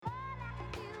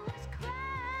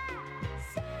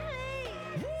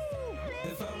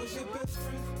Hey,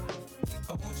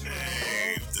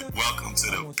 welcome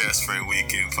to the Best Friend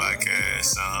Weekend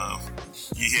podcast.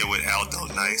 You here with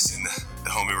Aldo Nice and the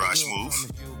homie Raj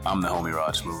Move. I'm the homie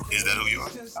Raj Move. Is that who you are?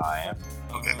 I am.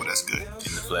 Okay, well that's good. In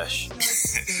the flesh.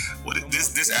 Well,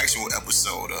 this actual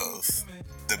episode of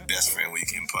the Best Friend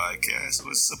Weekend podcast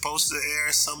was supposed to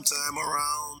air sometime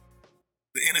around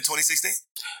the end of 2016?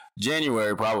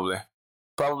 January, probably.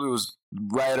 Probably was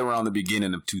right around the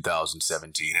beginning of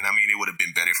 2017. And I mean, it would have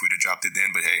been better if we'd have dropped it then,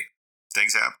 but hey,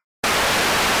 things happen.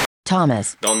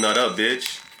 Thomas. Don't nut up,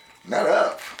 bitch. Nut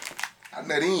up. I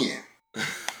nut in.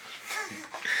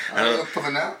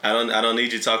 I don't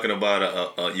need you talking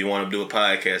about you want to do a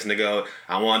podcast, nigga.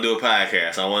 I want to do a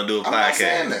podcast. I'm not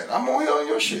saying that. I'm on here on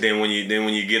your shit. Then when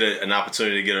you get an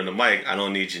opportunity to get on the mic, I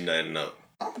don't need you nutting up.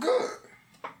 I'm good.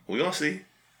 We gonna see.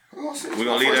 We're gonna see. We're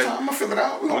gonna leave that. I'm gonna figure it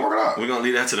out. We're gonna work it out. We're gonna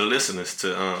leave that to the listeners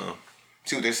to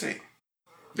see what they say.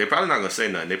 They're probably not gonna say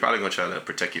nothing. They're probably gonna try to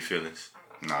protect your feelings.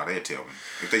 Nah, they'll tell me.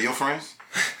 If they're your friends.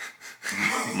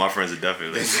 My friends are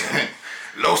definitely.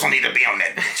 Los don't need to be on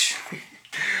that bitch.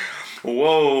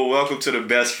 Whoa, welcome to the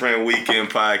Best Friend Weekend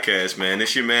podcast, man.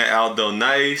 It's your man Aldo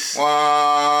Nice.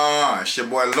 It's your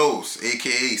boy Los,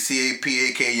 aka CAP,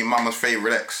 aka your mama's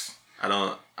favorite ex. I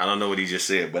don't know what he just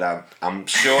said, but I'm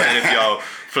sure that if y'all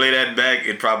play that back,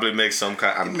 it probably makes some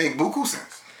kind. It make buku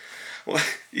sense. Well,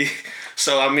 yeah.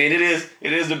 So I mean, it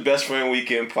is the Best Friend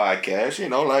Weekend podcast. You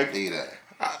know, like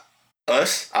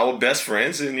us, our best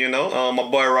friends, and you know, my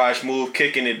boy Raj Move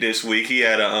kicking it this week. He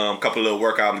had a couple of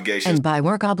work obligations. And by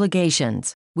work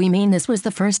obligations, we mean this was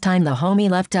the first time the homie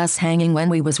left us hanging when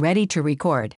we was ready to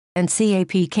record, and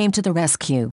CAP came to the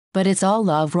rescue. But it's all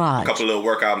love, Raj. A couple of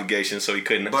work obligations, so he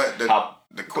couldn't. But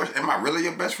the question, am I really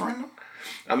your best friend?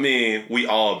 I mean, we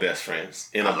all best friends.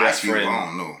 And a best friend. I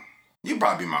don't know. You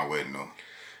probably be my wedding though.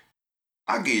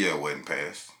 I'll give you a wedding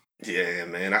pass. Yeah,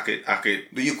 man, I could.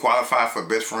 Do you qualify for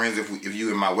best friends if you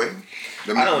in my wedding?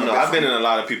 I don't know. I've been in a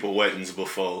lot of people's weddings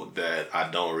before that I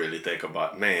don't really think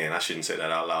about. Man, I shouldn't say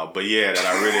that out loud, but yeah, that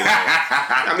I really don't.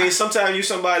 I mean, sometimes you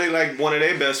somebody like one of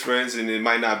their best friends, and it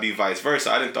might not be vice versa.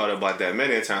 I didn't thought about that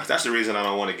many times. That's the reason I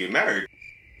don't want to get married.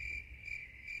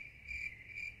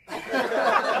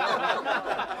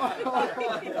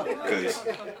 Cause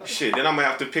shit, then I'm gonna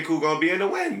have to pick who gonna be in the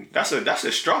wedding. That's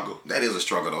a struggle. That is a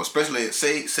struggle though, especially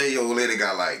say your lady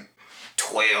got like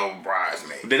 12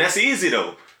 bridesmaids. Then that's easy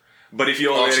though. But if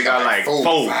your lady got like 4,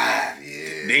 5,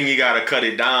 yeah. Then you gotta cut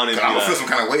it down and be I'm gonna like, feel some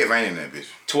kind of way if I ain't in that bitch.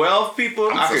 12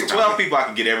 people. 12 people. I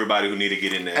can get everybody who need to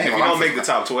get in there. If you don't make the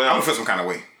top 12, I'm gonna feel some kind of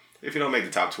way. If you don't make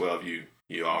the top 12, you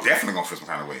already definitely gonna feel some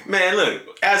kind of way. Man,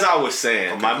 look, as I was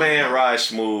saying, my man Raj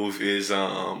Smooth is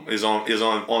on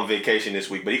vacation this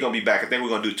week, but he's gonna be back. I think we're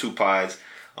gonna do 2 pods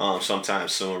sometime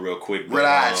soon, real quick.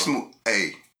 Raj Smooth.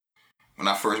 Hey, when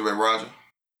I first met Roger,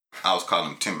 I was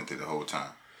calling him Timothy the whole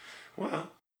time. Well,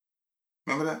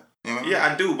 remember that? You remember yeah,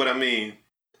 that? I do, but I mean,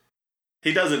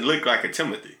 he doesn't look like a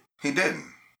Timothy. He didn't.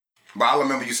 But I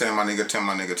remember you saying my nigga Tim,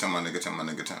 my nigga Tim, my nigga Tim, my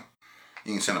nigga Tim.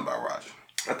 You ain't saying about Roger.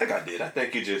 I think I did. I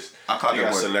think you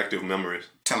got selective memories.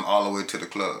 Tim all the way to the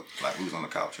club, like we was on the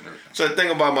couch and everything. So the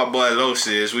thing about my boy Los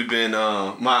is we've been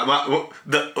another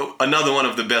one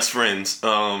of the best friends,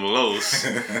 Los.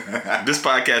 This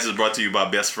podcast is brought to you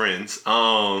by Best Friends. Ding.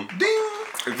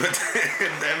 But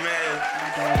that man.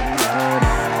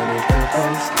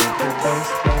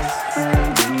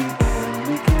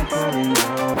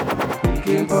 We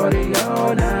can party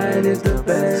all night. It's the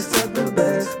best of the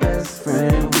best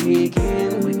friend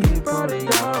weekend. We can party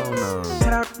all night.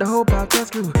 Shout out the whole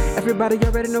podcast crew. Everybody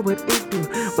already know what it do.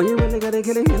 When you really gotta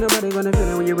kill it, ain't nobody gonna feel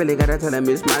it. When you really gotta tell them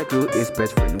it's my crew. It's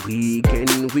best friend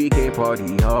weekend. We can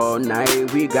party all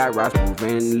night. We got Ross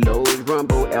moving, Lowe's,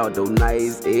 Rumble, Aldo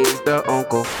Nice is the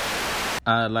uncle.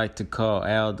 I'd like to call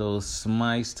Aldo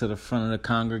Smice to the front of the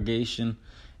congregation,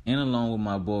 and along with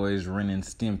my boys Ren and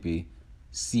Stimpy,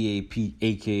 CAP,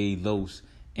 aka Los,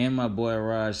 and my boy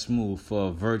Raj Smooth for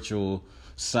a virtual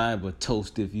cyber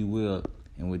toast, if you will.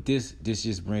 And with this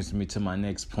just brings me to my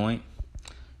next point.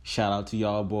 Shout out to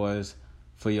y'all boys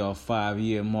for y'all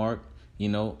 5-year mark. You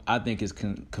know, I think it's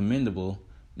commendable,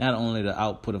 not only the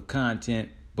output of content,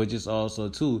 but just also,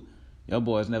 too, y'all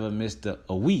boys never missed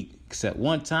a week, except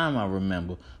one time I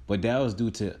remember. But that was due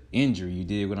to injury, you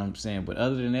dig what I'm saying? But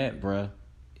other than that, bruh,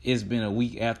 it's been a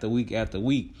week after week after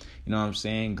week. You know what I'm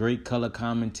saying? Great color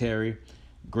commentary,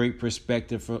 great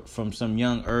perspective from some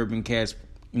young urban cats,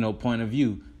 point of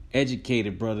view.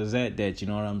 Educated brothers at that, you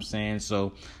know what I'm saying?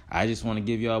 So I just want to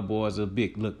give y'all boys a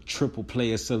big, triple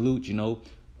player salute,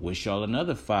 wish y'all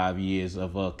another 5 years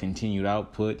of continued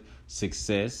output,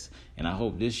 success, and I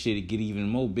hope this shit get even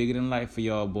more bigger than life for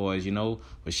y'all boys, you know.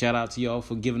 But shout out to y'all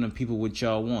for giving the people what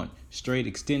y'all want. Straight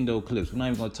extendo clips. We're not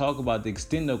even gonna talk about the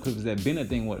extendo clips that been a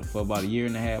thing for about a year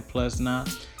and a half plus now.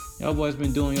 Y'all boys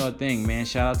been doing y'all thing, man.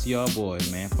 Shout out to y'all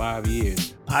boys, man. 5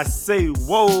 years. I say,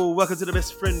 whoa, welcome to the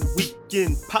Best Friend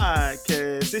Weekend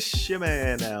Podcast. It's your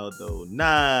man, Aldo.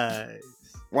 Nice.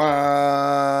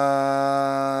 Wow.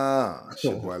 It's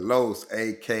your boy Los,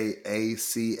 a.k.a.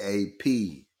 CAP.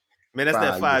 Man, that's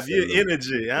that 5 year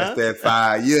energy, huh? That's that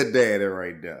 5 year daddy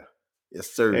right there.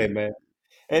 Yes, sir. Hey, man.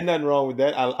 Ain't nothing wrong with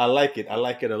that. I like it. I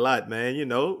like it a lot, man. You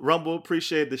know, Rumble,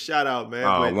 appreciate the shout out, man.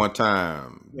 Oh, one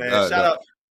time. Man, shout out.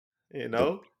 You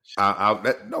know? Shout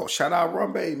out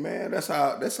Rumble, man. That's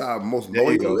our most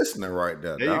loyal listener right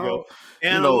there. There you go.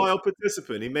 And a loyal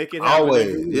participant. He make it happen.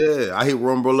 Always. Yeah. I hit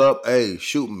Rumble up. Hey,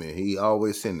 shoot me. He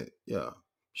always send it. Yeah.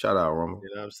 Shout out, Rumble.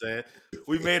 You know what I'm saying?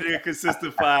 We made it a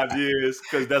consistent 5 years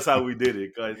because that's how we did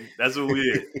it. Cause that's what we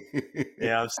did. You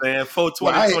know what I'm saying?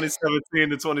 2017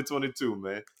 to 2022,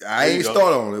 man. I ain't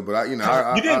start on it, but I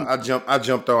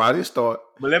jumped on. I didn't start.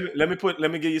 But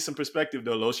let me give you some perspective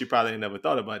though, Los. You probably never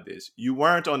thought about this. You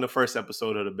weren't on the first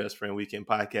episode of the Best Friend Weekend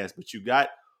podcast, but you got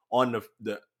on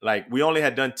the we only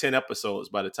had done 10 episodes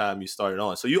by the time you started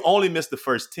on. So you only missed the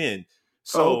first 10.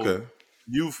 So okay.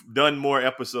 You've done more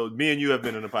episodes. Me and you have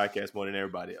been on the podcast more than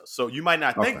everybody else. So you might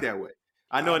not think that way.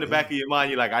 I know in the back of your mind,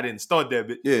 you're like, I didn't start that,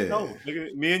 but no,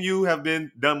 me and you have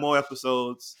done more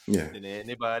episodes than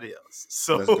anybody else.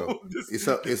 So let's go. It's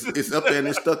up there and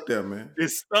it's stuck there, man.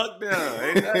 It's stuck there.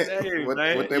 Ain't that name, what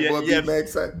man? What that boy B-Mac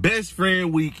say? Best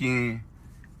Friend Weekend,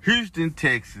 Houston,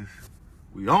 Texas.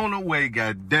 We on the way,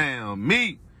 goddamn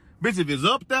me. Bitch, if it's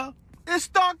up there, it's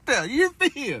stuck there. You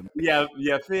feel me? Yeah,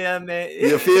 you feel me?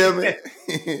 You feel me?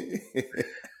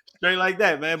 Straight like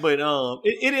that, man. But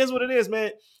it is what it is,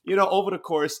 man. You know, over the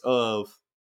course of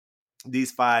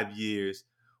these 5 years,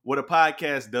 what a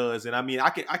podcast does, and I mean, I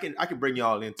can bring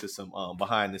y'all into some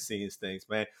behind the scenes things,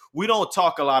 man. We don't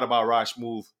talk a lot about Raj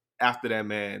Smooth after that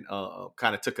man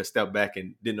kind of took a step back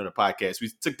and didn't know the podcast. We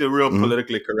took the real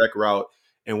politically correct route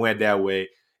and went that way.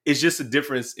 It's just a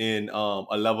difference in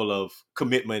a level of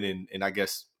commitment and I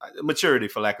guess maturity,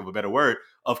 for lack of a better word,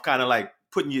 of kind of like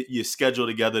putting your schedule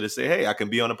together to say, hey, I can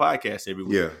be on a podcast every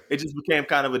week. Yeah. It just became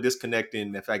kind of a disconnect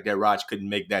in the fact that Raj couldn't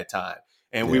make that time.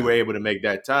 And we were able to make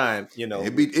that time, you know.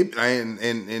 And we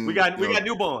got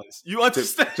newborns. You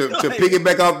understand? To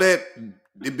piggyback off that,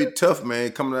 it'd be tough,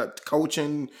 man. Coming out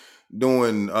coaching,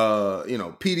 doing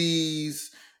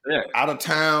PDs, out of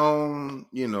town,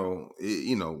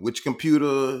 which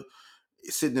computer,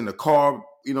 sitting in the car,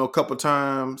 a couple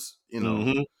times,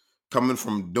 coming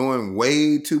from doing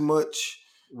way too much.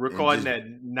 Recording at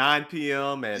 9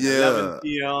 p.m., at 11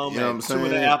 p.m., at 2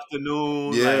 in the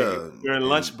afternoon, during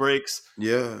lunch breaks.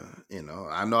 Yeah,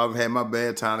 I know I've had my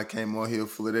bad time. I came on here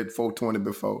full of that 420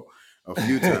 before a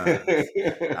few times.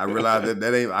 I realized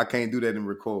that I can't do that and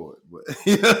record. But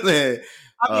you know what I'm saying?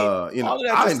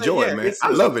 I enjoy it, man. I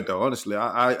love it though. Honestly,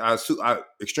 I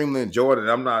extremely enjoyed it.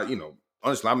 I'm not,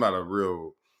 honestly, I'm not a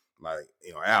real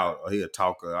out or here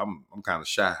talker. I'm kind of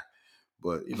shy.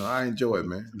 But, I enjoy it,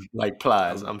 man. Like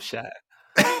Plies, I'm shy.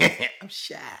 I'm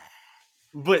shy.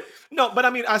 But I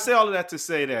mean, I say all of that to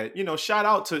say that, shout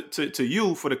out to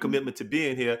you for the commitment to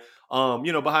being here.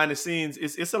 Behind the scenes,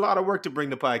 it's a lot of work to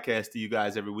bring the podcast to you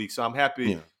guys every week. So I'm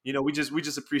happy. Yeah. We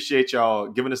just appreciate y'all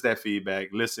giving us that feedback,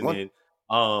 listening,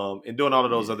 and doing all of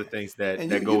those other things that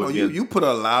go with you put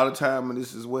a lot of time in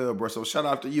this as well, bro. So shout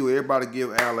out to you. Everybody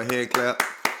give Al a hand clap.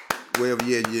 Wherever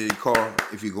you're in your car,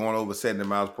 if you're going over 70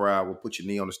 miles per hour, we'll put your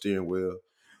knee on the steering wheel.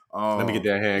 Let me get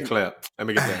that hand clap.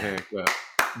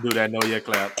 Do that know your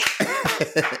clap.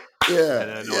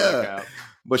 Yeah.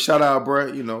 But shout out, bro.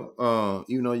 You're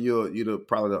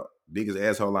probably the biggest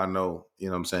asshole I know. You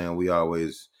know what I'm saying? You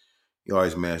always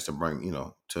manage to bring,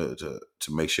 to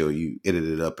make sure you edit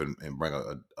it up and bring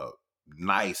a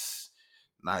nice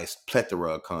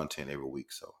plethora of content every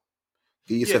week. So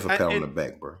give yourself a pat on the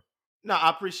back, bro. No,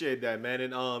 I appreciate that, man.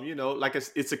 And like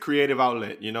it's a creative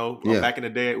outlet. Back in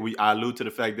the day, I allude to the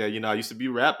fact that I used to be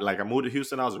rapping. Like I moved to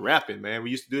Houston, I was rapping, man.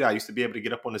 We used to do that. I used to be able to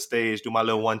get up on the stage, do my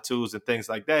little 1-2s and things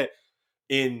like that.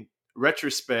 In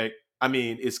retrospect, I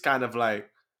mean, it's kind of like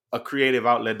a creative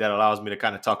outlet that allows me to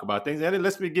kind of talk about things, and it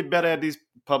lets me get better at these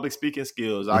public speaking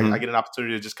skills. I get an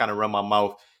opportunity to just kind of run my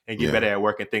mouth and get better at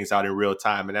working things out in real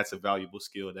time, and that's a valuable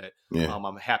skill that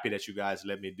I'm happy that you guys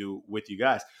let me do with you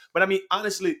guys. But I mean,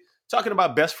 honestly. Talking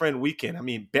about Best Friend Weekend,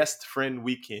 Best Friend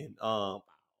Weekend. I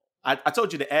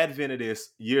told you the advent of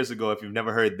this years ago. If you've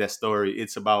never heard that story,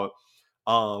 it's about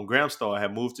Graham Star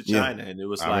had moved to China, and it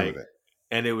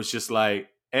was just like,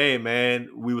 hey man,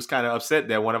 we was kind of upset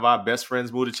that one of our best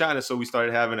friends moved to China, so we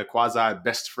started having a quasi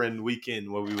best friend weekend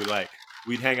where we would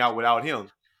we'd hang out without him.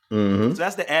 So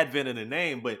that's the advent of the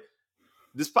name. But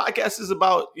this podcast is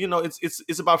about,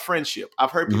 it's about friendship.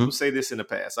 I've heard people say this in the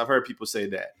past. I've heard people say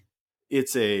that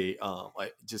it's a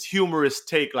just humorous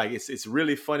take. Like it's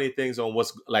really funny things on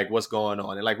what's going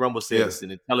on. And like Rumble said, it's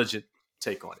an intelligent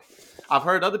take on it. I've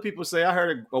heard other people say, I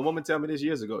heard a woman tell me this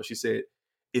years ago. She said,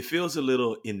 it feels a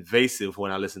little invasive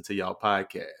when I listen to y'all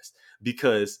podcast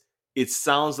because it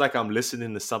sounds like I'm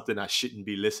listening to something I shouldn't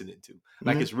be listening to.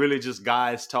 Like it's really just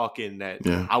guys talking that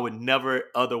I would never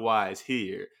otherwise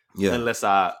hear unless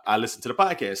I listen to the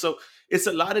podcast. So it's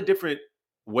a lot of different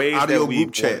ways. Audio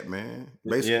group chat, man.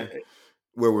 Basically.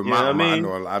 Where with I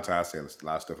know a lot of times I say a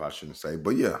lot of stuff I shouldn't say,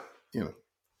 but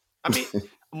I mean,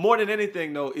 more than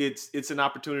anything though, it's an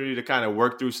opportunity to kind of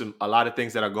work through a lot of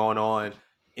things that are going on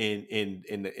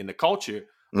in the culture,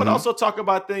 but also talk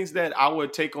about things that I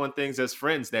would take on things as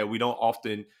friends that we don't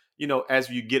often, as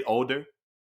you get older,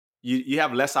 you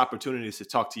have less opportunities to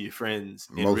talk to your friends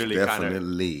and most really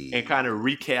kind of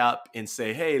recap and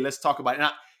say, hey, let's talk about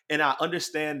it. And I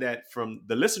understand that from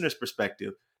the listener's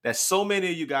perspective, that so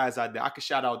many of you guys out there, I could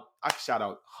shout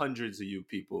out hundreds of you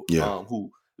people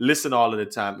who listen all of the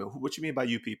time. What you mean by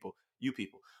you people? You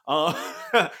people.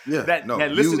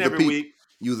 That listen every week.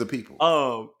 You the people.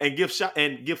 And give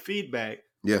feedback.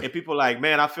 Yeah. And people like,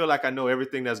 man, I feel like I know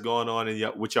everything that's going on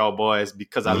with y'all boys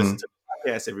because I listen to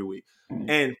the podcast every week.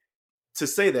 And to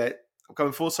say that, I'm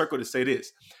coming full circle to say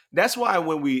this. That's why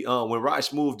when Raj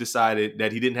Smoove decided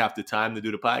that he didn't have the time to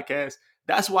do the podcast,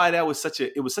 that's why it was such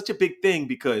a big thing,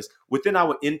 because within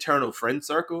our internal friend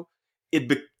circle,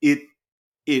 it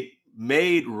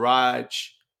made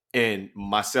Raj and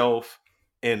myself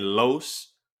and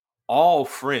Los all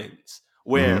friends,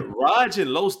 where Raj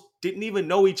and Los didn't even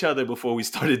know each other before we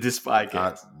started this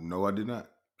podcast. No, I did not.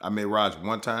 I met Raj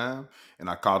one time, and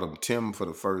I called him Tim for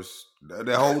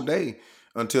that whole day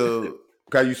until,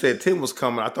 because you said Tim was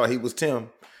coming. I thought he was Tim.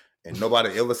 And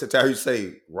nobody ever said to her, you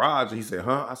say, Raj. And he said,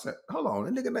 huh? I said, hold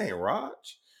on, that nigga name Raj?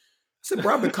 I said,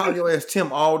 bro, I've been calling your ass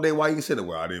Tim all day. Why you said it?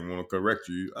 Well, I didn't want to correct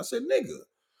you. I said, nigga,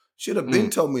 should have been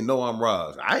told me, no, I'm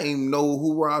Raj. I didn't even know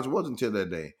who Raj was until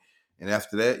that day. And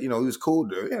after that, he was cool.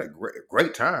 We had a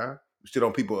great time. We sit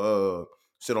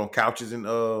on couches in,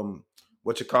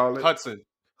 what you call it? Hudson,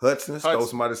 stole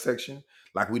somebody's section,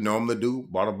 like we normally do,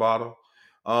 bought a bottle.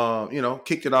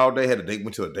 Kicked it all day, had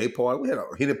went to a day party. We had a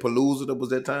Hidden Palooza that was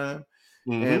that time.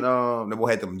 And then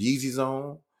we had them Yeezys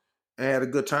on and had a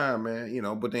good time,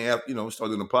 man. But then after, we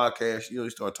started doing the podcast, you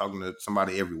start talking to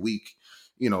somebody every week,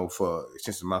 for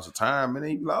extensive amounts of time. And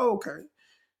then you like, oh,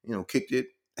 okay. Kicked it,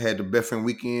 had the best friend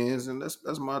weekends, and that's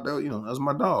my dog, that's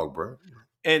my dog, bro.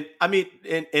 And I mean,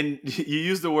 and you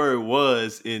use the word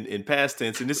was in past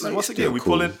tense, and this is once again we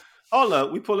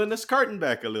pulling this curtain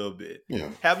back a little bit. Yeah.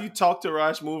 Have you talked to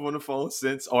Raj Smoove on the phone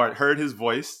since, or heard his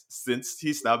voice since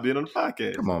he stopped being on the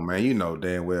podcast? Come on, man. You know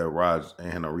damn well Raj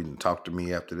ain't had no reason to talk to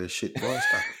me after this shit. Boy,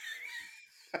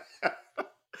 stop.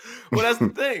 Well, that's the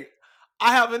thing.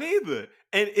 I haven't either,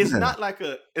 and it's not like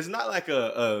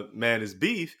a man is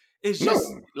beef. It's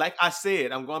just like I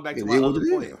said. I'm going back to my other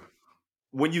point.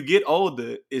 When you get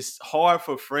older, it's hard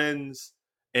for friends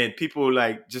and people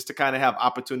just to kind of have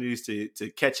opportunities to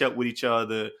catch up with each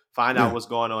other, find out what's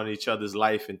going on in each other's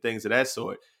life and things of that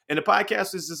sort. And the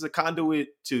podcast is just a conduit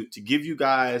to give you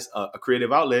guys a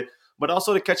creative outlet, but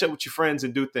also to catch up with your friends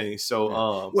and do things.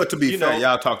 So, to be fair,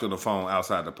 y'all talked on the phone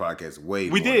outside the podcast way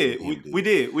more. We did.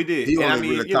 He only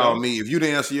really called me. If you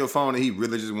didn't answer your phone and he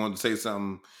really just wanted to say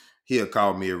something, he'll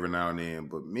call me every now and then.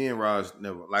 But me and Raj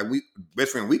never, we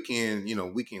best friend weekend,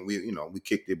 we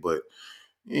kicked it, but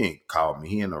he ain't called me.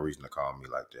 He ain't no reason to call me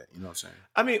like that. You know what I'm saying?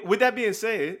 I mean, with that being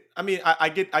said, I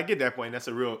get that point. That's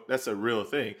a real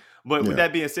thing. But with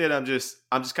that being said, I'm just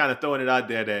kind of throwing it out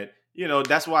there that,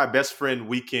 that's why best friend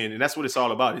weekend, and that's what it's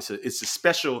all about. It's a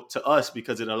special to us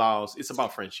because it's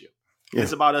about friendship. Yeah.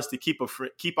 It's about us to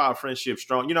keep our friendship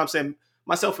strong. You know what I'm saying?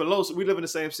 Myself and Los, we live in the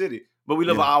same city, but we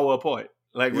live an hour apart.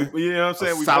 We you know what I'm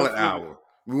saying? Solid hour.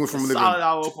 We went from living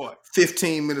hour apart,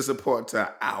 15 minutes apart to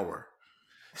an hour.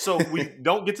 So we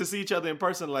don't get to see each other in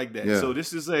person like that. Yeah. So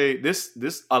this is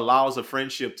this allows a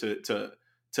friendship to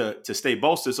stay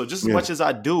bolstered. So just as much as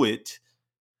I do it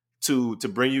to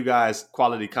bring you guys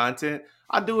quality content,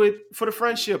 I do it for the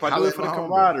friendship. I do it for the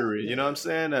camaraderie. You know what I'm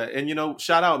saying? And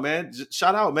shout out, man.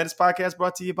 Shout out, man. This podcast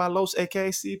brought to you by Los, aka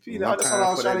CP. That's what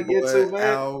I was trying to get to,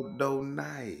 man. Aldo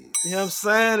Nice. You know what I'm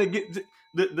saying?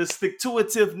 the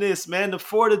stick-to-itiveness, man, the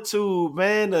fortitude,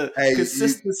 man, the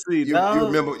consistency.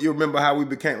 You remember how we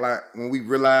became like when we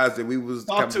realized that we was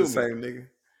kind of the same nigga?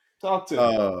 Talk to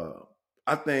me.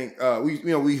 I think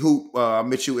we hoop. I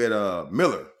met you at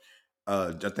Miller.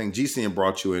 I think GCN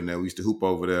brought you in there. We used to hoop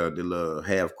over there, the little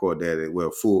half court daddy,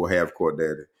 full half court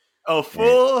daddy. A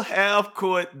full half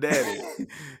court daddy.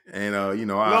 And I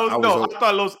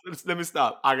thought Los. Let me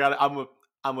stop. I'm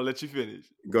gonna let you finish.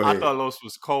 Go ahead. I thought Los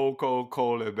was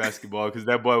cold at basketball because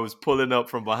that boy was pulling up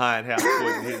from behind half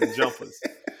court and hitting jumpers.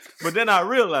 But then I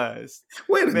realized,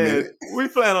 wait a minute, we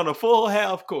playing on a full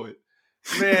half court,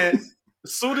 man.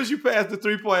 As soon as you pass the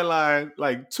 3-point line,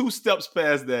 like 2 steps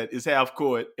past that is half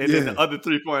court, and then the other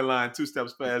 3-point line 2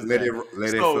 steps past let it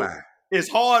fly. It's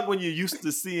hard when you're used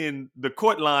to seeing the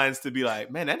court lines to be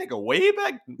like, man, that nigga way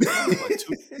back, like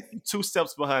 2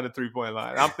 steps behind the 3-point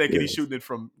line. I'm thinking he's shooting it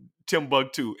from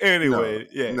Timbuktu. Anyway,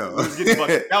 no.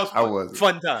 That was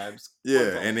fun times.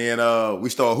 Yeah, and then we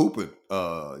started hooping.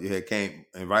 You had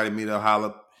invited me to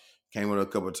holler, came with a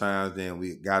couple of times. Then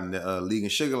we got in the league in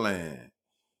Sugar Land.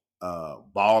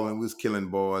 Balling, we was killing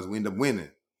boys. We ended up winning,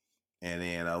 and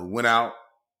then we went out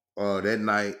that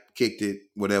night, kicked it,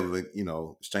 whatever,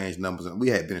 exchanged numbers, and we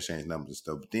had been exchanged numbers and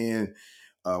stuff. But then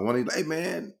one of these, hey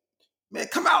man,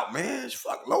 come out, man,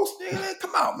 fuck Los, man,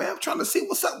 come out, man. I'm trying to see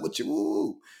what's up with you.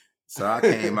 Woo. So I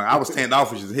came out. I was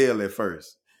standoffish as hell at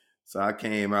first, so I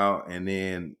came out and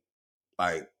then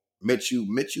like met you,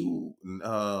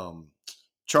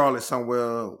 Charlie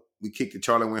somewhere. We kicked it.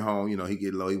 Charlie went home. He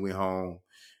get low. He went home.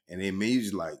 And then me,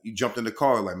 you jumped in the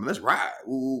car, like, man, let's ride.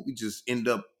 Ooh, we just end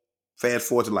up fast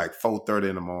forward to like 4:30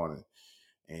 in the morning.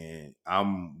 And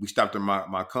we stopped in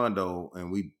my condo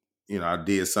and we, I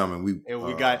did something. We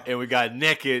got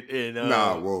naked and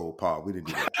nah, whoa, Paul, we didn't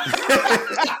do that.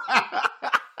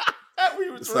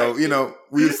 So,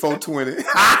 we was 420.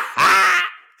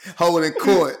 Holding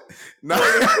court. But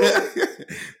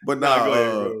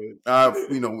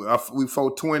we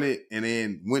 420 and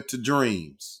then went to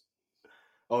Dreams.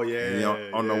 Oh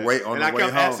yeah, on the way home.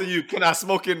 Asking you, can I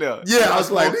smoke in there? Yeah, I was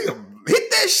like, nigga,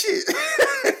 hit that shit.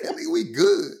 Nigga, we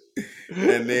good.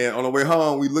 And then on the way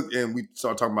home, we looked and we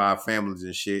started talking about our families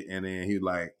and shit. And then he was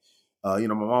like,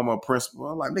 my mama a principal.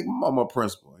 I'm like, nigga, my mama a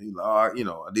principal. He like, I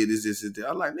did this.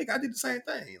 I'm like, nigga, I did the same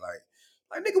thing. Like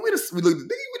nigga, we the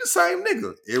same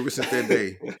nigga. Ever since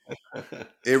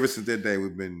that day,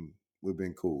 we've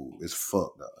been cool. It's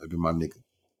fuck though. It's been my nigga.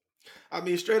 I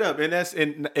mean, straight up, and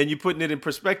you putting it in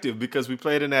perspective because we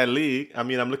played in that league. I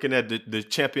mean, I'm looking at the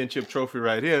championship trophy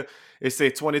right here. It say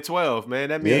 2012, man.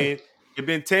 That means it's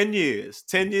been 10 years.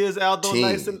 10 years, Aldo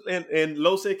Nice and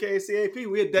Los aka CAP.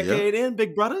 We a decade in,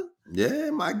 big brother.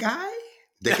 Yeah, my guy.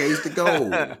 Decades to go. You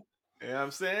know what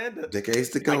I'm saying? Decades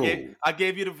to go. I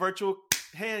gave you the virtual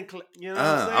hand clip. You know what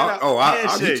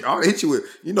I'm saying? I'll hit you with.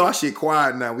 I shit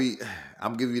quiet now.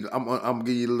 I'm giving you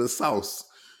the little sauce.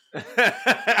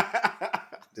 the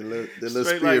little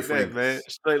straight like that, man.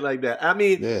 Straight like that. I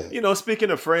mean,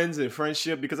 speaking of friends and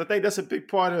friendship, because I think that's a big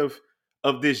part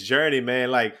of this journey,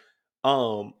 man. Like, I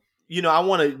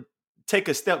want to take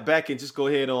a step back and just go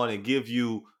ahead on and give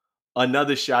you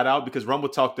another shout out because Rumble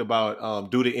talked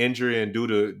about due to injury and due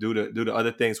to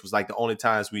other things was like the only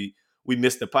times we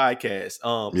missed the podcast.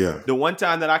 The one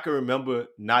time that I can remember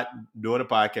not doing a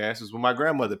podcast was when my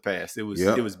grandmother passed. It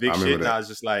was big shit, and I was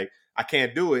just like, I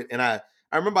can't do it. And I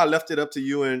remember I left it up to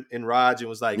you and Raj and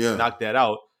was like, knock that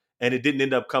out. And it didn't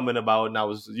end up coming about. And I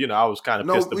was, I was kind of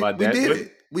pissed about that.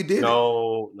 We did it.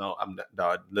 No, I'm not,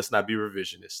 dog, let's not be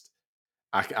revisionist.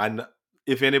 I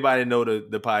if anybody know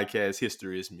the podcast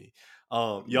history is me.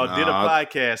 Y'all did a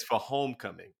podcast for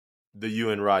Homecoming, the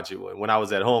you and Roger one, when I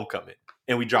was at Homecoming.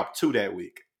 And we dropped 2 that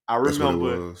week. I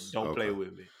remember. Don't play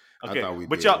with me. Okay, I thought we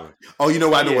but did. Y'all. Oh, I know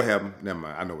what happened. Never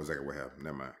mind. I know exactly what happened.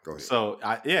 Never mind. Go ahead. So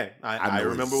I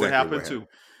remember what happened too.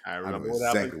 I remember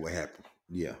exactly what happened.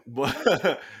 Yeah.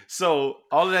 But so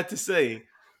all of that to say,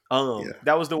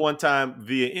 that was the one time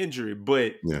via injury.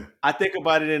 But I think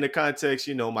about it in the context,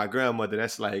 my grandmother.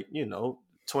 That's like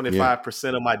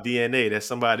 25% of my DNA. That's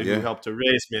somebody who helped to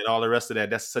raise me, and all the rest of that.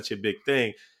 That's such a big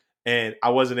thing. And I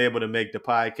wasn't able to make the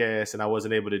podcast, and I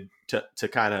wasn't able to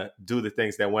kind of do the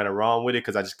things that went wrong with it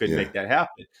because I just couldn't make that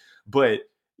happen. But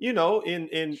in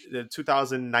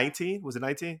 2019, was it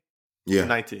 19? Yeah,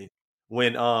 19.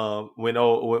 When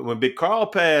Big Carl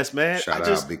passed, man. Shout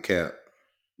out Big Cap.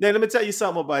 Now let me tell you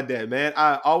something about that, man.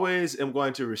 I always am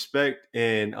going to respect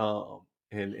and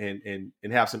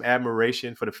have some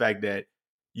admiration for the fact that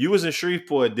you was in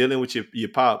Shreveport dealing with your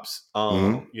pops.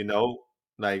 Not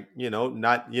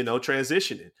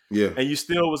transitioning. Yeah. And you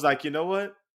still was like, you know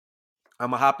what? I'm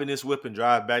gonna hop in this whip and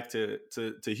drive back to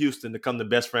Houston to come to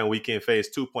Best Friend Weekend Phase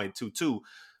 2.22.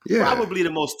 Yeah. Probably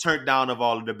the most turned down of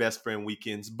all of the Best Friend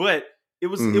weekends, but it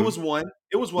was one.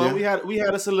 It was one. Yeah. We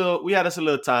had us a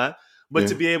little time, but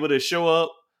to be able to show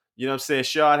up, you know what I'm saying,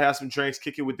 show out, have some drinks,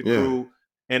 kick it with the crew,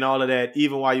 and all of that,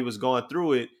 even while you was going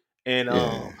through it. And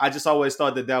I just always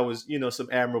thought that was, you know, some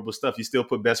admirable stuff. You still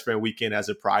put Best Friend Weekend as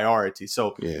a priority.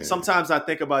 So sometimes I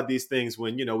think about these things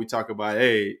when, you know, we talk about,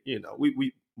 hey, you know,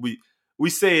 we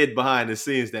say it behind the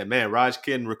scenes that, man, Raj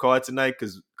couldn't record tonight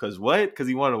because what? Because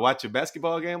he wanted to watch a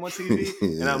basketball game on TV?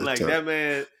 And I'm like, that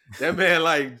man,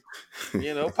 like,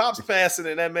 you know, Pop's passing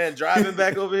and that man driving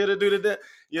back over here to do the,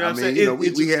 you know what I'm saying? You know,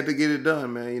 we had to get it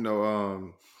done, man. You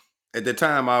know, at the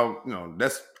time, I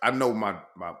know my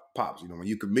Pops, you know, when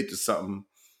you commit to something,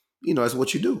 you know, that's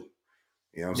what you do.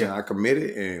 You know what I'm saying? I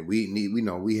committed and we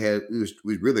was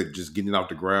really just getting off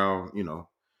the ground, you know,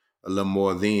 a little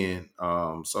more then.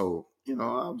 So, you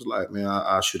know, I was like, man,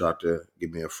 I'll shoot out there,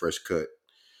 give me a fresh cut.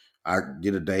 I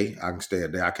did a day. I can stay a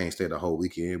day. I can't stay the whole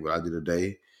weekend, but I did a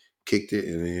day, kicked it,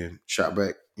 and then shot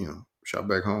back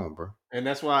home, bro. And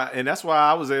that's why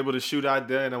I was able to shoot out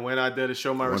there, and I went out there to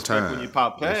show my respect when you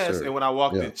popped past. Yes, and when I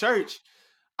walked in church,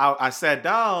 I sat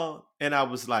down and I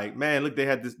was like, man, look, they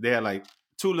had like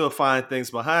two little fine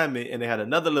things behind me, and they had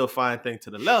another little fine thing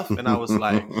to the left. And I was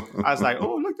like,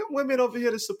 oh, look, them women over here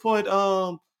to support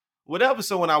whatever.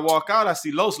 So when I walk out, I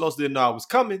see Los. Los didn't know I was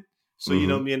coming. So you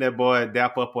know, me and that boy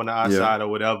dap up on the outside or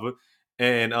whatever.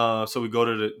 And so we go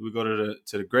to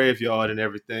the graveyard and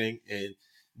everything. And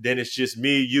then it's just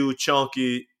me, you,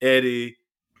 Chunky, Eddie,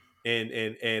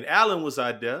 and Alan was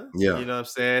out there. Yeah. You know what I'm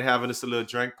saying? Having us a little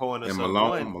drink, pouring us and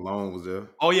something. Malone was there.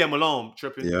 Oh yeah, Malone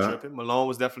tripping. Malone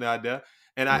was definitely out there.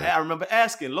 And I remember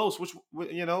asking Los, which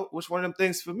one of them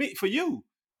things for you?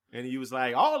 And he was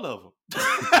like, all of them.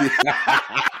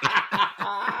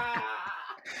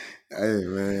 Hey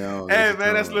man,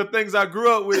 that's little things I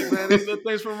grew up with, man. That's little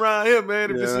things from around here,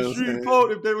 man. If it's a street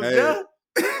folk, if they was there,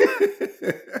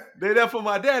 they there for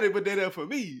my daddy, but they there for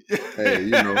me. Hey, you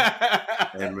know,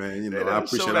 hey man, you know, I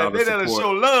appreciate all the support. They there to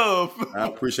show love. I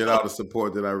appreciate all the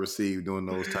support that I received during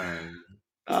those times.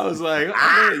 I was like,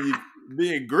 oh, man, you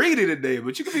being greedy today,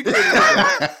 but you can be greedy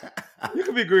today. You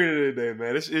can be greedy today,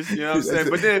 man. It's you know what I'm saying?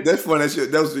 But then that's funny.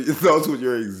 Those were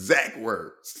your exact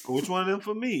words. Which one of them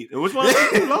for me? Which one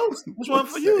for you, Los? Which one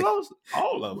for you, Los?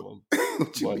 All of them.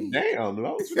 But damn,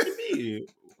 Los, what you mean?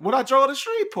 What I drove to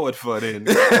Shreveport for then?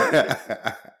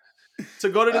 To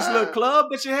go to this little club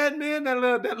that you had me in, that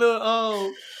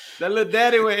little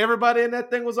daddy where everybody in that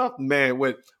thing was off. Man,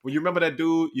 when you remember that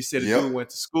dude, you said the dude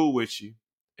went to school with you,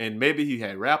 and maybe he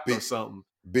had rapped or something.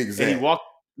 Big Zach. And he walked.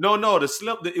 No, it was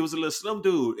a little slim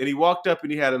dude, and he walked up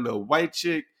and he had a little white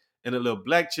chick and a little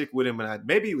black chick with him, and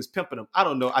maybe he was pimping him. I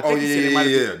don't know. I think he said it might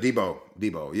have been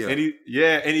Debo, yeah.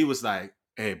 And he was like,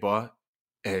 "Hey, boy,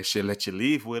 she'll let you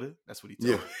leave with her." That's what he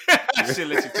told me.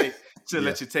 She'll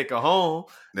let you take her home.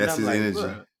 That's his energy.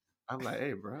 Bro. I'm like,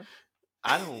 hey, bro,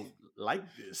 I don't like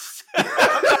this.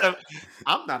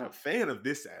 I'm not a fan of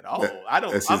this at all. I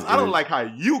don't like how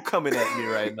you coming at me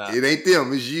right now. It ain't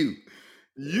them, it's you.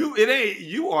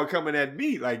 You are coming at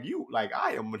me like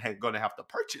I am gonna have to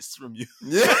purchase from you.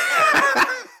 Yeah.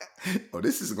 Oh,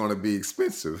 this is gonna be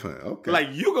expensive. Okay.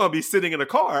 Like you gonna be sitting in a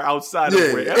car outside of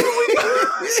wherever we go.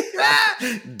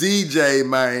 DJ,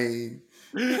 man.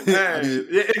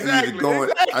 Exactly.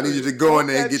 I need you to go in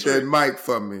there and get that mic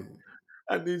for me.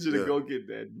 I need you to go get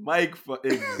that mic for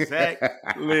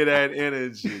exactly that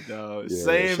energy, dog. Yeah,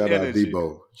 Same energy.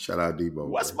 Shout out Debo.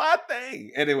 What's my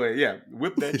thing? Anyway,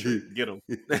 whip that tree, get them.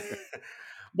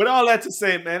 But all that to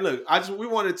say, man, look, we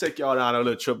wanted to take y'all down a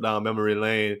little trip down memory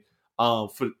lane,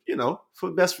 for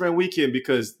Best Friend Weekend,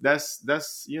 because that's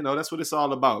what it's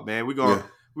all about, man. We got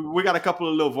a couple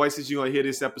of little voices you're gonna hear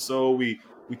this episode. We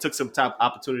took some top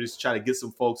opportunities to try to get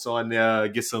some folks on there,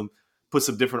 put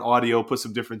some different audio, put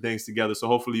some different things together. So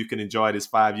hopefully you can enjoy this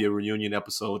 5-year reunion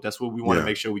episode. That's what we want to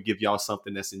make sure we give y'all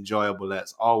something that's enjoyable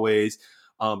as always.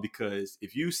 Because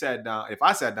if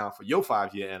I sat down for your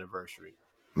 5-year anniversary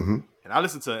and I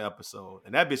listened to an episode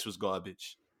and that bitch was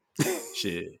garbage,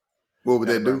 shit. What would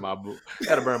that do?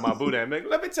 That'll burn my boudin, man.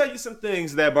 Let me tell you some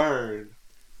things that burn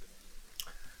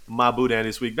my boudin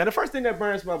this week. Man, the first thing that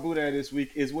burns my boudin this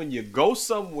week is when you go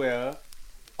somewhere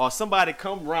or somebody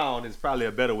come round, is probably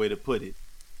a better way to put it,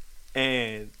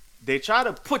 and they try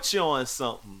to put you on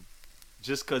something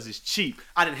just because it's cheap.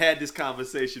 I done had this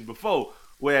conversation before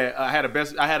where I had a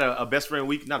best friend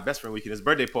week, not a best friend weekend, it's a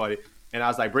birthday party, and I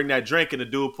was like, bring that drink, and the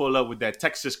dude pulled up with that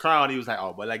Texas Crown. He was like,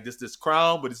 oh, but like this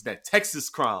Crown, but it's that Texas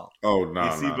Crown. Oh no,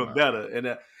 it's even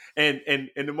better. And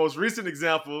the most recent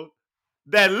example,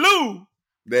 that Lou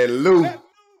That Lou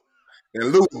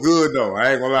was good though.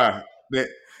 I ain't gonna lie. That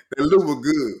Lou was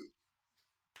good.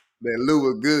 That Lou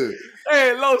was good.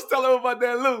 Hey, Los, tell him about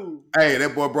that Lou. Hey,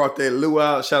 that boy brought that Lou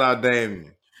out. Shout out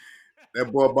Damien.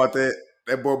 That boy brought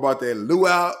that Lou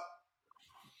out.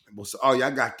 Oh, yeah,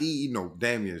 I got these,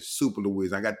 Damien Super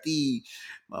Louis. I got these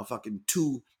motherfucking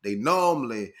 2. They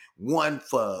normally 1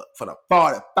 for the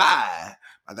 45. I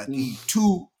got these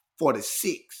 2 for the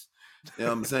 6. You know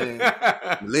what I'm saying?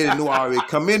 The lady knew I already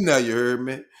come in there, you heard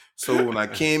me? So when I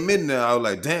came in there, I was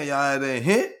like, damn, y'all had that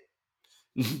hint?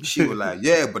 She was like,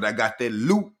 yeah, but I got that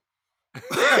loot.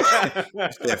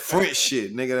 That French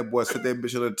shit. Nigga, that boy set that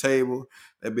bitch on the table.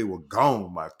 That bitch was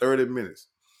gone by 30 minutes.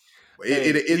 But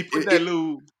he put that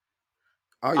Lou.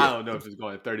 Oh, yeah. I don't know if it's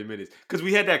going 30 minutes because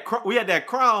we had that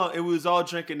Crown and we was all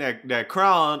drinking that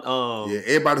Crown. Yeah,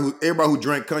 everybody who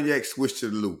drank cognac switched to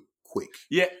the Lou quick.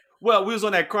 Yeah, well, we was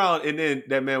on that Crown and then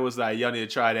that man was like, "Y'all need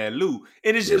to try that Lou,"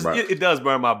 and it's just it does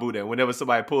burn my boot. Whenever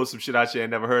somebody pulls some shit out you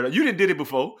ain't never heard of, you didn't did it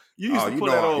before. You used to pull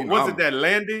that on. Was it that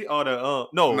Landy or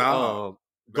the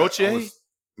Gautier?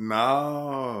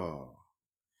 No.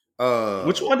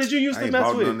 Which one did you use to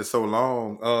mess with? It so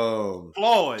long.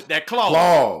 Claude.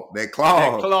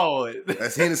 Claude.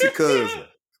 That's Hennessy cousin.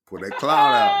 Put that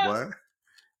Claude out,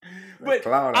 boy. But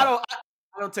I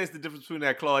don't taste the difference between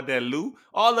that Claude and that Lou.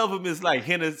 All of them is like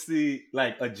Hennessy,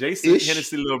 like adjacent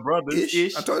Hennessy little brothers.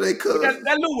 Ish. I told they could.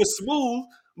 That Lou was smooth,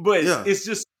 but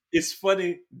it's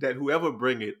funny that whoever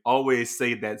bring it always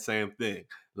say that same thing.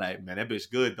 Like, man, that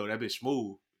bitch good though. That bitch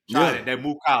smooth. Try that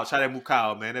Mukau. Try that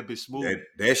Mukau, man. That bitch smooth.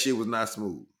 That shit was not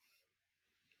smooth.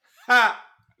 That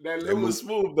Lou was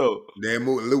smooth though. That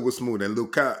Lou was smooth. That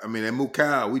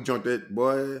Mukau. We drunk that,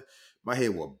 boy. My head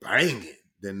was banging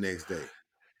the next day.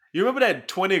 You remember that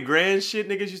 20 grand shit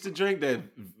niggas used to drink? That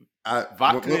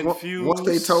vodka infused. Once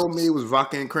they told me it was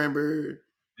vodka and cranberry.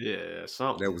 Yeah,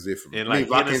 something. That was it for me. And like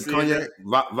vodka and cognac?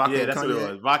 Vodka and that's cognac? what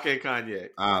it was. Vodka and cognac.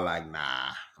 I like,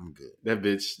 nah, I'm good. That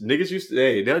bitch. Niggas used to,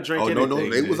 they'll drink anything. No,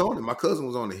 they was on it. My cousin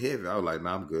was on it heavy. I was like,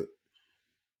 nah, I'm good.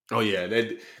 Oh, yeah.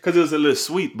 Because it was a little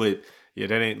sweet, but yeah,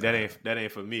 that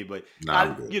ain't for me. But,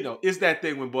 I'm good. It's that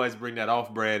thing when boys bring that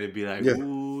off brand and be like,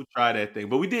 ooh, try that thing.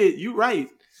 But we did, you right.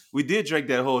 We did drink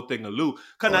that whole thing of Lou.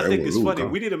 Because I think it's funny.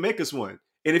 We need to make us one.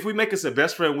 And if we make us a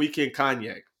best friend weekend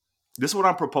cognac, this is what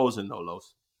I'm proposing, though,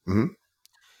 Los. Mm-hmm.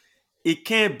 It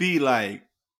can't be like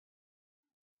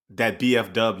that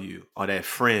BFW or that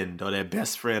friend or that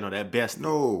best friend or that best.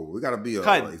 No, we got to be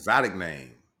an exotic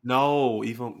name. No,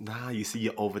 you see,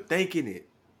 you're overthinking it.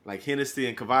 Like Hennessy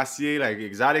and Cavassier, like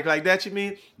exotic like that, you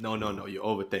mean? No, you're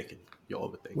overthinking.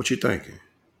 What you thinking?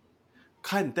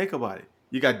 Couldn't think about it.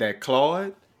 You got that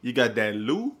Claude, you got that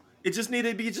Lou. It just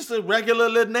needed to be just a regular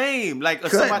little name. Like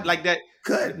somebody like that.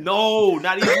 Cut. No,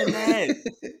 not even that.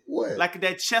 What? Like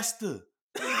that Chester.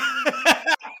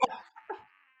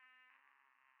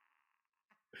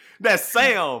 That's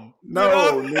Sam.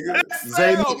 No, nigga.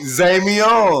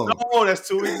 Zamion. No, that's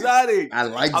too exotic. I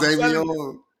like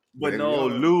Zamion. But no,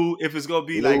 Lou, if it's going to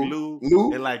be like Lou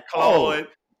and like Claude,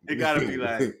 it got to be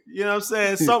like, you know what I'm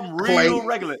saying? Something real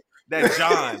regular. That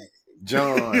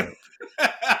John.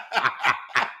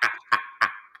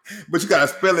 But you got to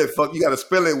spell it, you got to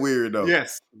spell it weird, though.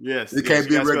 Yes. It can't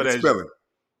be a regular spelling.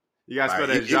 You got to spell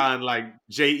that Jean like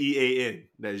Jean.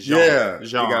 That's Jean. Yeah.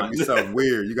 Jean. It got to be something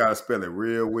weird. You got to spell it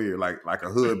real weird, like a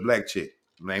hood black chick.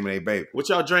 Name of their baby. What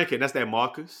y'all drinking? That's that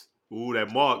Marcus. Ooh,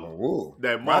 that Mark. Oh,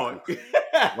 that Mark.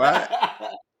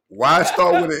 Why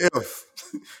start with an F?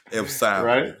 F sound.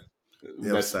 Right?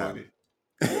 That's sound.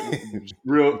 Funny.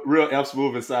 real F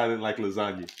smooth and silent like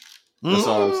lasagna. That's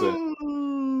all I'm saying.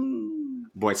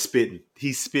 Boy, spitting.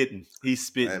 He's spitting,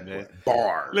 man.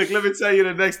 Bars. Look, let me tell you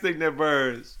the next thing that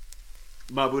burns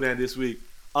my boudin this week.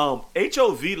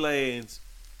 HOV lanes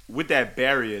with that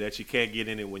barrier that you can't get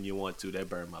in it when you want to, that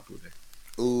burn my boudin.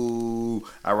 Ooh,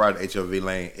 I ride the HOV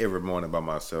lane every morning by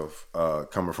myself,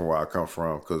 coming from where I come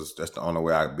from, because that's the only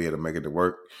way I'd be able to make it to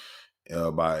work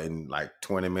in like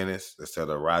 20 minutes instead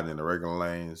of riding in the regular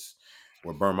lanes.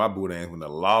 What burn my boudin when the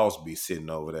laws be sitting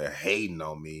over there hating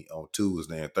on me on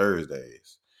Tuesday and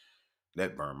Thursdays.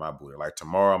 That burn my boudin. Like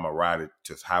tomorrow, I'm going to ride it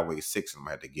to Highway 6 and I'm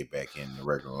going to have to get back in the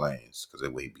regular lanes because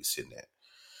that's where he be sitting at.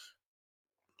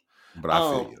 But I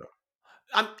feel you, though.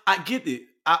 I get it.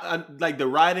 I like the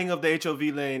riding of the HOV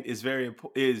lane is very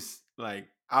important. Is like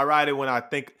I ride it when I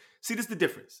think. See, this is the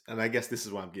difference, and I guess this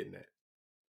is what I'm getting at.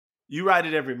 You ride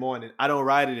it every morning. I don't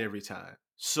ride it every time.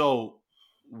 So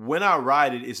when I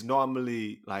ride it, it's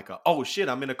normally like oh shit,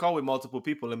 I'm in a car with multiple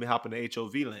people. Let me hop in the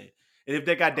HOV lane. And if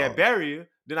they got that barrier,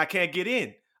 then I can't get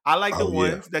in. I like the Oh, yeah.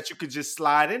 ones that you could just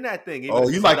slide in that thing. even Oh, if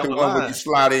you it's like not the on one where line. you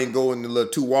slide in, go in the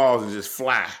little two walls, and just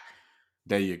fly.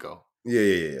 There you go.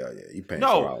 Yeah. You paying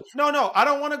No, $4. I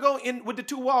don't want to go in with the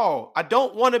two wall. I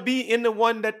don't want to be in the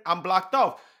one that I'm blocked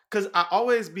off. Because I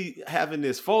always be having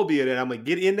this phobia that I'm going to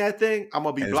get in that thing. I'm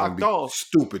going to be And it's gonna blocked be off.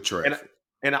 stupid traffic.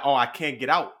 And I can't get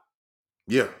out.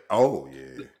 Yeah. Oh,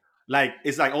 yeah. Like,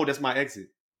 it's like, oh, that's my exit.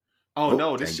 Oh, Oh,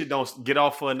 no, this can't shit don't get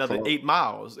off for another Close. 8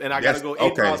 miles. And I got to That's- go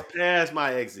 8 okay. miles past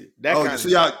my exit. That Oh, kind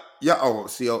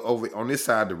so of over on this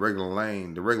side, the regular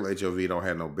lane, the regular HOV don't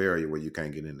have no barrier where you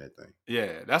can't get in that thing.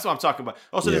 Yeah, that's what I'm talking about.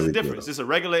 Oh, so Yeah, there's a we do. difference. It's a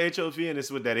regular HOV and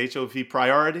it's with that HOV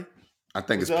priority. I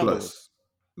think What's it's the other plus.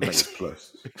 I think it's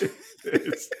plus.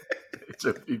 It's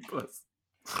HOV plus.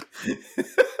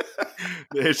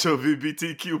 The HOV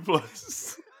BTQ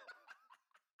plus.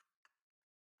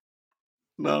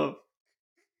 No.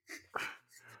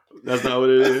 That's not what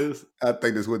it is. I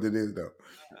think that's what it is, though.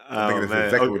 I Oh, think that's man.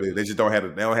 exactly Okay. what it is. They just don't have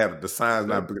it. They don't have it. The signs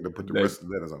not big enough to put the rest of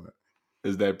the letters on it.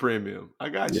 Is that premium? I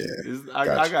got you. Yeah, I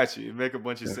gotcha. got you. It make a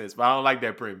bunch of sense, but I don't like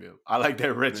that premium. I like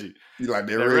that Reggie. You like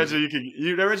that That Reggie?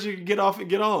 Reggie, that Reggie you can get off and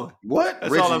get on. What?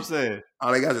 That's Reggie? all I'm saying.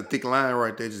 Oh, they got a thick line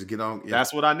right there. Just get on. Yeah.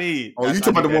 That's what I need. Oh, you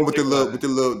talking about the one with the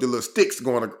little sticks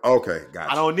going? Okay,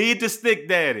 gotcha. I don't need the stick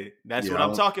daddy. That's Yeah, what I I'm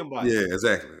don't- talking about. Yeah,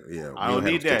 exactly. Yeah, I we don't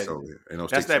have need sticks that. over here. Ain't no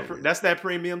That's sticks that. over here. That's that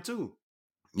premium too.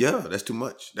 Yeah, that's too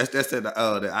much. That's the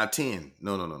I-10.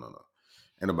 No.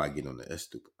 Ain't nobody getting on that. That's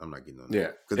stupid. I'm not getting on that. Yeah,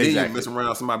 Because then exactly. you mess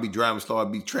around, somebody be driving,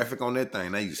 start be traffic on that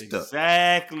thing. Now you stuck.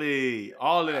 Exactly.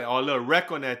 All of that, or a little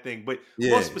wreck on that thing. But Yeah.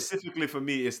 more specifically for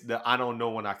me, it's the I don't know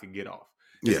when I can get off.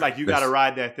 It's Yeah, like you got to that's-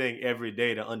 ride that thing every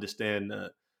day to understand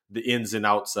the ins and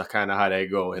outs of kind of how they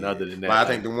go. And other than that, But I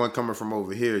think the one coming from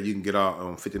over here, you can get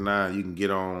on 59. You can get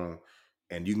on,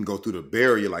 and you can go through the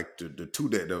barrier, like the two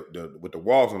that with the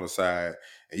walls on the side,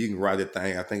 and you can ride that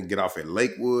thing. I think get off at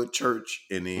Lakewood Church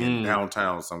and then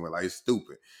downtown somewhere. Like it's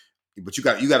stupid, but you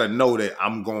got to know that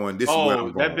I'm going. This is where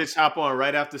I'm going. that bitch hop on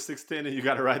right after 610, and you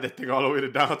got to ride that thing all the way to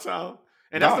downtown.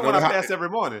 And that's the one I pass every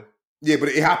morning. Yeah, but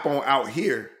it hop on out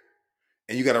here,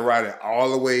 and you got to ride it all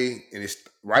the way, and it's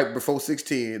right before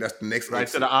 610. That's the next Right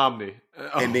exit. to the Omni.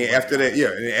 And then after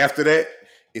that,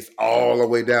 it's all the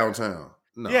way downtown.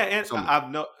 No, Yeah, and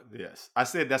yes, I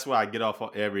said that's why I get off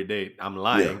every day. I'm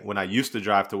lying. Yeah. When I used to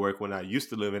drive to work, when I used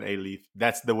to live in A-Leaf,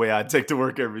 that's the way I take to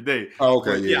work every day. Oh,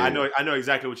 okay, But yeah. I know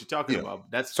exactly what you're talking about.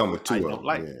 That's Something what with two I of don't them,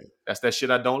 like. yeah. That's that shit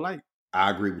I don't like.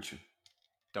 I agree with you.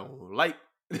 Don't like.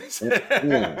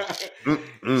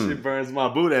 Mm. Shit burns my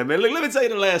boudin, man. Look, let me tell you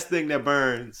the last thing that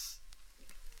burns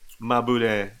my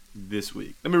boudin this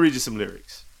week. Let me read you some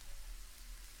lyrics.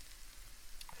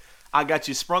 I got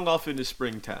you sprung off in the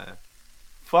springtime.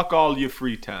 Fuck all your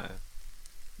free time.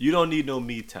 You don't need no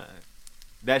me time.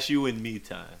 That's you and me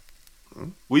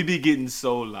time. We be getting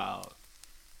so loud.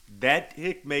 That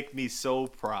dick make me so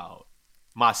proud.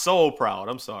 My soul proud,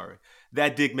 I'm sorry.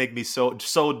 That dick make me so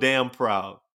damn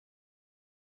proud.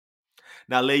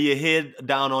 Now lay your head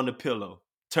down on the pillow.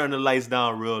 Turn the lights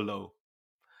down real low.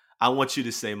 I want you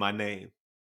to say my name.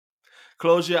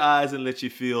 Close your eyes and let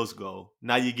your feels go.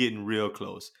 Now you're getting real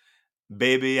close.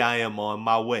 Baby, I am on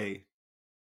my way.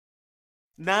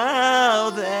 Now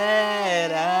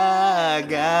that I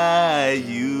got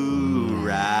you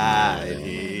right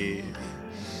here,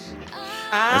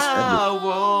 I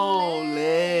won't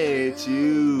let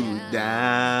you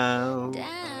down.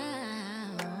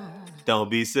 Don't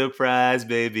be surprised,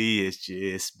 baby, it's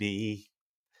just me.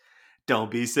 Don't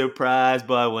be surprised,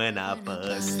 boy, when I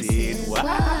bust it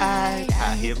wide.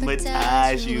 I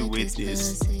hypnotize you with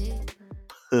this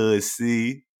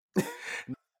pussy.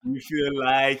 You feel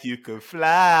like you can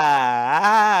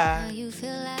fly. You feel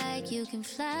like you can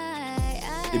fly.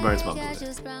 It burns my boot.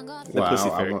 The pussy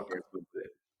fairy burns my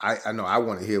boot. I know. I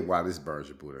want to hear why this burns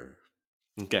your booty.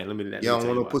 Okay, let me do that. You don't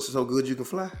want no pussy so good you can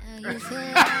fly?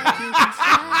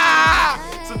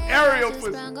 Some aerial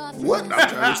pussy. What? I'm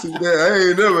trying to see that. I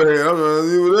ain't never had. I'm trying to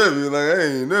see what that be like. I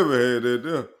ain't never had that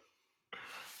there.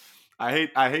 I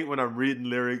hate when I'm reading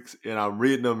lyrics and I'm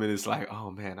reading them and it's like, oh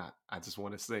man, I just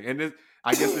want to sing. And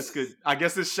I guess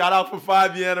this shout out for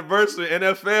 5-year anniversary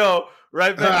NFL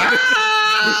right back.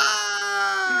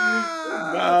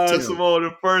 Some of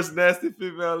the first nasty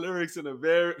female lyrics in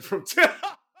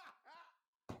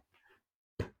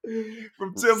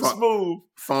from Tim Smooth.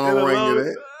 Phone ring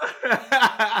to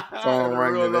that. Phone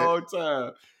ring to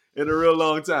that. In a real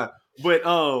long time. But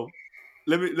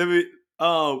let me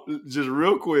just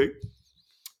real quick.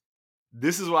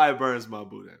 This is why it burns my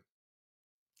boudin.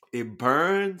 It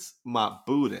burns my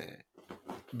boudin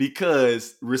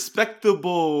because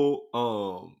respectable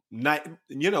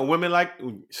women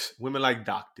like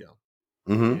Doc them.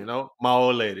 Mm-hmm. You know, my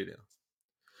old lady them.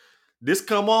 This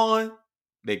come on,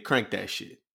 they crank that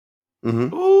shit.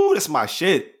 Mm-hmm. Ooh, that's my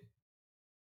shit.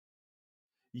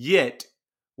 Yet,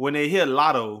 when they hear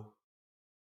Lotto,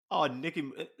 oh, Nicki,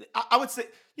 I would say,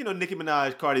 you know, Nicki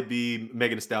Minaj, Cardi B,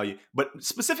 Megan Thee Stallion, but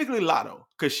specifically Lotto,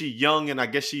 because she young and I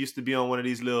guess she used to be on one of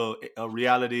these little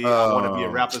reality, I want to be a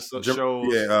rapper shows.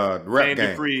 Yeah, Rap Jane Game.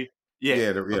 Dupree. Yeah,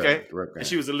 okay. The Rap Game. And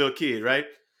she was a little kid, right?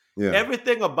 Yeah.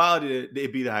 Everything about it,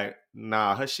 they'd be like,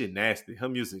 nah, her shit nasty. Her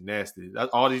music nasty.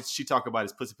 All she talk about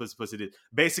is pussy, pussy, pussy. This.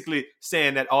 Basically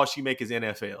saying that all she make is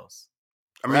NFLs.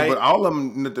 I mean, right? but all of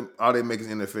them, all they make is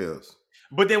NFLs.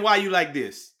 But then why you like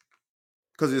this?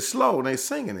 Because it's slow and they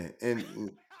singing it.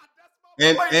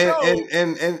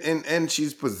 And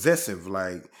she's possessive.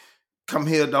 Like, come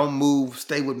here, don't move,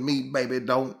 stay with me, baby.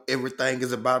 Don't. Everything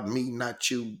is about me,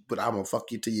 not you. But I'm gonna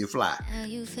fuck you till you fly. How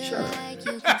you feel like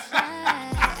you can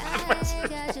fly.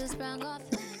 I just sprung off.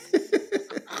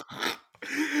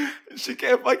 She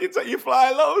can't fuck you till you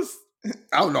fly, Los.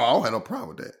 I don't know. I don't have no problem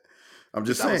with that. I'm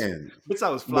just saying. I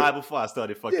was fly before I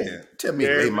started fucking. Yeah, tell me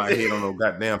to lay my head on no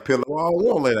goddamn pillow. Well, I don't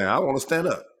want to lay down. I want to stand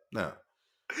up. No,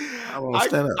 I want to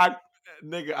stand up.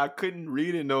 Nigga, I couldn't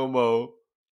read it no more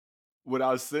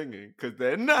without singing. Because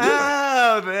then,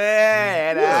 now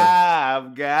that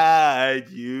I've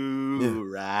got you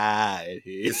right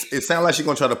here. It sounds like she's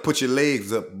going to try to put your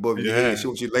legs up above your head. She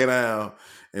wants you to lay down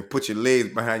and put your legs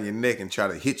behind your neck and try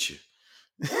to hit you.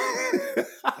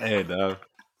 Hey, dog.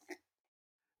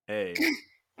 Hey.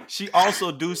 She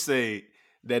also do say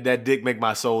that dick make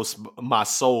my soul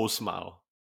smile.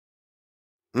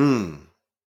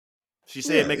 She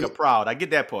said make her proud. I get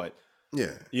that part.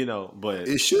 Yeah. You know, but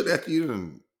it should after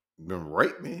you done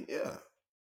rape me. Yeah.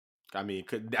 I mean,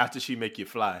 after she make you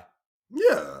fly.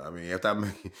 Yeah. I mean, after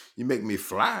you make me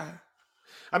fly.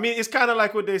 I mean, it's kind of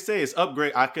like what they say. It's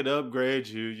upgrade. I could upgrade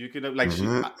you. You could like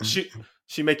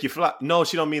she make you fly. No,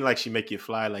 she don't mean like she make you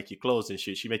fly like your clothes and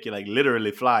shit. She make you like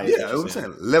literally fly. Yeah, that's what I'm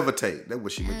saying. Levitate. That's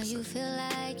what she makes you say.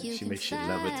 Like she makes you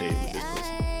levitate with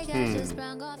this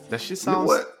pussy. That shit sounds. You know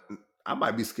what? I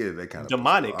might be scared of that kind of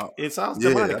demonic. It sounds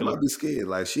demonic. I might be scared.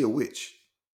 Like she a witch.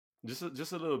 Just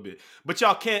a little bit. But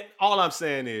y'all can't. All I'm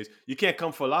saying is you can't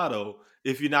come for Lotto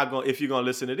if you're gonna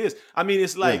listen to this. I mean,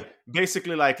 it's like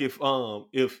basically like if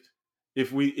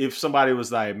somebody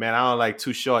was like, man, I don't like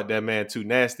Too Short, that man too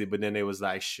nasty, but then they was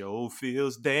like, show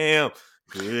feels damn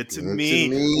good to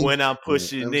me when I'm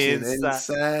pushing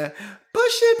inside.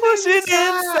 Pushing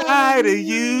inside of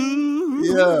you.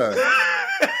 Yeah.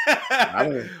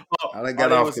 I done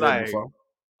got off to that before.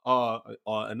 Or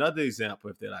another example,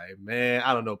 if they're like, man,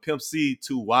 I don't know, Pimp C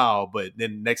too wild, but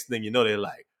then next thing you know, they're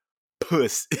like,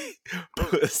 pussy. We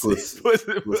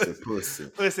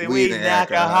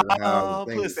knock alcohol.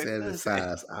 Pussy.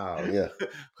 Oh, yeah.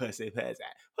 Pussy.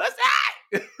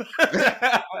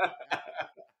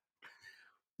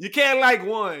 You can't like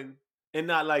one and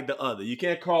not like the other. You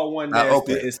can't call one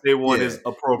nasty and say one is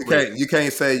appropriate. You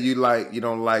can't say you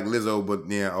don't like Lizzo, but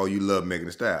you love Megan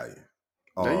Thee Stallion.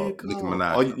 There you go. Nicki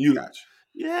Minaj. Gotcha.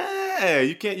 Yeah,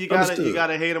 you can't. You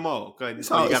gotta hate them all. You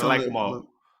gotta like them all.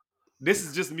 This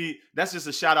is just me. That's just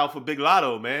a shout out for Big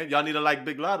Lotto, man. Y'all need to like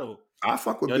Big Lotto. I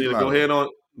fuck with Y'all Big need Lotto. to go ahead on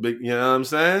Big. You know what I'm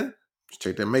saying? Just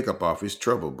take that makeup off. It's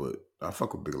trouble, but I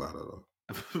fuck with Big Lotto though.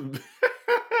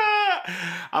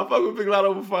 I fuck with Big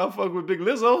Lotto before I fuck with Big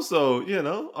Lizzo. So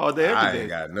all day, every day. I ain't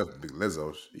got enough Big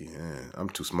Lizzo. Yeah, I'm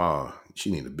too small.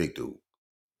 She need a big dude.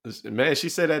 Man, she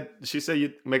said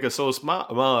you make her soul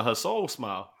smile. Her soul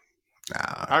smile.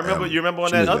 Nah, I remember. You remember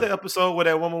on that other episode where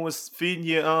that woman was feeding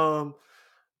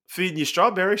you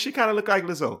strawberry? She kind of looked like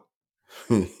Lizzo.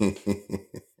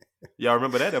 Y'all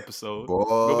remember that episode? Boy,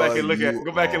 go back and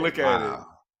look at it.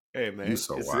 Hey man,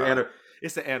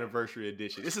 it's an anniversary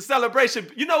edition. It's a celebration.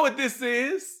 You know what this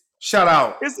is? Shout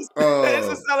out. It's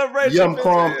a celebration. Yum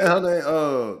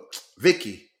Crumb.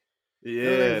 Vicky.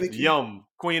 Yeah, Yum.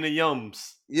 Queen of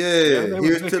Yums. Yeah,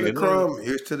 here's to the crumb.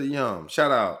 Here's to the Yum.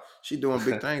 Shout out. She doing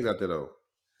big things out there though.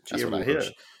 That's what I hear.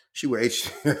 She with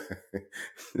H.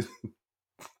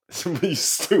 You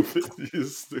stupid.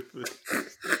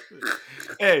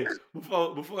 Hey,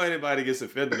 before anybody gets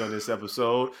offended on this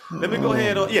episode, let me go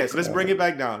ahead on. Yes, let's bring it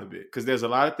back down a bit because there's a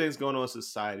lot of things going on in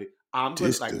society. I'm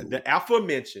just like the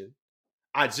aforementioned.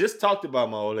 I just talked about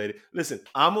my old lady. Listen,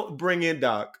 I'm gonna bring in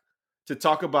Doc to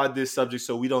talk about this subject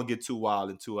so we don't get too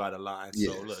wild and too out of line.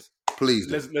 Yes. So look, please,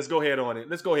 let's go ahead on it.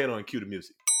 Let's go ahead on and cue the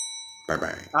music. Bye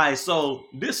bye. All right, so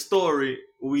this story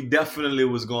we definitely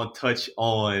was gonna touch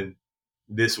on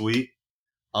this week,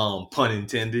 pun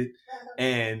intended.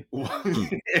 And while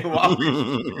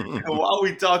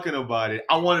we talking about it,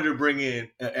 I wanted to bring in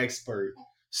an expert.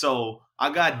 So I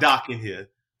got Doc in here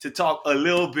to talk a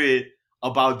little bit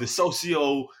about the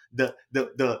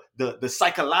the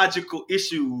psychological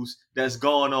issues that's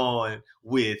going on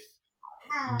with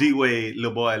D-Wade,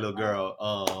 little boy, little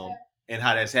girl, and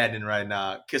how that's happening right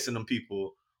now, kissing them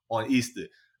people on Easter.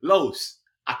 Los,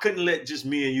 I couldn't let just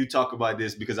me and you talk about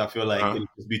this because I feel like it'd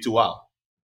just be too wild.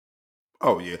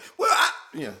 Oh yeah. Well,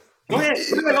 yeah. Go ahead.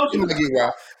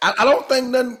 I don't think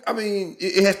nothing. I mean,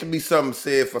 it has to be something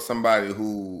said for somebody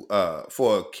who,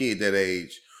 for a kid that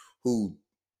age, who,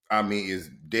 I mean, is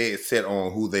dead set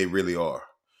on who they really are.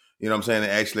 You know what I'm saying?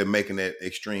 And actually making that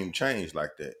extreme change like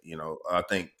that. You know, I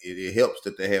think it helps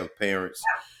that they have parents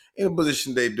in a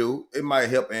position they do. It might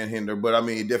help and hinder, but I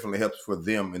mean, it definitely helps for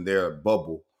them in their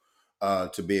bubble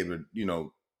to be able to, you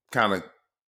know, kind of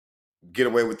get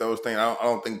away with those things. I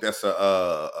don't think that's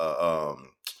a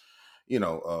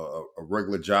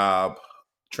regular job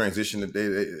transition that they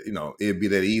you know, it'd be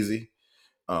that easy.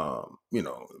 You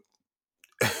know,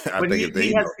 I think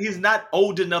he's not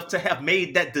old enough to have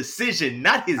made that decision.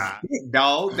 Not his dick,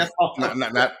 dog. That's all.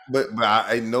 But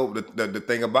I know the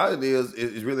thing about it is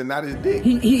it's really not his dick.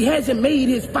 He hasn't made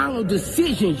his final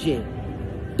decisions yet.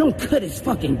 Don't cut his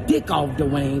fucking dick off,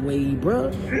 Dwayne Wade,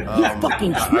 bro. You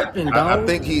fucking tripping, dog. I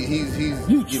think he's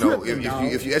you know,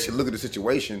 if you actually look at the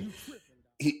situation,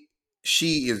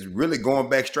 she is really going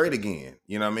back straight again.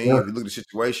 You know what I mean? Yeah. If you look at the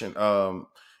situation,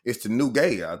 it's the new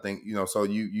gay. I think, you know, so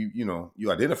you know,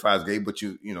 you identify as gay, but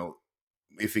you know,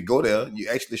 if you go there, you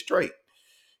actually straight.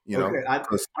 You know,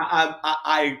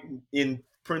 I in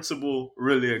principle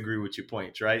really agree with your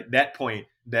points. Right, that point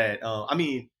that I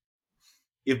mean,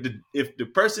 if the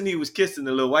person he was kissing,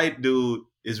 the little white dude,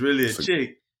 is really a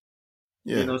chick,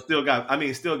 you know, still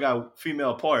got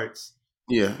female parts.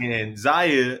 Yeah, and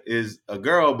Zaya is a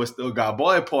girl, but still got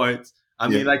boy parts. I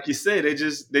mean, like you said, they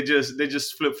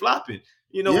just flip flopping.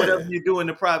 You know, whatever you do in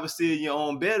the privacy of your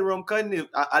own bedroom, cutting it.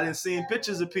 I didn't see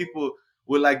pictures of people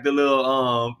with like the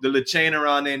little chain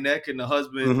around their neck, and the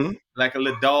husband like a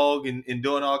little dog and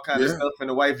doing all kind of stuff, and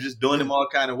the wife just doing them all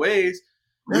kind of ways.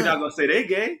 We're not gonna say they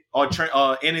gay or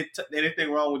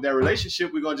anything wrong with that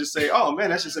relationship. We're gonna just say, oh man,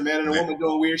 that's just a man and a woman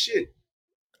doing weird shit.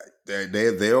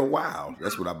 They're wild.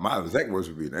 That's what my exact words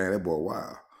would be. Man, that boy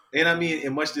wild. And I mean,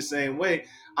 in much the same way,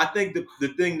 I think the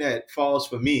thing that falls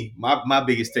for me, my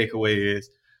biggest takeaway is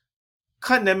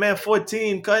cutting that man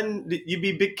 14, you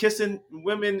be big kissing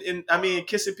women and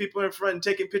kissing people in front and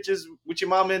taking pictures with your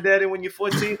mom and daddy when you're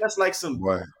 14. That's like some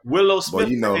Willow Smith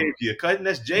behavior. Cutting,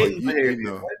 that's Jaden behavior. You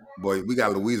know, boy, we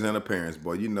got Louisiana parents,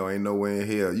 boy. You know, ain't nowhere in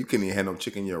hell you couldn't even have no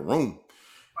chick in your room.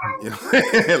 You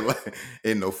know,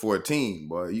 ain't no 14,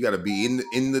 boy. You got to be in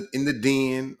the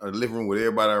den or the living room with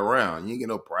everybody around. You ain't get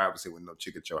no privacy with no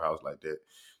chick at your house like that.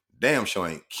 Damn sure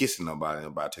ain't kissing nobody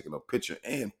taking no picture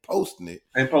and posting it,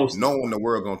 knowing the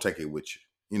world gonna take it with you.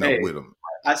 You know, with them.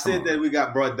 I said that we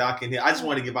got brought Doc in here. I just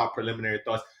want to give our preliminary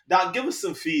thoughts. Doc, give us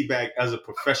some feedback as a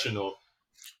professional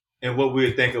and what we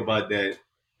would think about that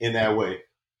in that way.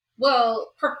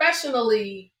 Well,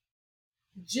 professionally,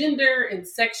 gender and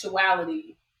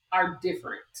sexuality are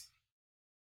different.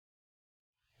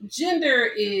 Gender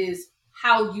is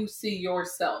how you see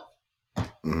yourself.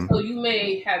 Mm-hmm. So you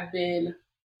may have been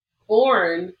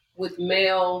born with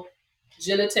male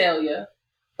genitalia,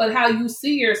 but how you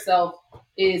see yourself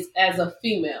is as a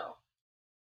female.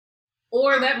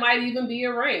 Or that might even be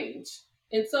a range.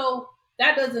 And so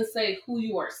that doesn't say who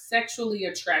you are sexually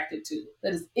attracted to.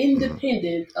 That is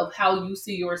independent of how you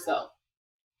see yourself.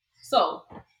 So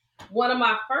one of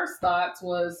my first thoughts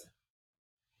was,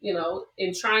 you know,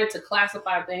 in trying to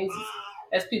classify things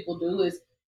as people do is,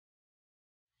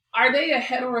 are they a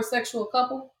heterosexual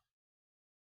couple?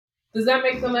 Does that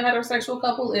make them a heterosexual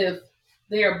couple if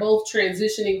they are both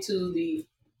transitioning to the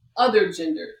other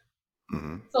gender?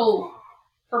 Mm-hmm. So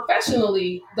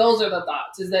professionally, those are the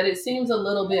thoughts, is that it seems a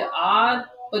little bit odd,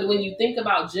 but when you think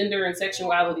about gender and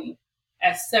sexuality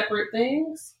as separate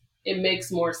things, it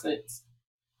makes more sense.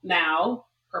 Now,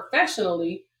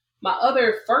 professionally, my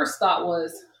other first thought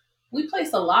was, we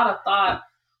place a lot of thought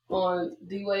on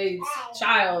D-Wade's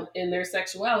child and their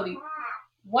sexuality.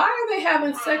 Why are they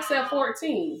having sex at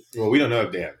 14? Well, we don't know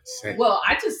if they have sex. Well,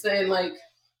 I just saying, like,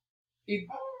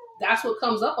 that's what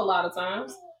comes up a lot of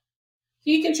times.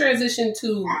 He can transition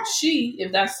to she,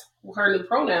 if that's her new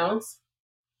pronouns.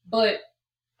 But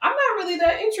I'm not really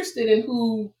that interested in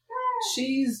who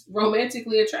she's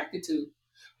romantically attracted to.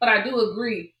 But I do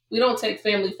agree, we don't take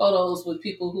family photos with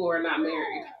people who are not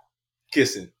married.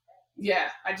 Kissing. Yeah,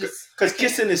 I just... Because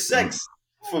kissing is sex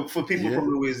for people from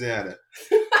Louisiana.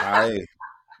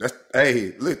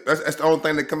 That's the only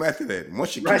thing that come after that.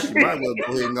 Once you kiss, you might as well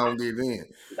go ahead and go get in.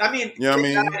 I mean, You know what I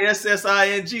mean?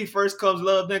 SSING. First comes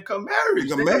love, then come marriage.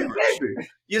 Then come marriage. Baby.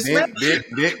 You smell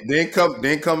Then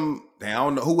come. I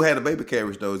don't know who had a baby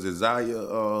carriage though. Is it Zaya?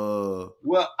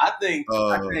 Well, I think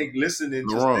listening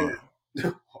LaRon.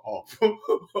 to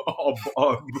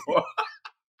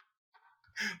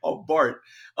Bart.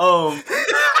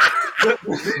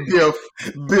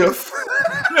 Biff.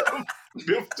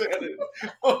 Biff Tannen.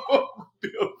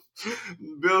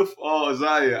 Biff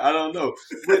Zaya. I don't know.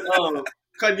 But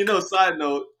cause side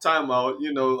note, timeout,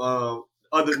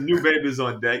 other new babies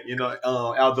on deck,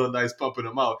 Aldo Nice pumping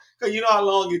them out. Cause you know how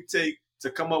long it take to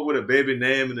come up with a baby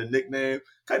name and a nickname?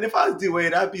 Cause if I was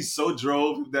D-Wade, I'd be so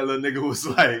drove if that little nigga was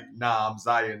like, nah, I'm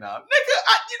Zion now. Nigga,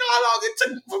 you know how long it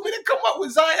took for me to come up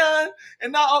with Zion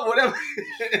and now whatever.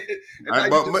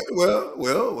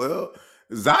 Well,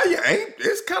 Zaya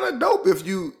it's kind of dope if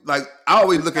you like. I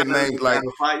always look at names like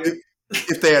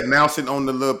if they announce it on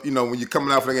the little, when you're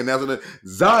coming out for the announcement,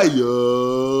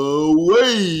 Zaya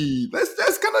Wade.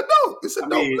 That's kind of dope. It's a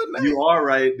dope little name. You are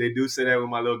right. They do say that when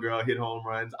my little girl hit home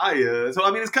runs. So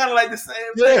I mean, it's kind of like the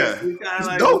same thing. It's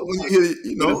like, dope when you hear,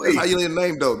 that's how you hear the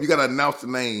name dope. You got to announce the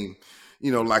name.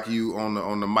 Like you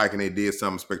on the mic, and they did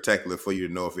something spectacular for you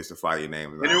to know if it's a fire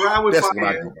name. And it rhymed with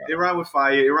fire. It rhymed with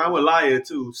fire. It rhymed with liar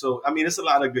too. So I mean, it's a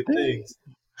lot of good things.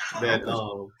 That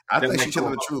I think she's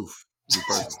telling the truth.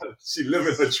 She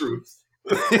living her truth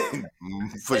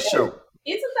for sure.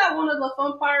 Isn't that one of the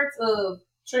fun parts of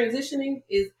transitioning?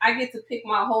 Is I get to pick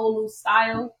my whole new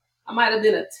style. I might have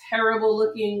been a terrible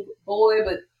looking boy,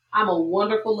 but I'm a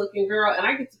wonderful looking girl, and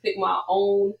I get to pick my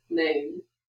own name.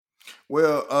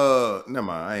 Well, never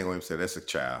mind. I ain't going to say that's a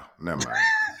child. Never mind.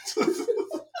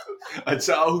 A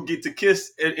child who get to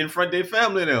kiss in front of their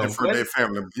family now. In front of their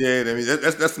family. Yeah, I mean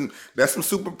that's some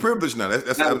super privilege now.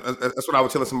 That's what I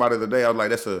was telling somebody the other day. I was like,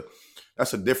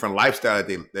 that's a different lifestyle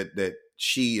that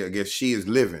she, I guess she is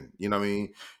living. You know what I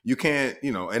mean? You can't,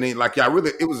 and then like y'all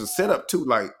really, it was a setup too.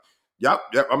 Like y'all,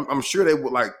 I'm sure they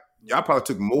would like y'all probably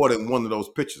took more than one of those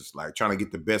pictures, like trying to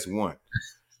get the best one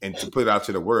and to put it out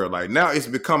to the world. Like now it's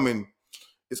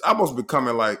almost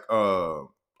becoming like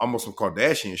almost some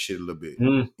Kardashian shit a little bit.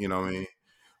 You know what I mean?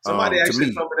 Somebody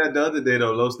actually told me that the other day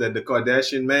though, Los, that the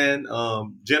Kardashian man,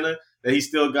 Jenner, that he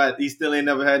still ain't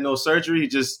never had no surgery.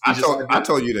 I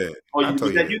told you that. Oh, you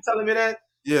telling me that?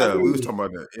 Yeah, we was talking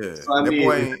about that. Yeah, so, that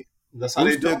boy, that's how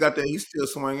he still got that. He's still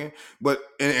swinging, but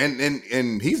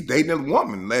and he's dating a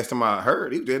woman. Last time I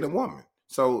heard, he was dating a woman.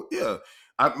 So yeah,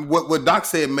 what Doc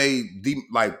said made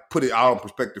put it all in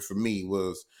perspective for me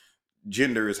was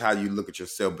gender is how you look at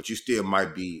yourself, but you still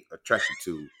might be attracted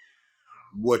to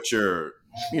what you're,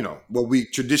 what we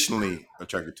traditionally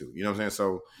attracted to. You know what I'm saying?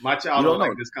 So my child don't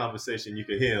like this conversation. You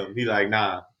can hear him. He like,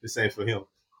 nah, this ain't for him.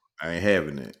 I ain't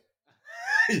having it.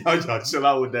 y'all chill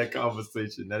out with that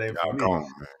conversation. That ain't for me. On,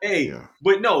 hey,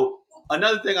 but no,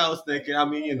 another thing I was thinking, I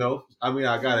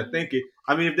gotta think it.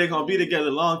 I mean, if they're gonna be together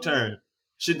long term,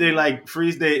 should they like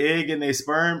freeze their egg and their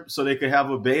sperm so they could have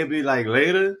a baby like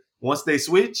later once they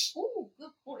switch? Ooh,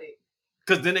 good point.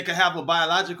 Because then they can have a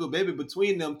biological baby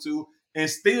between them two and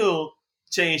still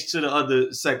change to the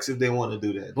other sex if they want to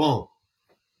do that. Boom.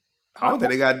 I don't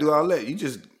think they gotta do all that. You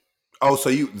just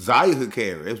so Zaya could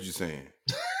carry. That's what you're saying.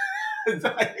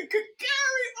 Zaya could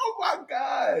carry. Oh my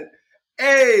God.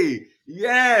 Hey,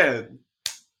 yeah.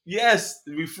 Yes.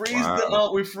 We freeze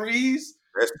we freeze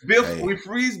Biff. We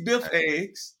freeze Biff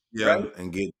eggs. Yeah, right?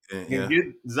 and get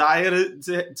Zaya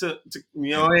to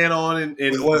hand on and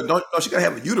don't she gotta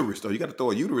have a uterus though. You gotta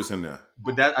throw a uterus in there.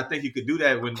 But that I think you could do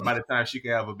that by the time she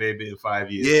can have a baby in 5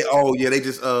 years. Yeah. Oh yeah. They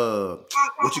just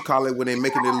what you call it when they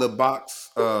making their little box?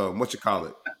 What you call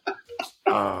it?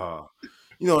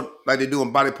 Like they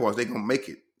doing body parts. They gonna make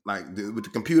it like with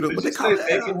the computer. What they call it?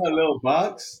 Making her little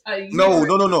box. No.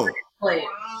 Plan.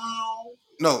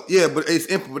 No, yeah, but it's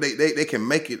simple. But they can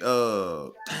make it.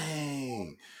 Dang,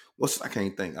 I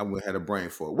can't think. I would have had a brain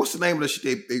for it. What's the name of the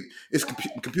shit? It's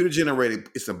computer generated.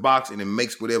 It's a box and it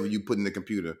makes whatever you put in the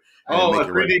computer. Oh,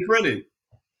 3D printed.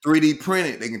 3D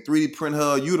printed. They can 3D print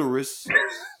her uterus,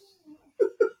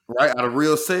 right, out of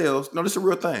real cells. No, this is a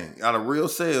real thing. Out of real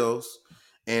cells,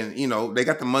 and they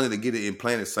got the money to get it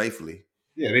implanted safely.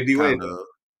 Yeah, they do it.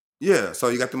 Yeah, so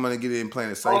you got the money to get it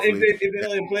implanted safely. If they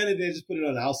don't implant it, they just put it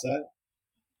on the outside.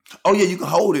 Oh yeah, you can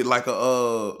hold it like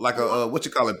a what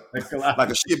you call it, like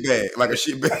a shit bag, like a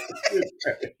shit bag. Like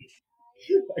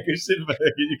a shit bag.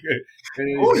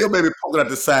 Oh, your baby poking out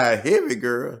the side, heavy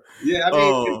girl. Yeah, I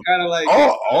mean it's kind of like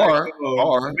or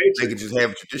they can just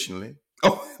have it traditionally.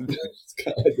 Oh, it's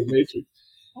kind of like the Matrix.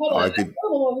 Hold on, I told them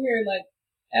over here like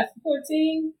after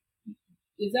 14,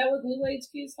 Is that what new age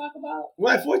kids talk about?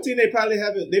 Well, at 14, they probably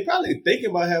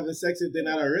thinking about having sex if they're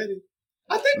not already.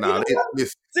 I think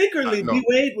secretly, D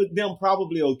Wade with them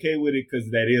probably okay with it because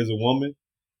that is a woman.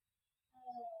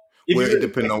 Well, it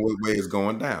depends on what way it's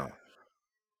going down.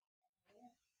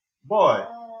 Boy,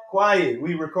 quiet.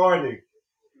 We recording.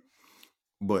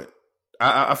 But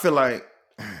I feel like,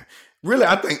 really,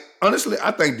 I think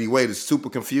D Wade is super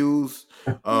confused.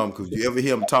 Because you ever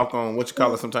hear him talk on what you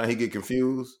call it? Sometimes he get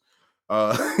confused.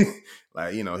 Like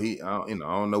I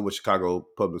don't know what Chicago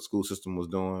public school system was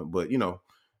doing, but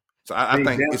so I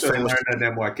think it's so much. Learned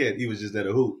that Marquette. He was just at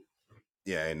a hoop.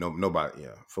 Yeah, and nobody.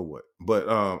 Yeah, for what? But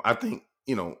I think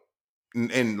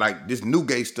and like this new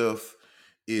gay stuff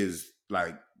is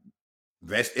like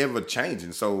that's ever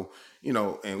changing. So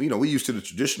and we used to the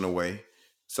traditional way.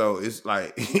 So it's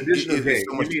like traditional gay.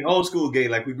 So much, you mean old school gay,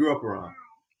 like we grew up around.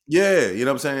 Yeah, you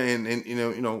know what I'm saying, and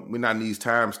we're not in these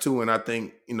times too. And I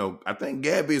think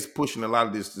Gabby is pushing a lot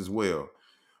of this as well.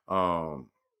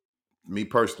 Me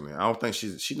personally, I don't think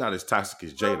she's not as toxic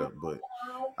as Jada, but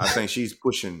I think she's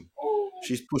pushing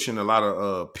a lot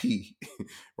of P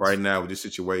right now with this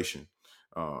situation.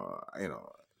 It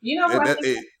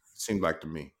seems like to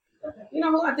me. You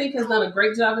know who I think has done a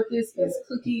great job at this is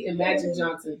Cookie and Magic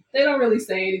Johnson. They don't really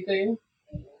say anything.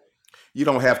 You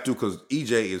don't have to because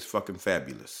EJ is fucking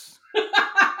fabulous.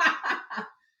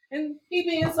 And he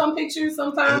be in some pictures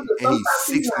sometimes. And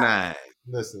he's 6'9".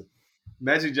 Listen,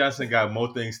 Magic Johnson got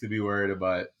more things to be worried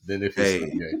about than if he's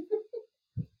gay.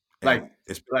 Like,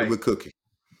 especially with Cookie.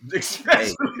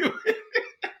 Especially with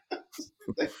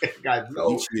he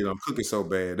cheated on Cookie so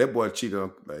bad. That boy cheated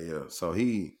on so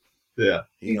he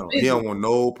don't want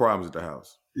no problems at the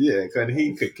house. Yeah, because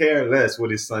he could care less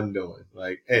what his son doing.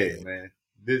 Like, hey, man.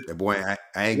 That boy, I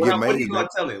ain't getting married. What are you going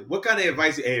to tell him? What kind of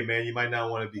advice? Hey, man, you might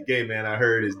not want to be gay, man. I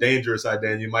heard it's dangerous out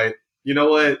there. And you might, you know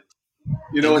what?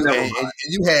 You know what? And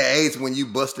you had AIDS when you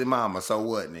busted mama. So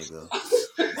what, nigga?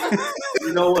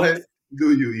 You know what?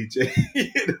 Do you, EJ?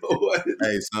 You know what?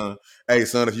 Hey,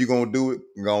 son, if you going to do it,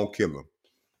 I'm going to kill him.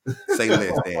 Say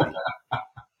less, daddy.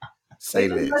 Say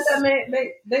less. Let that man,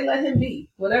 they let him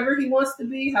be. Whatever he wants to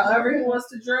be, however he wants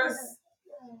to dress.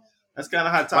 That's kind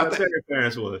of how Tyler Perry's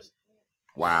parents was.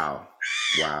 Wow.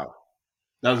 That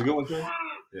was a good one, too?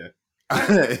 Yeah.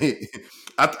 I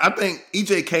think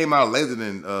EJ came out later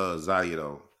than Zaya,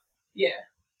 though. Yeah.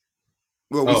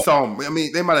 Well, we saw him. I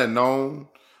mean, they might have known,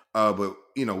 but,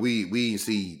 we didn't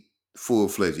see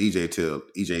full-fledged EJ till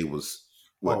EJ was,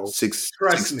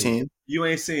 6'10"? You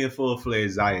ain't seeing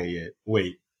full-fledged Zaya yet.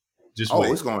 Wait. Just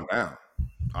wait. It's going down.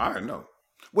 I already know.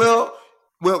 Well,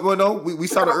 no, we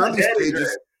saw the early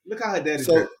stages. Look how her daddy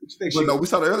dressed. But no, we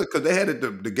saw the earlier because they had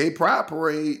the gay pride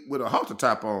parade with a halter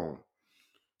top on.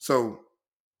 So,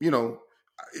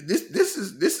 this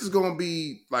is gonna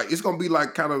be like it's gonna be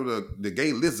like kind of the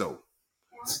gay Lizzo,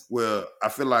 where I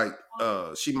feel like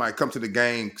she might come to the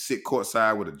game, sit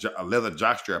courtside with a leather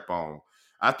jockstrap on.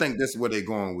 I think that's where they're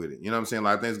going with it. You know what I'm saying?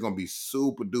 Like, I think it's gonna be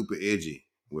super duper edgy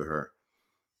with her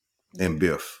and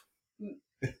Biff.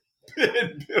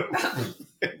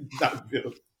 Not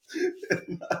Biff.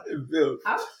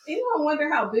 I wonder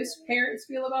how Biff's parents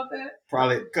feel about that.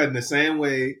 Probably cutting the same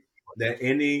way that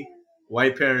any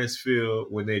white parents feel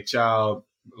when their child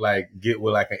get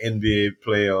with an NBA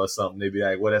player or something. They be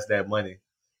like, "Well, that's that money."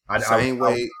 Same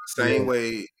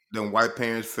way than white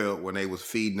parents felt when they was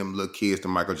feeding them little kids to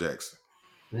Michael Jackson.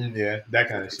 Yeah, that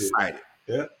kind of shit. Excited.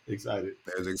 Yeah, excited.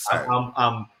 That was excited.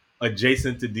 I'm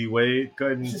adjacent to D Wade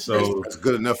cutting, so that's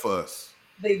good enough for us.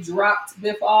 They dropped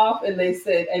Biff off and they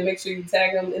said, "Hey, make sure you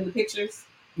tag them in the pictures."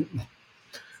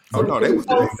 Oh no, they was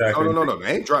no. They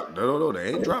ain't dropped. No, they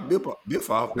ain't dropped Biff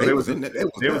off. They was in there.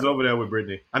 They was over there with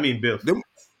Brittany. I mean Biff. Them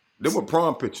were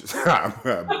prom pictures.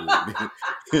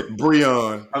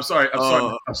 Breon. I'm sorry,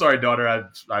 daughter.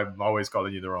 I'm always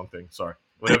calling you the wrong thing. Sorry.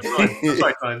 Whatever. I'm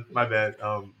sorry, son. My bad.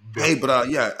 Hey, but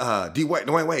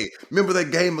Dwayne Wade. Remember that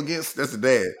game against? That's the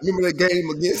dad. Remember that game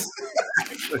against?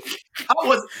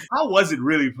 How was it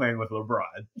really playing with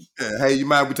LeBron? Hey, you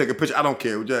mind if we take a picture? I don't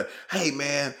care. Hey,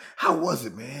 man, how was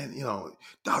it, man?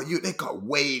 Dog, they called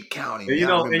Wade County. And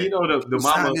the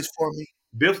mama this for me.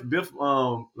 Biff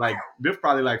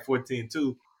probably 14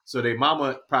 too. So their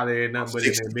mama probably ain't nothing but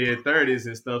in their mid-30s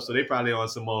and stuff. So they probably on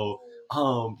some old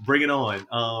Bring It On.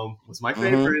 What's my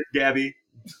favorite, Gabby?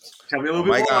 Tell me a little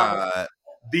bit more. God.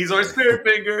 These are spirit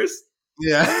fingers.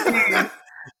 Yeah.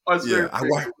 I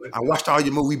watched all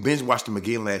your movies. We binge watched them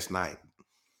again last night.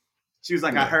 She was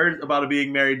like, I heard about it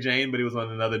being Mary Jane, but it was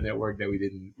on another network that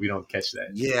we don't catch that.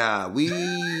 Yeah, we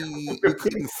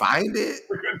couldn't find it.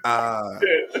 I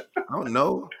don't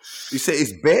know. You say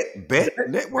it's Bet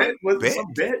Network?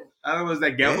 Bet? I don't know. Is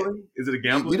that gambling? Is it a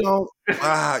gambling? We don't.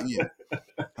 Yeah.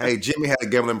 Hey, Jimmy had a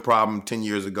gambling problem 10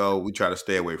 years ago. We try to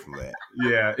stay away from that.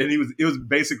 Yeah, and it was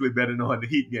basically betting on the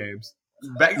Heat games.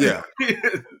 Yeah.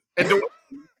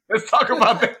 Let's talk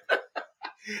about that.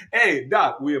 Hey,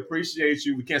 Doc, we appreciate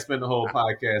you. We can't spend the whole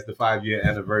podcast, the 5-year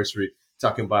anniversary,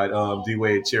 talking about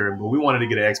D-Wade cheering, but we wanted to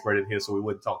get an expert in here so we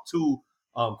wouldn't talk too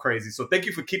crazy. So thank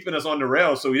you for keeping us on the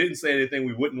rails so we didn't say anything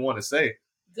we wouldn't want to say.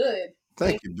 Good.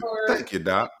 Thank you,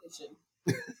 Doc.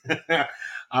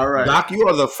 All right. Doc, you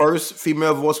are the first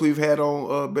female voice we've had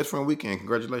on Best Friend Weekend.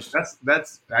 Congratulations.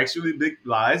 That's actually big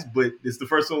lies, but it's the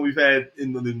first one we've had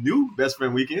in the new Best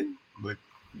Friend Weekend. But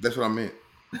that's what I meant.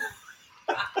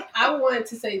 I wanted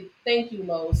to say thank you,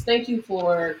 Los. Thank you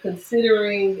for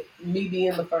considering me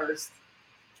being the first.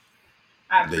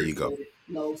 There you go.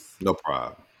 Los. No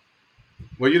problem.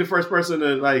 Were you the first person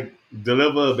to like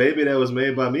deliver a baby that was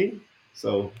made by me?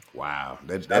 So wow,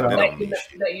 that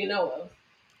you know of.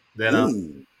 That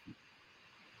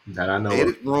I know.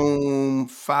 Edit room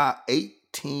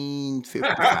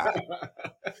 1855.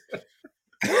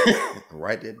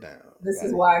 Write that down. This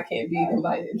is why I can't be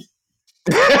invited.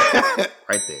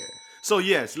 Right there. So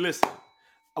yes, listen.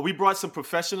 We brought some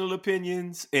professional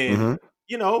opinions, and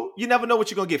you know, you never know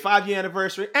what you're gonna get. 5-year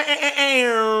anniversary. A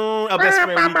Best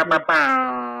Friend Weekend.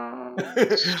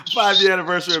 5-year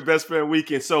anniversary of Best Friend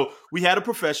Weekend. So we had a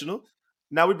professional.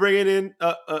 Now we're bringing in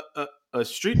a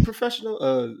street professional.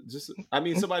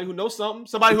 Somebody who knows something.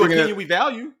 Somebody who opinion we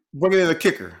value. Bringing in a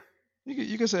kicker.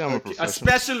 You can say I'm a professional. A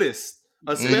specialist.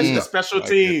 Special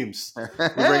teams. We're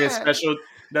bringing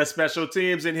the special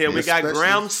teams in here. We got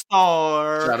Graham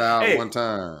Star. Shout out one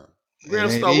time. Graham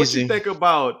Star, what you think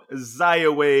about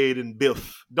Zaya Wade and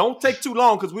Biff? Don't take too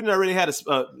long because we already had a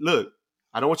look.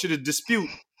 I don't want you to dispute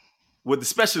what the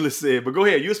specialist said, but go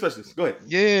ahead. You're a specialist. Go ahead.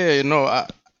 Yeah,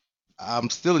 I'm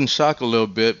still in shock a little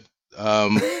bit,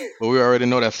 but we already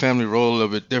know that family role a little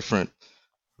bit different.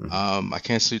 I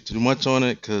can't say too much on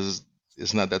it because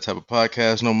it's not that type of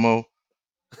podcast no more.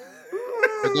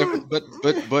 But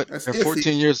they're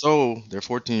 14 years old. They're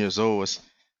 14 years old.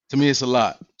 To me, it's a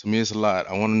lot.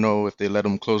 I want to know if they let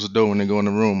them close the door when they go in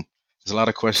the room. There's a lot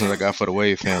of questions I got for the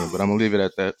Wade family, but I'm gonna leave it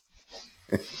at that.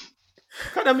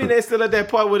 I mean, they're still at that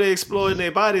part where they're exploring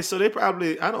their bodies, so they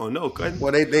probably, I don't know.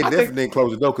 Well, they definitely didn't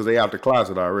close the door because they out the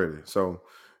closet already. So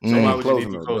why would you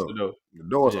need to close the door? The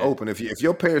door's open. If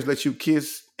your parents let you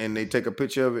kiss and they take a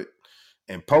picture of it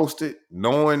and post it,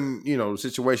 knowing the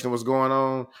situation was going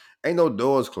on, ain't no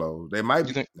doors closed. They might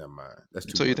be. Never mind. That's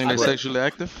too. So you think they're sexually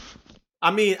active? I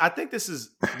mean, I think this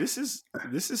is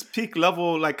peak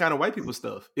level, like kind of white people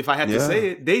stuff. If I had to say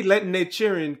it, they letting their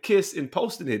cheering, kiss, and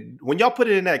posting it. When y'all put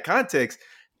it in that context,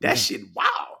 that shit,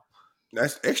 wow.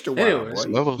 That's extra wild. Anyways,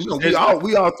 we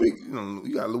all three.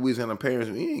 You got Louisiana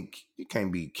parents. You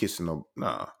can't be kissing them.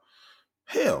 Nah,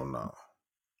 hell no.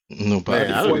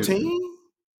 Nobody. 14.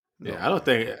 Yeah, I don't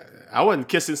think I wasn't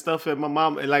kissing stuff at my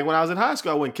mom. Like when I was in high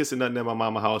school, I wasn't kissing nothing at my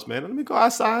mama's house, man. Let me go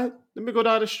outside. Let me go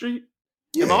down the street.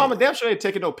 Yeah. And my mama damn sure ain't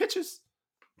taking no pictures.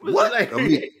 What? I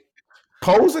mean,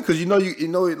 posing because you know,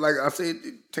 like I said,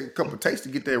 it take a couple of takes to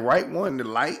get that right one, the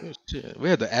light. We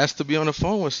had to ask to be on the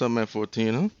phone with something at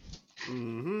 14, huh?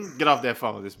 Mm-hmm. Get off that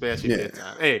phone. It's past your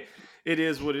bedtime. Hey, it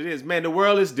is what it is, man. The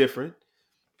world is different.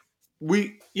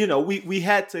 We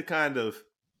had to kind of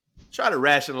try to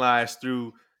rationalize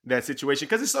through that situation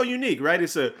because it's so unique, right?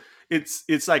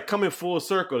 It's like coming full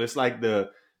circle. It's like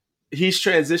he's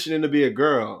transitioning to be a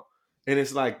girl. And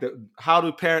it's like how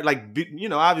do parents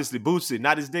obviously Bootsy,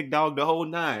 not his dick dog, the whole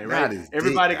nine, right?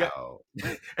 Everybody got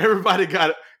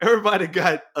a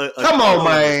come on,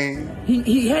 man.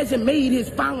 He hasn't made his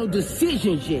final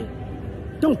decisions yet.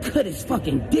 Don't cut his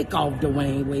fucking dick off,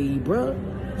 Dwayne Wade, bro.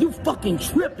 You fucking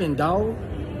tripping, dog.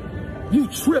 You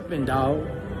tripping, dog.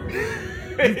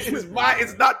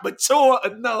 It's not mature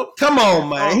enough. Come on,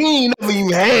 man. He ain't never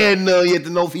even had none yet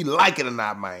to know if he like it or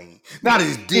not, man. Not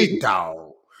his dick dog.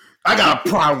 I got a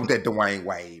problem with that Dwayne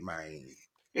Wade, man.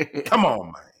 Come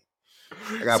on,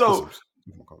 man.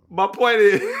 My point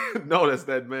is, no, that's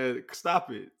that, man. Stop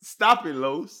it,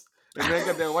 Los. And man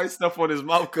got that white stuff on his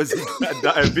mouth because he got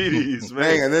diabetes, man.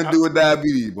 Ain't got nothing to do with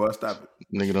diabetes, boy. Stop it.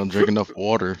 Nigga don't drink enough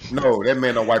water. No, that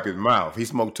man don't wipe his mouth. He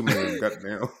smoked too many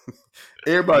goddamn.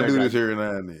 Everybody do this here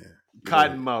now and then.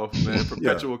 Cotton mouth, man.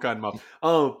 Perpetual cotton mouth.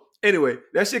 Anyway,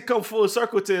 that shit come full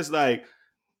circle to it's like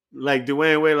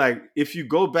Dwayne Wade, like if you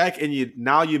go back and you're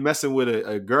messing with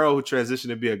a girl who transitioned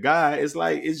to be a guy, it's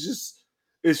like it's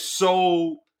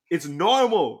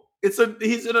normal.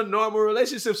 He's in a normal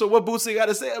relationship. So what Bootsy got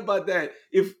to say about that?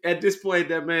 If at this point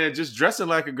that man just dressing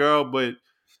like a girl, but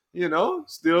you know,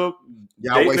 still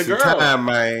Y'all dating a wasting girl. time,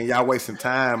 man. Y'all wasting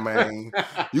time, man.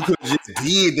 You could have just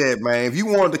did that, man. If you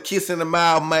wanted to kiss in the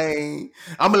mouth, man,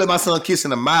 I'm gonna let my son kiss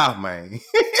in the mouth, man.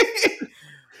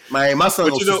 Man, my son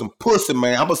But gonna you see know- some pussy,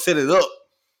 man. I'm gonna set it up.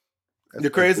 The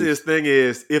craziest thing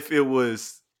is if they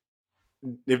was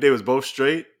both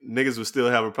straight, niggas would still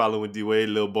have a problem with D-Wade,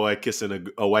 little boy kissing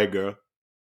a white girl.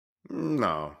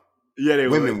 No. Yeah, they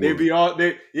Women would. They'd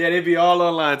be all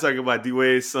online talking about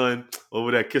D-Wade's son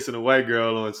over there kissing a white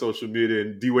girl on social media,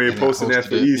 and D-Wade And I posting that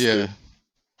posted for it, Easter. yeah.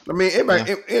 I mean,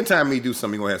 everybody, anytime he do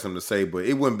something, he gonna have something to say, but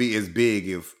it wouldn't be as big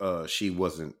if she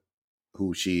wasn't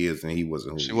who she is and he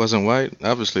wasn't who She he wasn't white.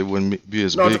 Obviously, it wouldn't be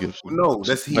as No, big. If no,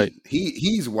 that's he. Right.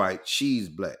 He's white. She's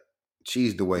black.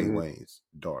 She's Dwayne Mhm. Wayne's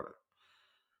daughter.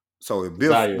 So if Biff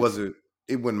Zion. wasn't,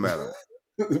 it wouldn't matter.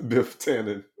 Biff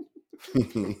Tannen.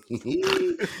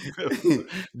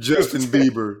 Justin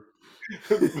Bieber.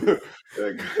 It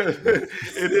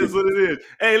is what it is.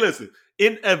 Hey, listen.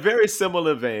 In a very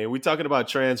similar vein, we're talking about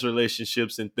trans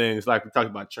relationships and things like we talked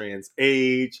about trans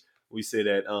age. We said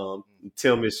that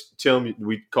Tim,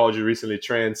 we called you recently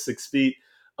trans 6 feet.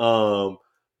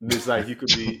 It's like you could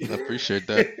be. I appreciate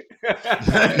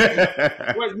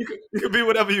that. Well, you could be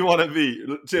whatever you want to be,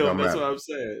 Tim. Don't That's matter. what I'm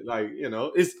saying. Like, you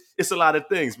know, it's a lot of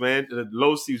things, man.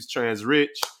 Los was trans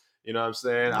rich. You know what I'm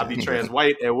saying? I'll be trans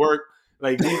white at work.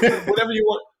 Like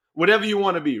whatever you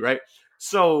want to be, right?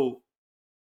 So,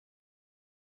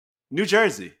 New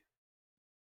Jersey,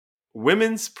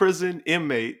 women's prison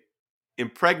inmate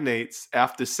impregnates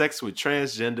after sex with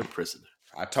transgender prisoner.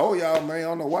 I told y'all, man. I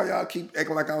don't know why y'all keep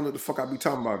acting like I don't know what the fuck I be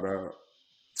talking about, dog.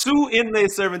 2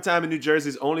 inmates serving time in New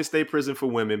Jersey's only state prison for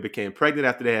women became pregnant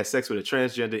after they had sex with a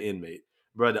transgender inmate.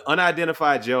 Bro, the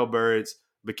unidentified jailbirds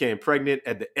became pregnant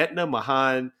at the Etna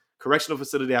Mahan Correctional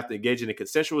Facility after engaging in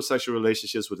consensual sexual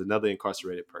relationships with another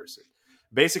incarcerated person.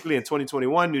 Basically, in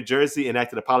 2021, New Jersey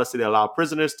enacted a policy that allowed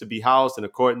prisoners to be housed in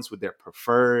accordance with their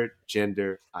preferred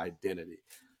gender identity.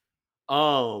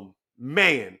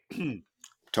 Man.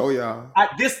 Told y'all.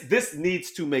 This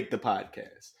needs to make the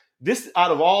podcast. This,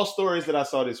 out of all stories that I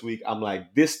saw this week, I'm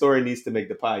like, this story needs to make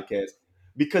the podcast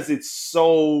because it's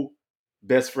so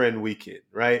best friend weekend,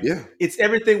 right? Yeah. It's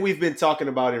everything we've been talking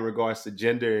about in regards to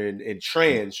gender and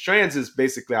trans. Trans is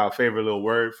basically our favorite little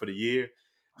word for the year.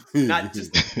 Not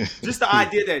just the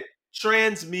idea that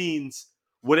trans means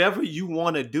whatever you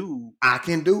want to do, I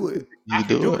can do it. I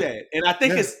can do that. And I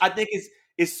think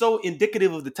it's so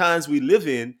indicative of the times we live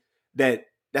in that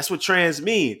that's what trans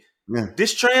mean. Yeah.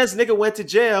 This trans nigga went to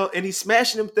jail and he's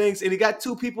smashing them things and he got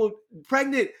 2 people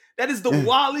pregnant. That is the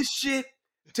wildest shit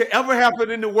to ever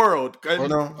happen in the world. Or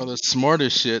the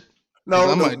smartest shit.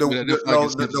 No, I might do that if I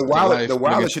get sentenced to life, the nigga.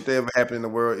 wildest shit that ever happened in the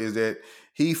world is that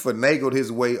he finagled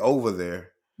his way over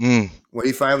there. Mm. When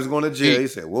he finally was going to jail, he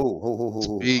said, whoa, ho, ho, ho,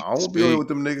 ho. I don't be over with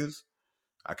them niggas.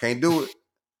 I can't do it.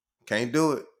 Can't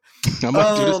do it. I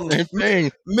might do the same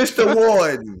thing. Mr.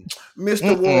 Warden.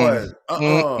 Mr. Warden.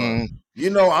 You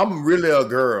know, I'm really a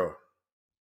girl.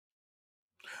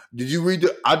 Did you read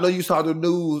I know you saw the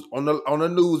news. On the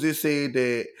news, it said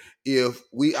that if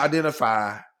we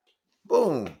identify,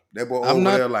 boom, that boy over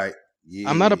there like, yeah.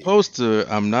 I'm not opposed to it.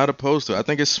 I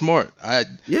think it's smart. I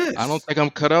don't think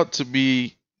I'm cut out to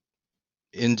be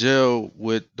in jail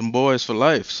with them boys for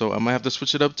life. So I might have to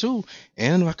switch it up too.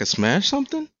 And if I could smash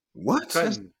something? What?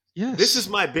 Yes. This is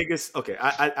my biggest. Okay,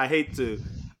 I hate to.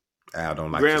 I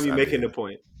don't like Graham, this you idea. making the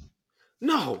point.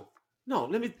 No.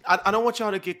 Let me. I don't want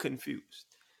y'all to get confused.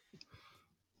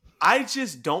 I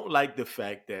just don't like the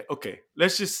fact that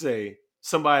let's just say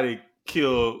somebody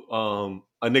kill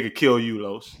a nigga kill you,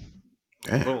 Los.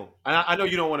 Damn. Boom. I know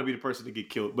you don't want to be the person to get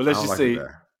killed, but let's I don't just like say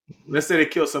that. let's say they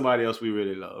kill somebody else we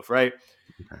really love, right?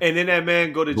 And then that